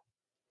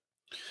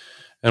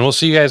 And we'll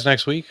see you guys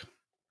next week.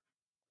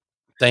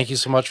 Thank you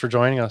so much for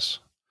joining us.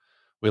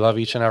 We love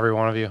each and every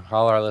one of you,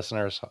 all our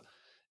listeners.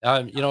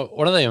 One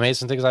of the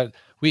amazing things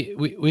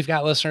we've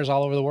got listeners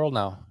all over the world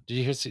now. Did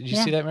you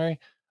see that, Mary?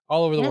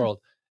 All over the world.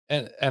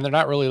 And they're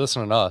not really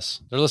listening to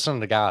us. They're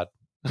listening to God.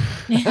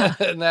 Yeah.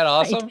 Isn't that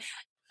awesome?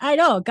 I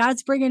know.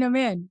 God's bringing them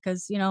in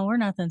because, we're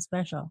nothing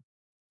special.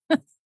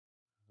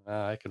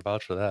 I can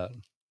vouch for that.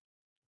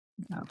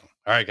 No. All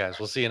right, guys.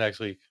 We'll see you next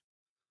week.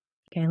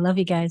 Okay. Love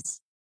you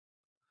guys.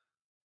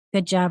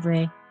 Good job,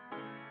 Ray.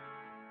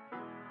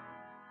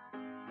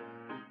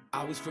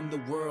 I was from the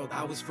world,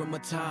 I was from a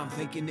time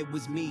thinking it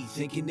was me,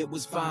 thinking it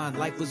was fine.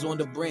 Life was on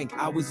the brink,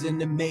 I was in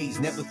the maze.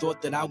 Never thought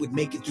that I would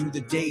make it through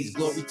the days.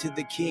 Glory to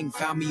the King,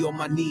 found me on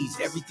my knees.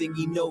 Everything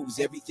he knows,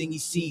 everything he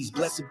sees.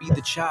 Blessed be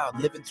the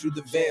child, living through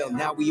the veil.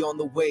 Now we on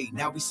the way,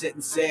 now we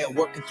setting sail.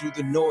 Working through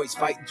the noise,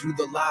 fighting through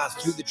the lies.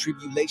 Through the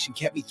tribulation,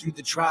 kept me through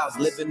the trials.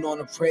 Living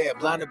on a prayer,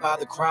 blinded by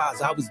the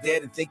cries. I was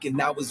dead and thinking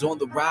I was on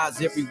the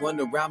rise. Everyone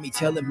around me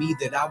telling me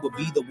that I would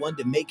be the one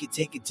to make it,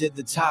 take it to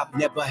the top.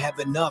 Never have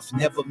enough,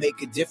 never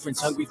make a difference.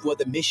 Hungry for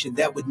the mission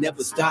that would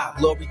never stop.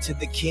 Glory to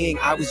the King,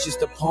 I was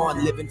just a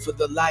pawn. Living for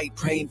the light,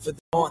 praying for the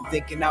dawn.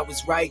 Thinking I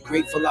was right,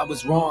 grateful I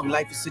was wrong.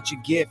 Life is such a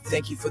gift,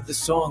 thank you for the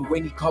song.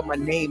 When he called my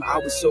name, I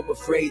was so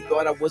afraid.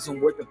 Thought I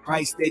wasn't worth the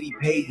price that he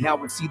paid. Now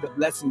I see the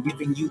blessing,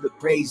 giving you the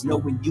praise.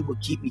 Knowing you will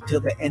keep me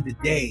till the end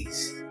of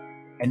days.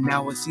 And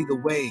now I see the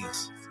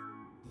ways.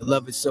 The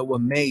love is so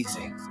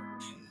amazing.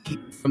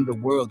 Keep me from the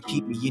world,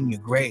 keep me in your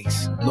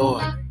grace.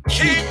 Lord,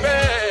 keep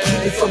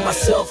it from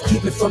myself,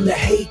 keep it from the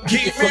hate,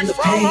 keep it from the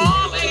pain.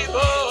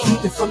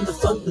 Keep it from the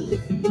thunder,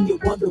 living in your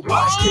wonder,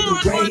 washed in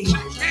the rain.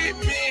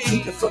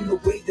 Keep it from the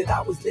way that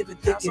I was living,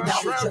 thinking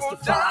I was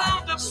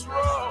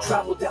justified.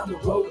 Travel down the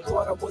road,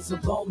 thought I was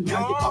alone,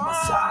 now you're by my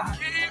side.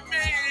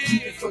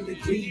 Keep it from the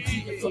greed,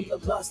 keep it from the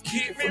lust,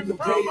 keep it from the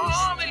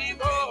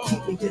rage.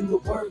 Keep me in the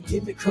word,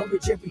 give me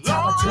courage every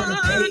time I turn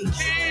a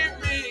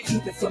page.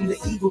 Keep it from the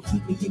evil,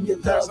 keep me in your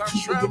love,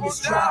 keep me in this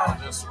trial.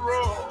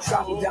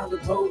 Travel down the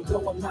road,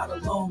 though I'm not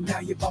alone, now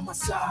you're by my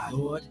side.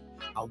 Lord,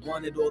 I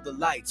wanted all the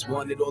lights,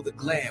 wanted all the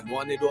glam,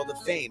 wanted all the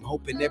fame,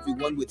 hoping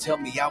everyone would tell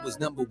me I was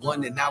number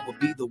one and I would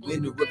be the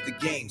winner of the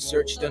game.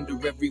 Searched under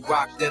every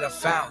rock that I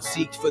found,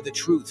 seeked for the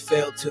truth,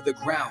 fell to the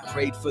ground,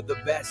 prayed for the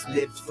best,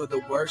 lived for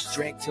the worst,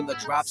 drank till I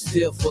dropped,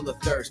 still full of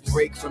thirst,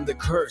 break from the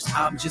curse.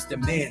 I'm just a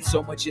man,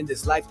 so much in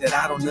this life that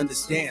I don't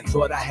understand.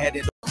 Thought I had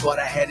it all, thought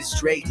I had it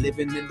straight,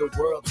 living in the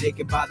world,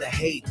 taken by the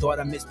hate. Thought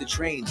I missed the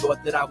train,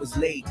 thought that I was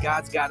late.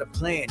 God's got a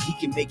plan, he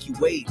can make you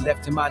wait.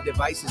 Left to my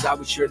devices, I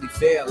would surely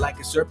fail, like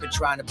a serpent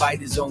trying to bite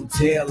his own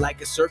tail.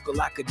 Like a circle,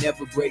 I could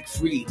never break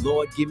free.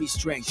 Lord, give me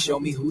strength, show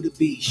me who to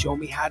be, show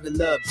me how to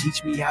love,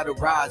 teach me how to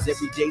rise.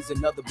 Every day's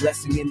another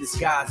blessing in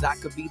disguise. I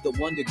could be the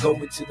one to go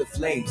into the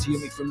flames, heal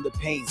me from the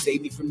pain,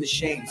 save me from the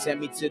shame, send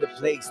me to the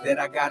place that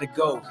I gotta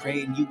go.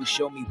 Praying you will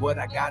show me what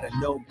I gotta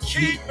know.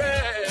 Keep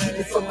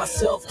it from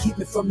myself, keep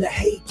it from the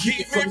hate,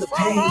 keep it from the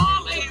pain.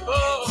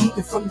 Keep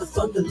it from the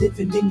thunder,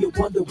 living in your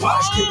wonder,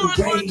 washed in the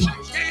rain.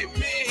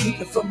 Keep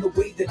me from the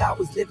way that I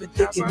was living,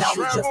 thinking I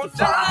was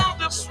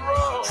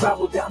justified.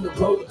 Travel down the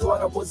road,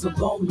 thought I was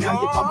alone,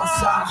 now you're by my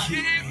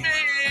side.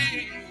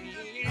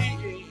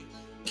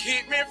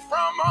 Keep me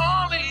from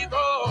all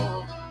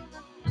evil.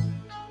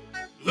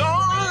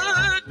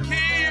 Lord,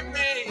 keep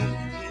me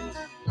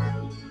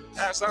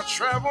as I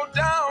travel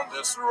down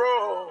this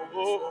road.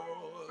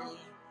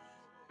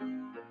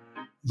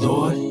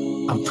 Lord,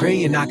 I'm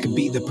praying I could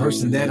be the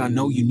person that I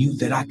know you knew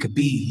that I could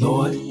be.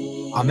 Lord,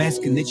 I'm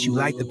asking that you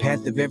light the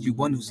path of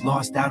everyone who's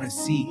lost out at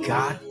sea.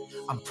 God,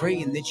 I'm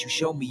praying that you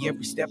show me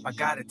every step I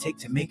gotta take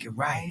to make it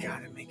right.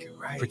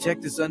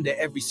 Protect us under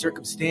every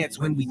circumstance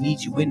when we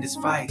need you in this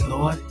fight,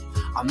 Lord.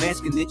 I'm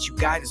asking that you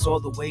guide us all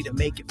the way to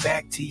make it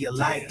back to your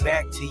light,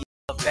 back to your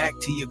love, back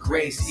to your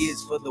grace.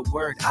 Ears for the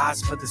word,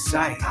 eyes for the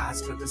sight.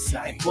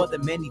 And for the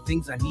many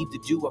things I need to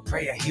do, I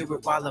pray I hear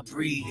it while I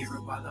breathe.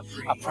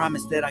 I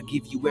promise that I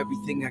give you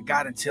everything I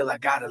got until I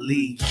gotta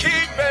leave. Keep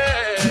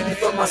Keep it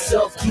from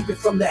myself, keep it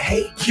from the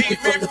hate, keep it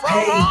from the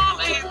pain.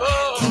 all evil.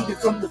 Keep it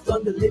from the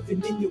thunder,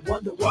 living in your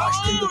wonder,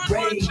 washed in the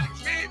rain.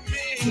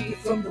 Keep it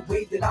from the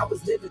way that I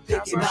was living,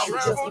 thinking I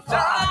was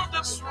justified.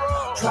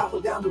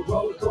 Travel down the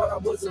road, thought I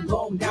was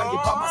alone, now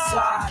you're by my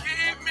side.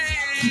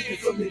 Keep it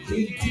from the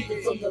greed, keep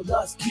it from the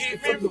lust, keep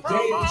it from the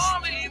rage.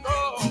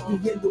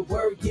 Keep me in the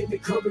word, give me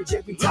courage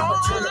every time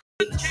I turn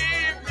a page.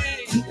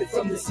 Keep it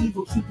from this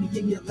evil, keep me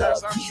in your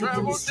love, keep me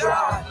in your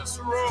stride.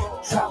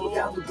 Travel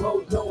down the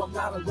road, no, I'm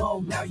not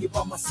alone, now you're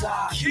by my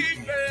side.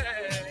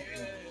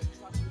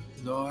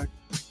 Lord,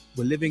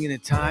 we're living in a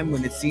time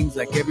when it seems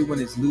like everyone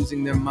is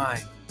losing their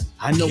mind.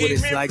 I know what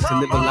it's like to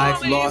live a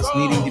life lost,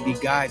 needing to be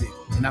guided.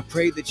 And I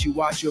pray that you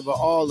watch over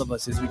all of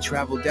us as we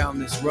travel down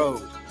this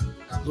road.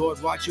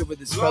 Lord, watch over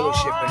this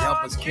fellowship and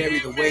help us carry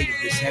the weight of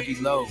this heavy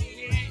load.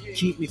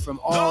 Keep me from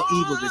all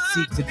evil that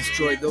seek to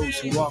destroy those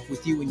who walk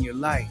with you in your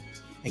light.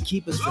 And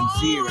keep us from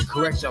fear and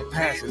correct our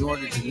paths in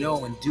order to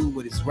know and do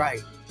what is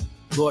right.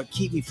 Lord,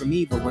 keep me from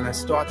evil when I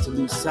start to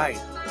lose sight.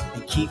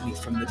 And keep me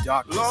from the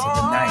darkness of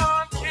the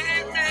night.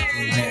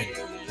 Amen.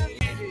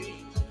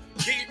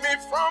 Keep me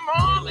from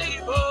all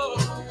evil.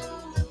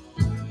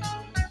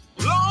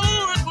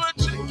 Lord,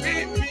 would you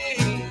keep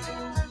me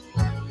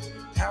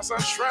as I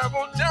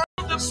travel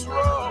down this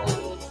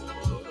road?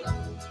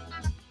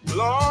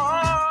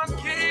 Lord,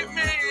 keep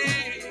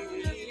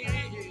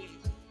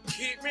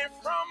me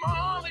from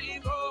all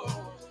evil.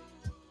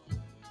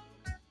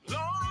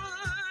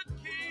 Lord,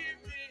 keep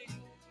me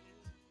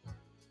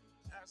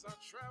as I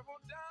travel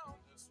down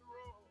this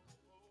road.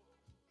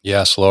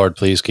 Yes, Lord,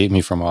 please keep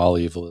me from all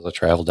evil as I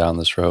travel down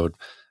this road.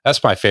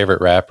 That's my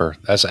favorite rapper.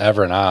 That's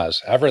Everin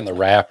Oz. Everin the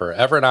rapper.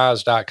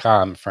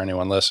 EverinOz.com for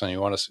anyone listening.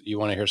 You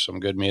want to hear some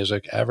good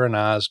music?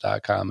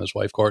 EverinOz.com. His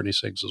wife Courtney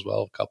sings as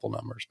well. A couple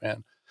numbers,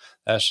 man.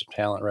 That's some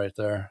talent right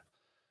there.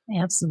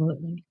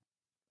 Absolutely.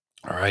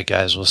 All right,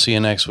 guys. We'll see you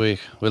next week.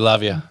 We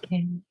love you.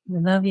 Okay. We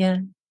love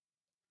you.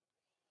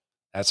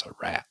 That's a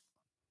wrap.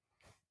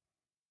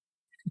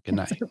 Good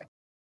night.